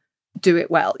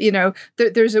it well. You know,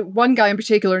 there's one guy in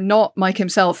particular, not Mike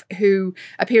himself, who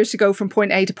appears to go from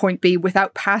point A to point B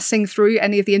without passing through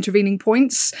any of the intervening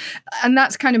points. And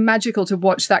that's kind of magical to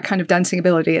watch that kind of dancing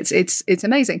ability. It's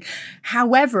amazing.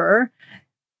 However,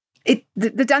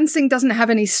 the dancing doesn't have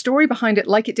any story behind it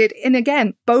like it did in,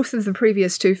 again, both of the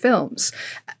previous two films.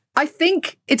 I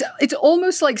think it's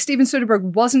almost like Steven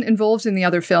Soderbergh wasn't involved in the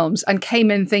other films and came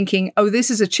in thinking, oh,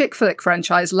 this is a chick flick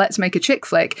franchise, let's make a chick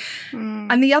flick.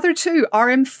 And the other two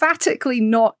are emphatically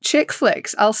not chick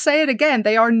flicks. I'll say it again,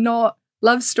 they are not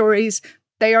love stories.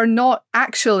 They are not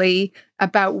actually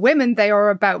about women, they are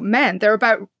about men. They're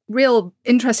about real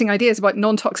interesting ideas about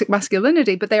non-toxic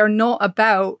masculinity, but they are not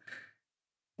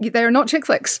chick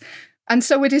flicks. And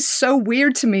so it is so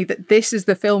weird to me that this is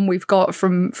the film we've got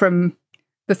from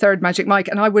the third Magic Mike,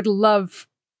 and I would love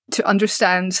to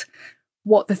understand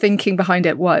what the thinking behind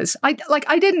it was. I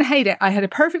didn't hate it. I had a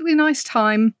perfectly nice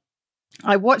time.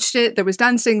 I watched it. There was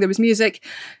dancing. There was music.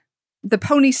 The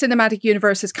Pony cinematic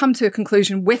universe has come to a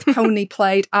conclusion with Pony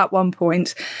played at one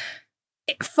point.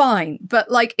 Fine, but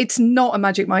it's not a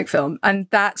Magic Mike film, and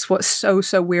that's what's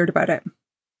so weird about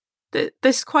it.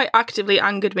 This quite actively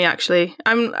angered me, actually.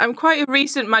 I'm quite a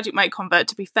recent Magic Mike convert,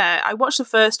 to be fair. I watched the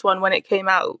first one when it came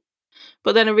out,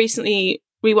 but then I recently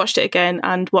rewatched it again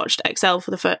and watched XXL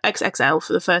for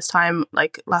the first time,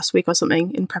 last week or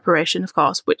something, in preparation, of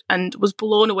course, and was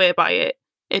blown away by it.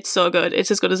 It's so good.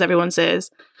 It's as good as everyone says.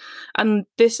 And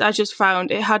this, I just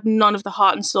found, it had none of the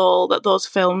heart and soul that those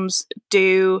films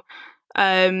do.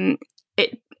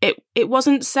 It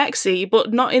wasn't sexy,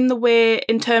 but not in the way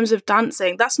in terms of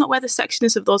dancing. That's not where the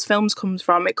sexiness of those films comes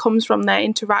from. It comes from their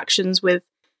interactions with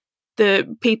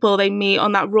the people they meet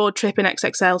on that road trip in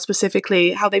XXL,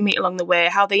 specifically, how they meet along the way,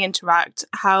 how they interact,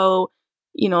 how,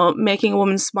 making a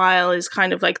woman smile is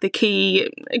kind of the key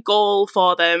goal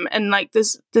for them. And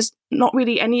there's not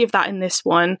really any of that in this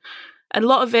one. And a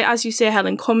lot of it, as you say,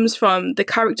 Helen, comes from the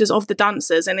characters of the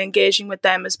dancers and engaging with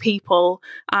them as people.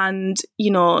 And,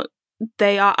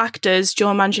 they are actors. Joe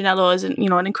Manganiello is, an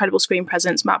incredible screen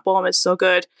presence. Matt Bomer is so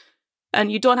good.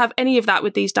 And you don't have any of that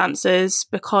with these dancers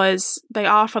because they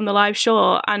are from the live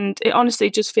show. And it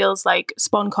honestly just feels like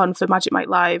SpawnCon for Magic Mike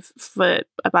Live for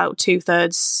about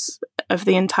 2/3 of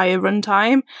the entire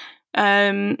runtime.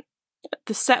 The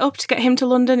setup to get him to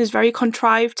London is very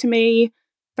contrived to me,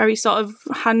 very sort of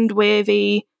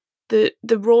hand-wavy.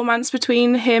 The romance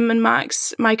between him and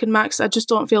Mike and Max, I just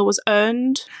don't feel was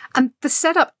earned. And the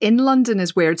setup in London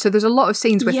is weird. So there's a lot of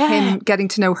scenes with him getting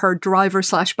to know her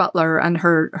driver/butler and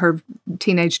her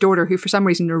teenage daughter, who for some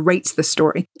reason narrates the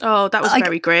story. Oh, that was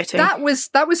very grating. That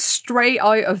was straight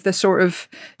out of the sort of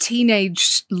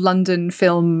teenage London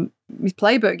film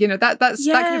playbook. That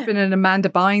could have been an Amanda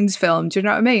Bynes film. Do you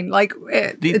know what I mean?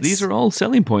 These are all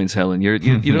selling points, Helen. You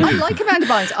don't. I like Amanda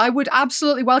Bynes. I would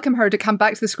absolutely welcome her to come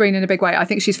back to the screen in a big way. I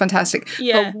think she's fantastic.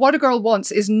 Yeah. But What a Girl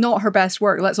Wants is not her best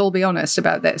work. Let's all be honest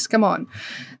about this. Come on.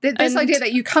 This idea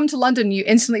that you come to London and you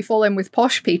instantly fall in with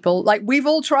posh people, we've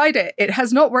all tried it. It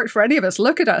has not worked for any of us.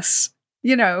 Look at us.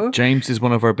 James is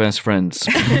one of our best friends.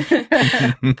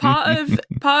 part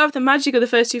of the magic of the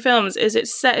first two films is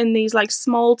it's set in these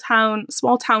small town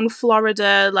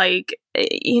Florida,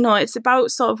 it's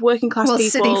about sort of working class people.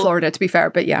 City Florida, to be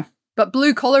fair, but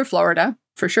blue collar Florida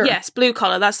for sure. Yes, blue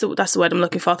collar. That's the word I'm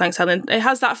looking for. Thanks, Helen. It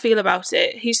has that feel about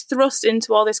it. He's thrust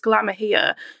into all this glamour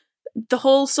here. The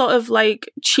whole sort of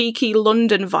cheeky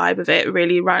London vibe of it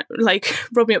really rubbed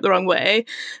me up the wrong way.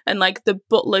 And the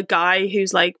butler guy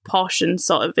who's posh and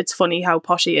sort of, it's funny how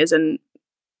posh he is and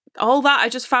all that, I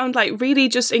just found really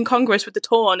just incongruous with the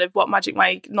tone of what Magic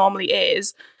Mike normally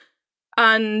is,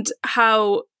 and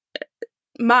how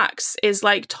Max is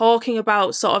like talking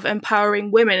about sort of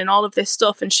empowering women and all of this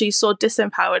stuff, and she's so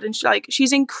disempowered, and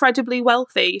she's incredibly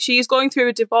wealthy. She's going through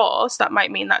a divorce. That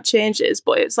might mean that changes,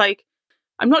 but it's like,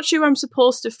 I'm not sure I'm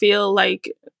supposed to feel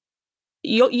like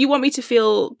you want me to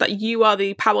feel that you are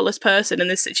the powerless person in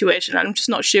this situation. I'm just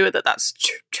not sure that that's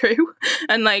true.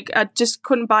 And like, I just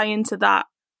couldn't buy into that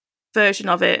version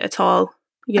of it at all.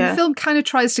 Yeah. And the film kind of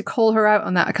tries to call her out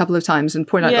on that a couple of times and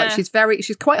point out like she's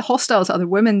quite hostile to other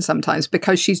women sometimes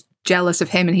because she's jealous of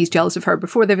him and he's jealous of her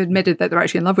before they've admitted that they're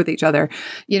actually in love with each other.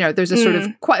 You know, there's a sort of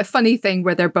quite a funny thing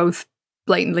where they're both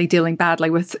blatantly dealing badly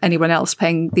with anyone else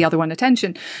paying the other one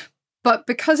attention. But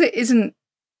because it isn't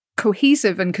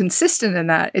cohesive and consistent in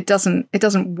that, it doesn't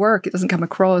work. It doesn't come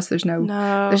across. There's no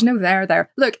there.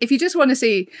 Look, if you just want to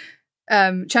see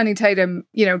Channing Tatum,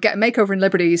 you know, get a makeover in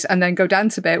Liberties and then go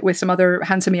dance a bit with some other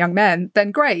handsome young men,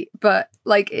 then great. But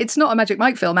like, it's not a Magic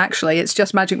Mike film, actually. It's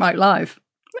just Magic Mike Live.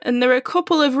 And there are a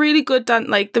couple of really good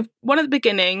like the one at the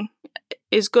beginning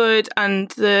is good, and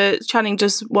the Channing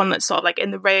does one that's sort of like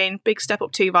In the Rain, big Step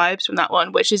Up 2 vibes from that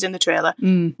one, which is in the trailer,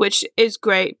 which is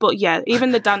great. But yeah,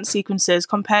 even the dance sequences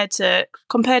compared to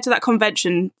that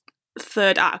convention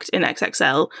third act in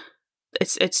XXL,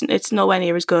 it's nowhere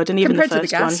near as good. And even compared the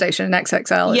first to the gas station in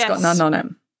XXL, it's got none on it.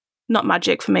 Not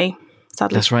magic for me,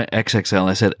 sadly. That's right, XXL.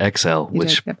 I said XL,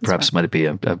 which perhaps might be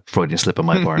a Freudian slip on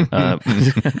my part.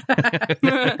 Magic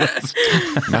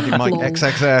Mike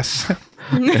XXS.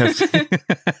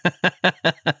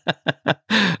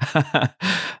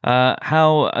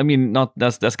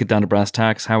 Let's get down to brass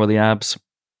tacks. How are the abs?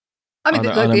 I mean,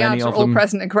 the abs are all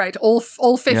present and correct. All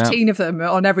 15 of them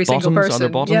on every single person. Are there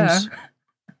bottoms? Yeah.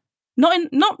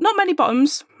 Not many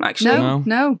bottoms, actually.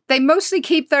 No. They mostly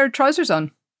keep their trousers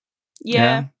on.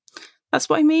 Yeah. That's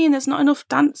what I mean. There's not enough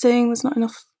dancing. There's not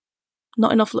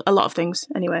enough, a lot of things.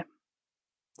 Anyway,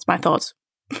 it's my thoughts.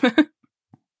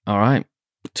 All right.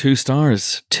 2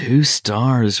 stars. 2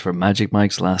 stars for Magic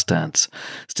Mike's Last Dance.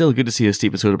 Still good to see a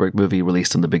Steven Soderbergh movie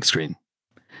released on the big screen.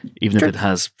 Even if it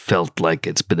has felt like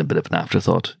it's been a bit of an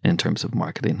afterthought in terms of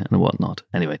marketing and whatnot.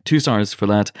 Anyway, 2 stars for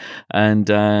that.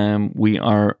 And we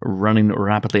are running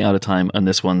rapidly out of time on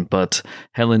this one. But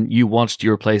Helen, you watched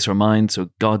Your Place or Mine,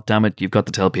 so God damn it, you've got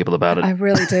to tell people about it. I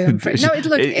really do.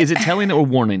 Is it telling or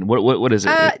warning? What is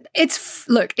it?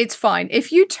 It's fine.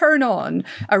 If you turn on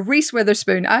a Reese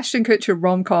Witherspoon, Ashton Kutcher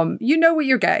rom-com, you know what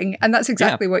you're getting, and that's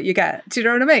exactly what you get. Do you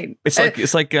know what I mean?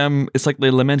 It's like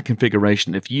the Lament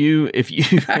configuration. If you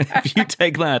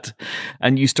take that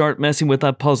and you start messing with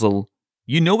that puzzle,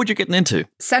 you know what you're getting into.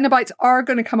 Cenobites are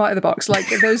going to come out of the box. Like,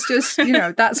 there's just,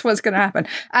 that's what's going to happen.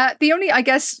 The only, I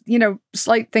guess,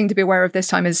 slight thing to be aware of this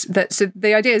time is that, so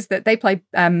the idea is that they play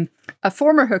a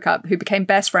former hookup who became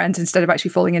best friends instead of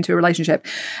actually falling into a relationship.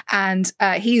 And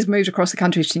he's moved across the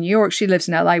country to New York. She lives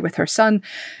in LA with her son.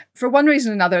 For one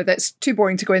reason or another, that's too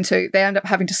boring to go into, they end up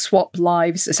having to swap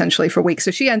lives essentially for weeks.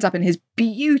 So she ends up in his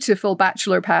beautiful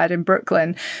bachelor pad in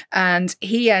Brooklyn, and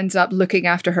he ends up looking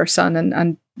after her son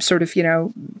and sort of,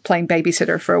 playing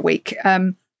babysitter for a week.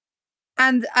 And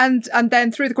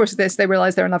then through the course of this, they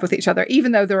realize they're in love with each other,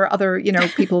 even though there are other,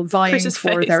 people vying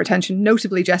for their attention,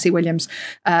 notably Jesse Williams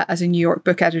as a New York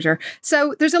book editor.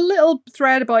 So there's a little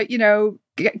thread about,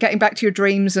 getting back to your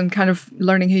dreams and kind of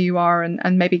learning who you are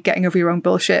and maybe getting over your own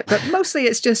bullshit. But mostly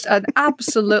it's just an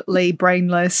absolutely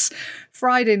brainless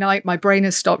Friday night. My brain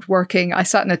has stopped working. I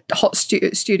sat in a hot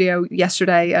studio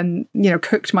yesterday and,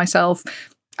 cooked myself.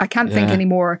 I can't think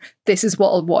anymore. This is what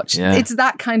I'll watch. Yeah. It's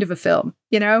that kind of a film,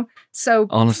 So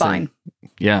honestly, fine.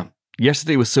 Yeah.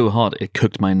 Yesterday was so hot, it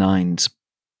cooked my nines.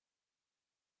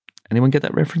 Anyone get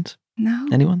that reference? No.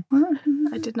 Anyone?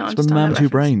 I did not understand. It's the Man with Two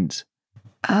Brains.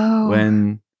 Oh.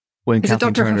 When is Kathleen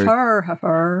it Dr.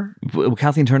 Turner, well,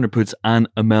 Kathleen Turner puts Anne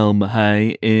Amel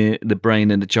Mahay, the brain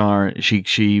in the jar.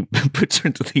 She puts her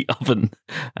into the oven,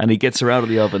 and he gets her out of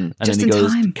the oven, and just then he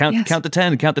goes, time. count to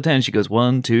 10, count to 10. She goes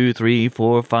 1, 2, 3,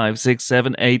 4, 5, 6,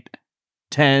 7, 8,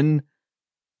 10.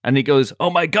 And he goes,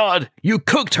 "Oh my God, you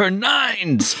cooked her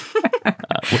nines!"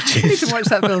 Which is, you should watch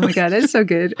that film again. It's so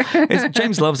good.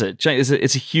 James loves it.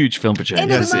 It's a huge film for James. It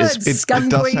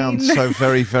does sound so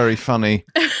very, very funny.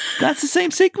 That's the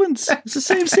same sequence. It's the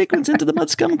same sequence into the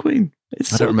Mud Scum Queen.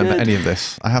 I don't remember any of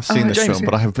this. I have seen this film,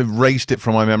 but I have erased it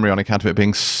from my memory on account of it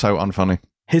being so unfunny.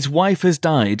 His wife has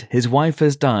died.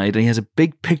 And he has a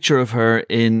big picture of her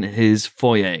in his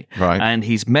foyer. Right. And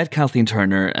he's met Kathleen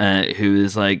Turner, who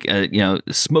is like,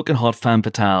 smoking hot femme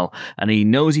fatale. And he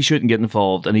knows he shouldn't get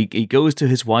involved. And he goes to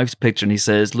his wife's picture and he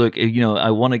says, look,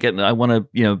 I want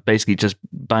to, basically just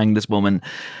bang this woman.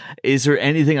 Is there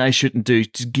anything I shouldn't do?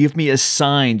 Just give me a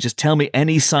sign. Just tell me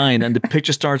any sign. And the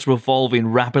picture starts revolving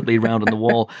rapidly around on the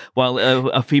wall while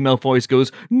a female voice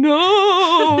goes,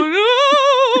 no.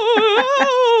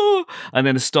 And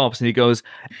then it stops and he goes,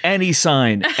 any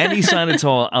sign at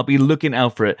all, I'll be looking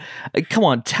out for it. Come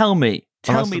on, tell me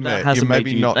that hasn't made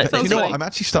you... Not. You know what? I'm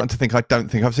actually starting to think I don't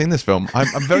think I've seen this film. I'm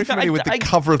very familiar with the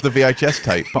cover of the VHS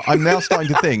tape, but I'm now starting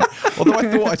to think, although I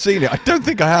thought I'd seen it, I don't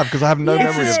think I have because I have no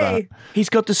memory of that. He's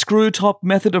got the screw top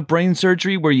method of brain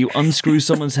surgery where you unscrew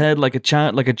someone's head like a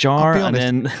jar, I'll be honest,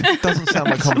 and then it doesn't sound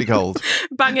like comedy gold.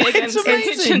 Bang it against the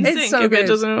kitchen It's sink so if good. it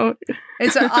doesn't work.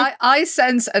 I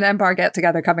sense an Empire get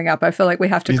together coming up. I feel like we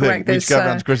have to correct we this. just go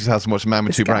around to Chris's house and watch Man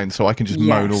with Two Brains, so I can just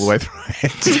moan all the way through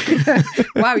it.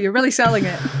 Wow, you're really selling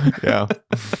it. Yeah.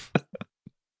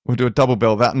 We'll do a double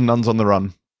bill, that and Nuns on the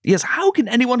Run. yes, how can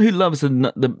anyone who loves the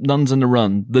Nuns on the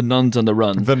Run, the Nuns on the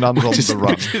Run, The Nuns on the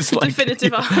Run. it's like,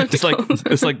 Definitive article.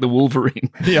 it's like the Wolverine.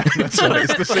 Yeah, that's right.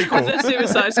 It's the sequel. The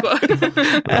Suicide Squad.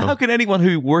 How can anyone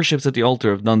who worships at the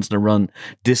altar of Nuns on the Run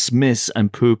dismiss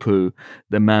and poo-poo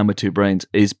the Man with Two Brains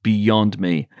is beyond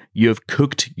me. You have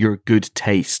cooked your good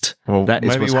taste. Well, that is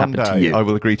maybe what's one happened to day you. I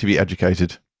will agree to be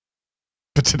educated.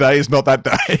 But today is not that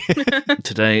day.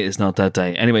 Today is not that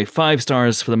day. Anyway, 5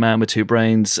 stars for The Man with Two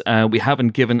Brains. We haven't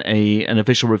given an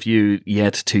official review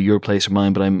yet to Your Place or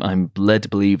Mine, but I'm led to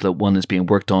believe that one is being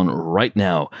worked on right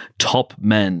now. Top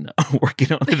men are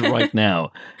working on it right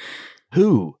now.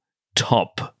 Who?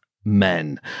 Top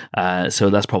men. So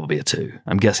that's probably a 2.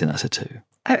 I'm guessing that's a 2.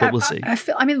 But we'll see.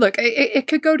 I mean, look, it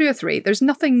could go to a 3. There's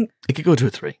nothing It could go to a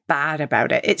 3. bad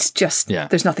about it. It's just,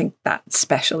 there's nothing that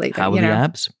special either. How are the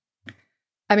abs?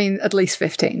 I mean, at least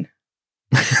 15.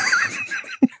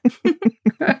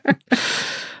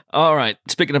 All right.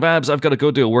 Speaking of abs, I've got to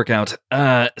go do a workout.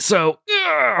 God,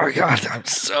 I'm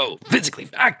so physically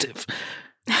active.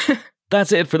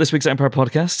 That's it for this week's Empire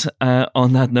Podcast.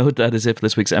 On that note, that is it for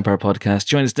this week's Empire Podcast.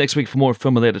 Join us next week for more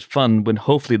film-related fun when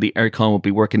hopefully the aircon will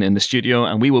be working in the studio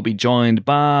and we will be joined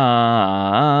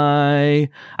by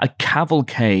a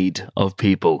cavalcade of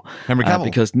people. Henry Cavill.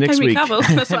 Because next Henry week, Cavill,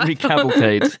 that's what Henry I thought.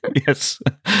 Cavalcade, yes,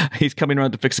 he's coming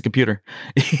around to fix the computer.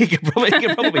 He could probably do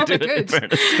it, in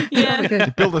fairness.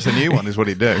 Yeah. Build us a new one is what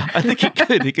he'd do. I think he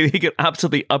could. He could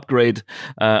absolutely upgrade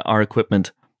our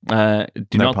equipment. Do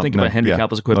not think about Henry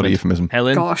Cavill's equipment. Not a euphemism.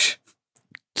 Helen, Gosh.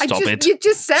 stop it. You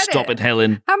just said Stop it,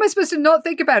 Helen. How am I supposed to not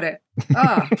think about it?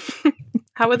 Ah.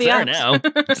 How are the Fair abs? now.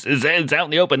 It's out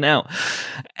in the open now.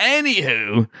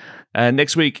 Anywho,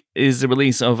 next week is the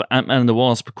release of Ant-Man and the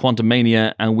Wasp,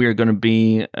 Quantumania, and we're going to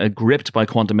be gripped by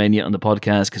Quantumania on the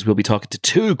podcast because we'll be talking to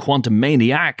 2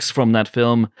 Quantumaniacs from that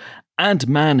film,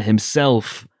 Ant-Man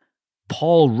himself,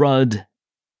 Paul Rudd,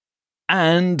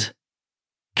 and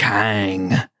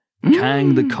Kang.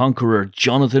 Kang the Conqueror.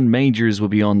 Jonathan Majors will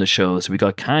be on the show. So we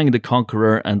got Kang the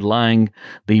Conqueror and Lang,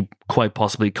 the quite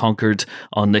possibly conquered,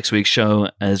 on next week's show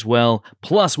as well.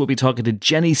 Plus, we'll be talking to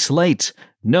Jenny Slate.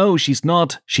 No, she's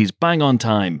not. She's bang on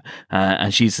time.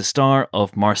 And she's the star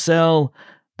of Marcel,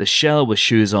 the Shell with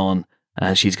Shoes On.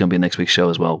 And she's going to be on next week's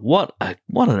show as well. What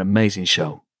an amazing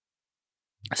show.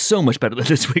 So much better than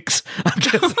this week's.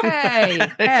 Hey.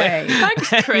 Thanks,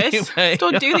 Chris. Anyway.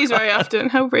 Don't do these very often.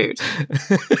 How rude.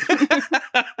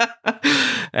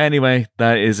 Anyway,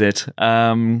 that is it.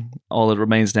 All that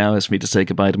remains now is for me to say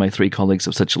goodbye to my 3 colleagues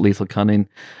of such lethal cunning.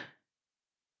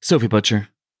 Sophie Butcher.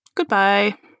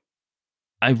 Goodbye.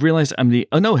 I've realised I'm the...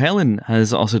 Oh no, Helen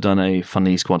has also done a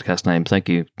funny Squadcast name. Thank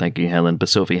you, Helen. But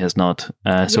Sophie has not.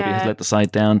 Sophie has let the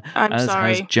site down. I'm as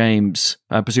sorry. has James.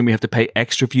 I presume we have to pay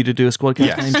extra for you to do a Squadcast name,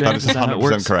 Yes, James? that is how it 100%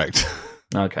 works? correct.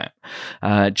 Okay.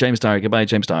 James Dyer. Goodbye,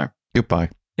 James Dyer.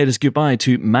 Goodbye. It is goodbye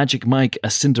to Magic Mike,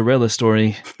 a Cinderella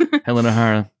story, Helen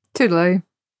O'Hara. Toodaloo.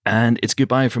 And it's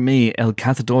goodbye from me, El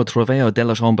Cazador Trofeo de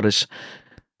los Hombres,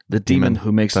 the demon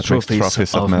who makes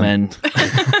trophies of men.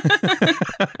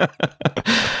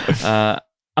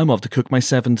 I'm off to cook my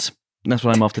 7s. That's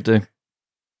what I'm off to do.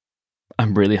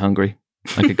 I'm really hungry.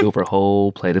 I could go for a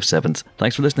whole plate of 7s.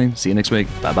 Thanks for listening. See you next week.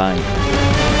 Bye-bye.